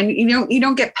 and you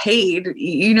don't get paid,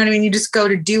 you know what I mean? You just go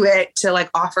to do it to like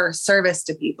offer service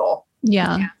to people.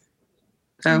 Yeah.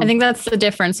 So I think that's the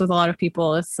difference with a lot of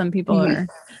people is some people are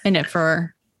in it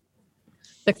for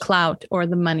the clout or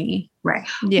the money. Right.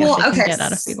 Yeah. Well, get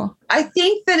out of people. I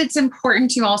think that it's important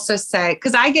to also say,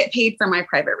 because I get paid for my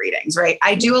private readings, right?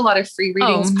 I do a lot of free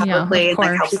readings publicly and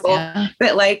like help people. Yeah.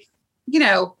 But like,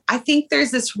 I think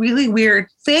there's this really weird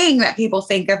thing that people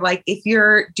think of, like, if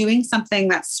you're doing something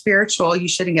that's spiritual, you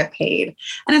shouldn't get paid.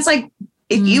 And it's like,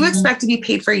 if you expect to be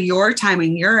paid for your time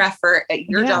and your effort at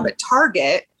your job at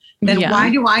Target, then why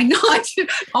do I not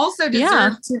also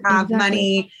deserve to have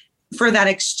money for that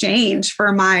exchange,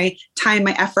 for my time,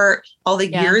 my effort, all the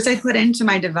years I put into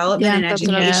my development and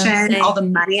education, all the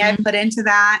money I put into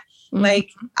that. Like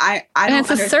I don't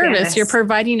it's a service. This. You're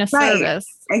providing a service.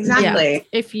 Exactly. Yeah.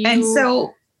 If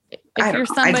you're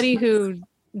somebody who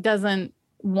doesn't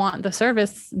want the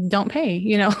service, don't pay,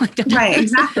 Right.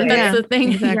 Exactly. That's the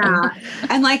thing. Exactly. Yeah.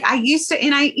 And like I used to,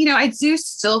 and I do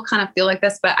still kind of feel like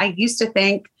this, but I used to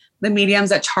think the mediums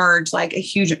that charge like a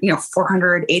huge,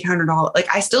 $400, $800. Like,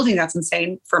 I still think that's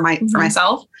insane for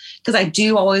myself, because I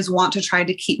do always want to try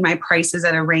to keep my prices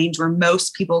at a range where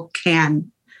most people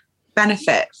can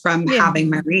benefit from having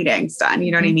my readings done.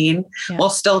 You know what I mean? Yeah. While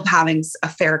still having a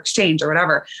fair exchange or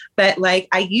whatever. But like,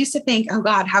 I used to think, oh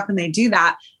God, how can they do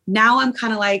that? Now I'm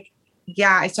kind of like,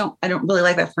 I don't really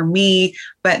like that for me,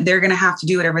 but they're going to have to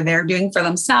do whatever they're doing for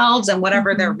themselves and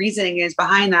whatever their reasoning is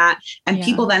behind that. And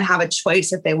people then have a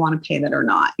choice if they want to pay that or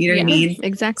not. You know what I mean?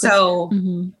 Exactly. So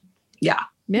yeah.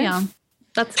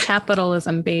 That's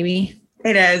capitalism, baby.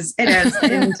 It is.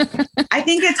 And I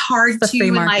think it's hard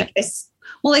to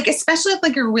like, especially if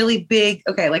like you're really big.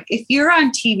 Okay. Like if you're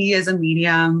on TV as a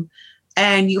medium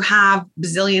and you have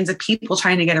bazillions of people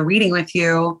trying to get a reading with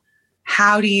you,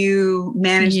 how do you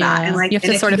manage that? And like, you have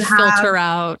to sort of filter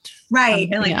out. Right.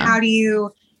 And like, how do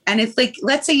you, and if like,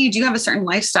 let's say you do have a certain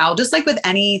lifestyle, just like with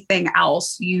anything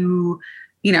else, you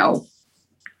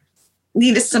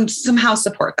need to somehow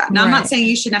support that. Now, I'm not saying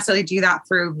you should necessarily do that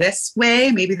through this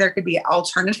way. Maybe there could be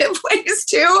alternative ways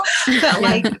too. But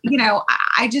like,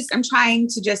 I'm trying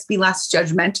to just be less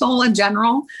judgmental in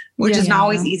general, which is not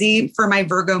always easy for my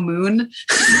Virgo moon.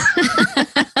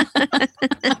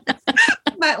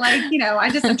 But like,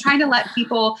 I'm trying to let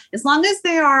people, as long as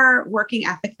they are working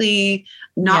ethically,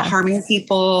 not harming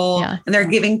people, and they're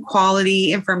giving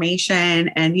quality information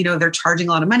and, they're charging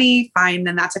a lot of money, fine.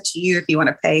 Then that's up to you if you want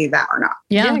to pay that or not.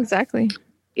 Yeah, exactly.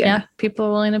 Yeah. People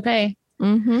are willing to pay.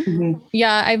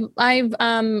 Yeah. I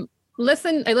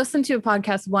listened to a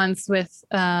podcast once with,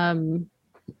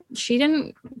 she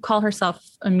didn't call herself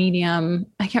a medium.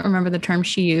 I can't remember the term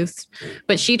she used,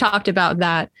 but she talked about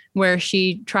that, where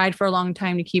she tried for a long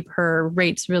time to keep her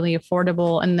rates really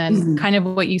affordable. And then kind of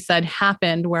what you said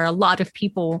happened, where a lot of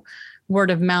people word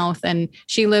of mouth. And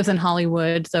she lives in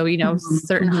Hollywood. So,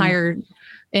 certain higher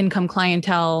income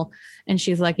clientele. And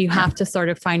she's like, you have to sort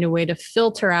of find a way to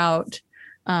filter out,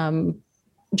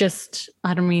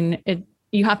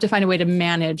 you have to find a way to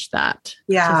manage that.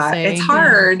 Yeah. It's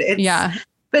hard. Yeah.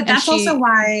 But that's also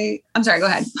why, I'm sorry, go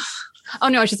ahead. Oh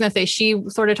no, I was just going to say, she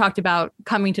sort of talked about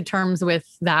coming to terms with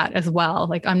that as well.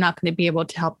 Like, I'm not going to be able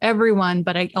to help everyone,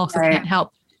 but I also can't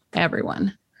help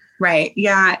everyone. Right.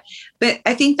 Yeah. But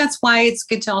I think that's why it's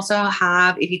good to also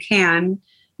have, if you can,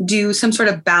 do some sort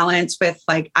of balance with,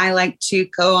 like, I like to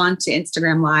go onto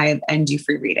Instagram Live and do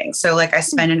free readings. So like I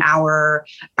spend an hour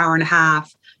and a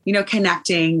half,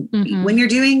 connecting. When you're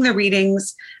doing the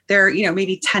readings, they're,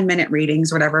 maybe 10-minute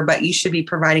readings, whatever, but you should be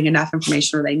providing enough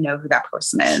information where they know who that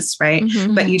person is. Right.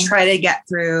 But you try to get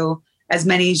through as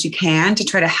many as you can to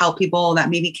try to help people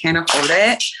that maybe can't afford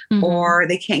it or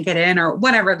they can't get in or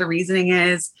whatever the reasoning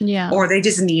is, or they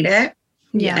just need it.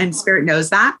 Yeah. And Spirit knows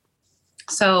that.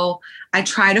 So I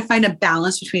try to find a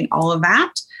balance between all of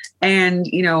that and,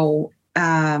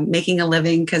 making a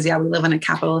living, because we live in a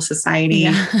capitalist society.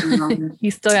 You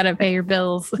still got to pay your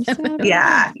bills.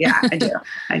 Yeah, I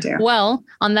do. Well,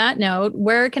 on that note,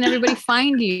 where can everybody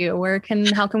find you?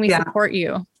 How can we support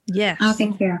you? Yeah. Oh,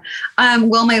 thank you.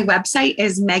 Well, my website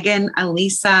is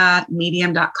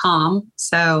meganalissamedium.com.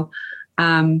 So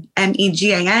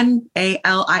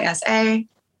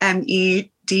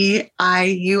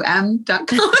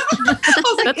meganalissamedium.com.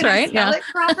 That's right. Spell it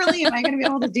properly. Am I going to be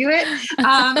able to do it?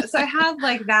 So I have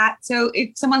like that. So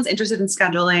if someone's interested in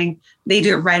scheduling, they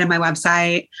do it right on my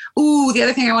website. Ooh, the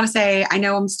other thing I want to say, I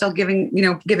know I'm still giving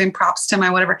props to my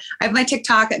whatever. I have my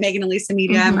TikTok at Megan Elisa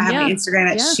Medium. I have my Instagram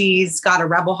at She's Got a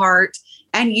Rebel Heart,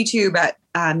 and YouTube at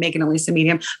Megan Elisa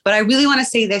Medium. But I really want to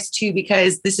say this too,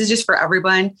 because this is just for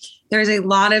everyone. There's a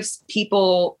lot of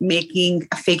people making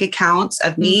fake accounts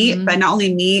of me, but not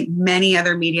only me, many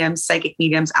other mediums, psychic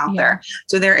mediums out there.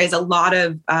 So there is a lot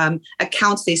of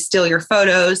accounts. They steal your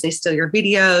photos, they steal your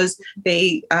videos.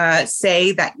 They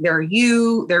say that they're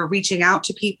reaching out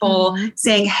to people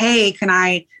saying, hey, can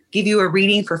I give you a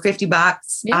reading for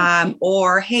 $50?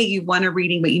 Or, hey, you want a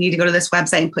reading, but you need to go to this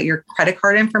website and put your credit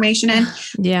card information in.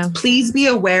 Please be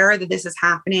aware that this is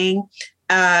happening.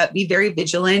 Be very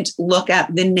vigilant. Look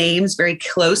at the names very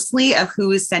closely of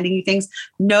who is sending you things.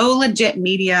 No legit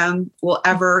medium will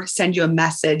ever send you a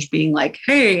message being like,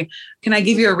 hey, can I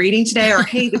give you a reading today? Or,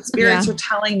 hey, the spirits are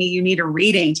telling me you need a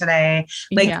reading today.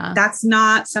 That's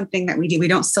not something that we do. We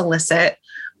don't solicit.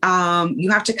 You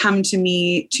have to come to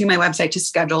my website to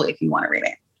schedule if you want a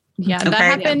reading. Yeah,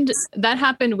 that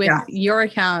happened with your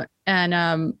account.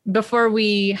 And before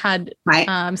we had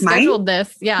scheduled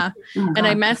this, and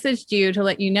I messaged you to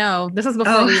let you know. This was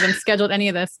before we even scheduled any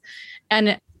of this.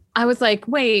 And I was like,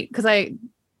 wait, because they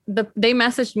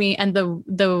messaged me and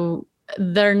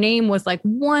their name was like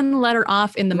one letter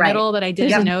off in the middle that I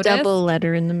didn't notice. Double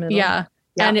letter in the middle. Yeah.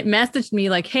 And it messaged me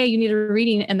like, hey, you need a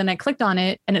reading. And then I clicked on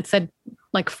it and it said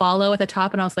like follow at the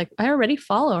top. And I was like, I already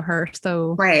follow her.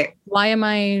 So why am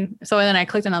I? So then I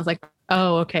clicked and I was like,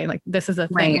 oh, okay. Like this is a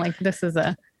thing. Like this is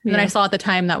and then I saw at the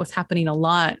time that was happening a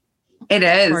lot. It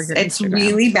is. It's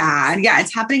really bad. Yeah.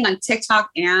 It's happening on TikTok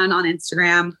and on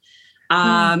Instagram.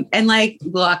 And like,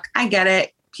 look, I get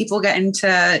it. People get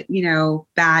into,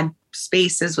 bad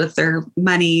spaces with their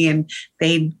money and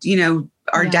they,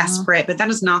 are desperate, but that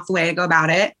is not the way to go about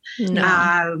it.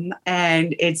 No.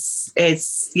 And it's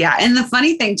And the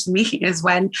funny thing to me is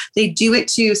when they do it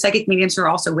to psychic mediums who are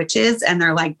also witches and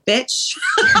they're like, bitch.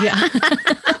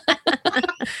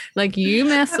 Like you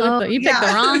picked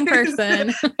the wrong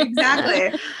person.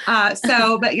 Exactly. But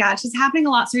it's just happening a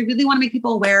lot. So we really want to make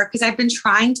people aware, because I've been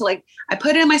trying to I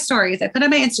put it in my stories, I put it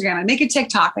on my Instagram, I make a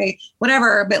TikTok,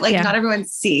 whatever, but not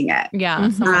everyone's seeing it. Yeah.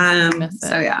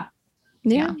 So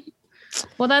yeah.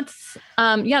 Well, that's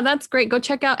great. Go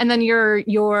check out. And then your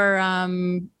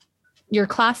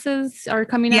classes are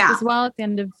coming up as well at the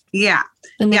end of. Yeah.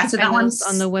 So that one's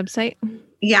on the website.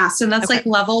 Yeah. So that's like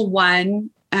level 1.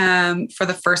 For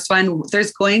the first one,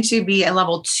 there's going to be a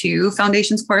level 2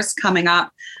 foundations course coming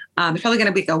up. There's probably going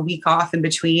to be a week off in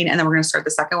between, and then we're going to start the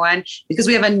second one, because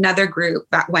we have another group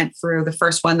that went through the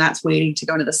first one that's waiting to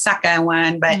go into the second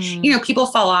one. But, people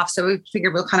fall off. So we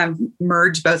figured we'll kind of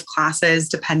merge both classes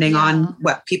depending on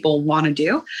what people want to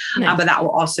do. Nice. But that will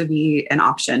also be an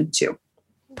option too.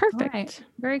 Perfect. Right.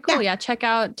 Very cool. Yeah. Check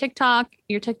out TikTok.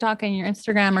 Your TikTok and your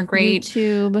Instagram are great.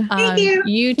 YouTube. Thank you.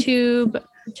 YouTube.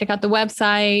 Check out the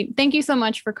website. Thank you so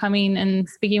much for coming and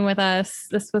speaking with us.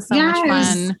 This was so much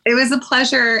fun. It was a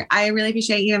pleasure. I really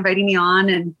appreciate you inviting me on,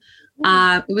 and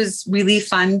It was really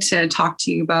fun to talk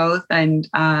to you both and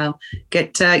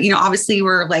get to, obviously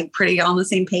we're like pretty on the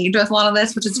same page with a lot of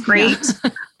this, which is great.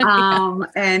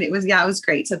 And it was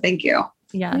great. So thank you.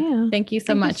 Yeah. Thank you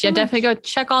so much. Definitely go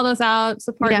check all those out.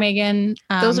 Support Megan.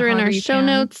 Those are in our show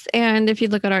notes. And if you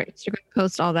look at our Instagram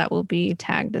post, all that will be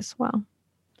tagged as well.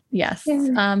 Yes.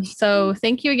 So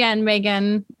thank you again,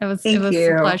 Megan. It was a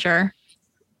pleasure.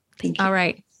 Thank you. All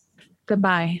right.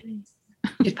 Goodbye.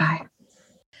 Goodbye.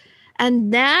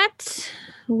 And that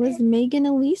was Megan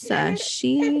Elisa.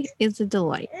 She is a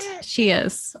delight. She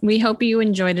is. We hope you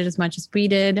enjoyed it as much as we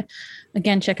did.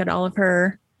 Again, check out all of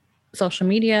her social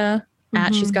media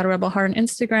at She's Got a Rebel Heart on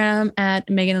Instagram, at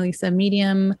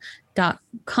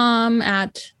MeganElisaMedium.com,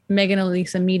 at Megan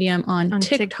Elisa Medium on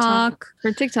TikTok.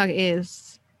 Her TikTok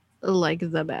is like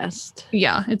the best.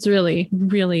 Yeah, it's really,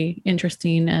 really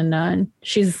interesting. And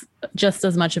she's just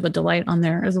as much of a delight on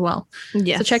there as well.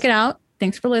 Yes. So check it out.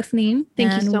 Thanks for listening.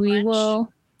 Thank you so much. We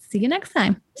will see you next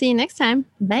time. See you next time.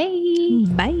 Bye.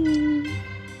 Bye.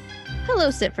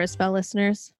 Hello, Sit for a Spell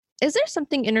listeners. Is there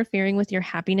something interfering with your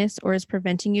happiness or is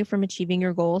preventing you from achieving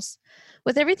your goals?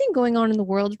 With everything going on in the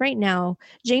world right now,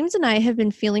 James and I have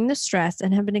been feeling the stress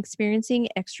and have been experiencing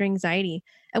extra anxiety.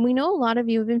 And we know a lot of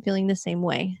you have been feeling the same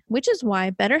way, which is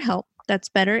why BetterHelp, that's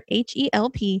better,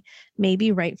 H-E-L-P, may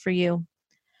be right for you.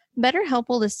 BetterHelp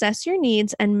will assess your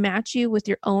needs and match you with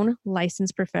your own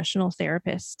licensed professional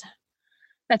therapist.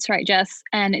 That's right, Jess.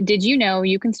 And did you know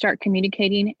you can start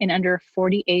communicating in under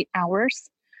 48 hours?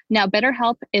 Now,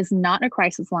 BetterHelp is not a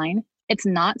crisis line. It's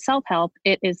not self-help.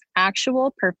 It is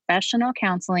actual professional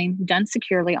counseling done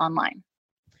securely online.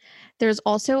 There's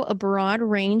also a broad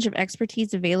range of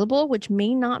expertise available, which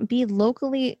may not be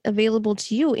locally available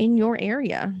to you in your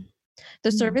area.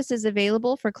 The service is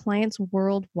available for clients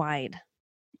worldwide.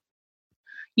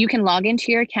 You can log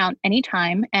into your account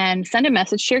anytime and send a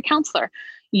message to your counselor.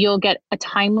 You'll get a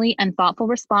timely and thoughtful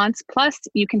response. Plus,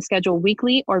 you can schedule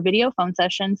weekly or video phone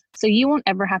sessions, so you won't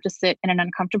ever have to sit in an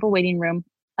uncomfortable waiting room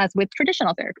as with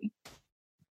traditional therapy.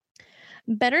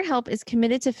 BetterHelp is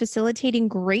committed to facilitating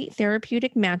great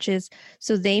therapeutic matches,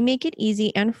 so they make it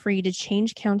easy and free to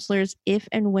change counselors if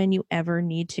and when you ever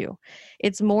need to.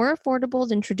 It's more affordable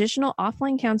than traditional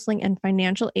offline counseling, and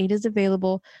financial aid is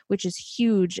available, which is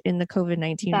huge in the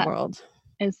COVID-19 world.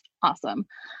 Is awesome.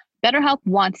 BetterHelp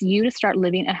wants you to start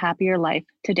living a happier life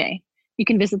today. You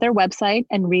can visit their website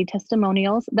and read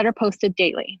testimonials that are posted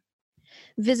daily.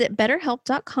 Visit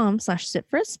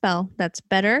betterhelp.com/sitforaspell. That's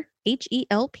better,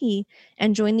 H-E-L-P,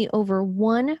 and join the over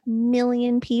 1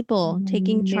 million people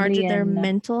taking charge of their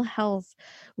mental health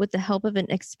with the help of an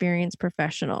experienced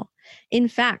professional. In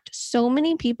fact, so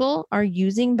many people are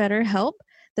using BetterHelp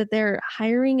that they're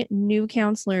hiring new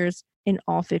counselors in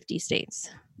all 50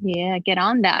 states. Yeah, get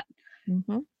on that.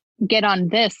 Get on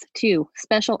this too.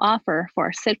 Special offer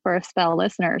for Sit for a Spell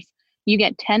listeners. You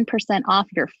get 10% off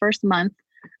your first month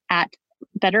at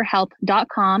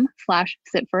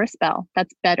betterhelp.com/sitforaspell.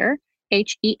 That's better,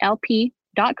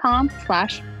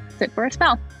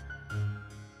 HELP.com/sitforaspell.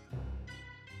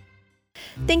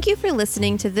 Thank you for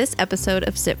listening to this episode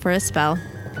of Sit for a Spell.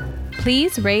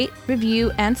 Please rate, review,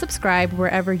 and subscribe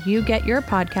wherever you get your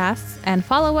podcasts, and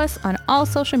follow us on all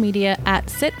social media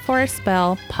at Sit for a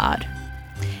Spell Pod.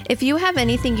 If you have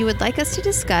anything you would like us to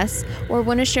discuss or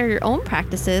want to share your own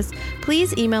practices,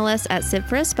 please email us at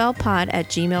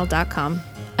sitforaspellpod@gmail.com.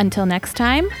 Until next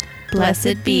time,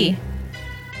 blessed be.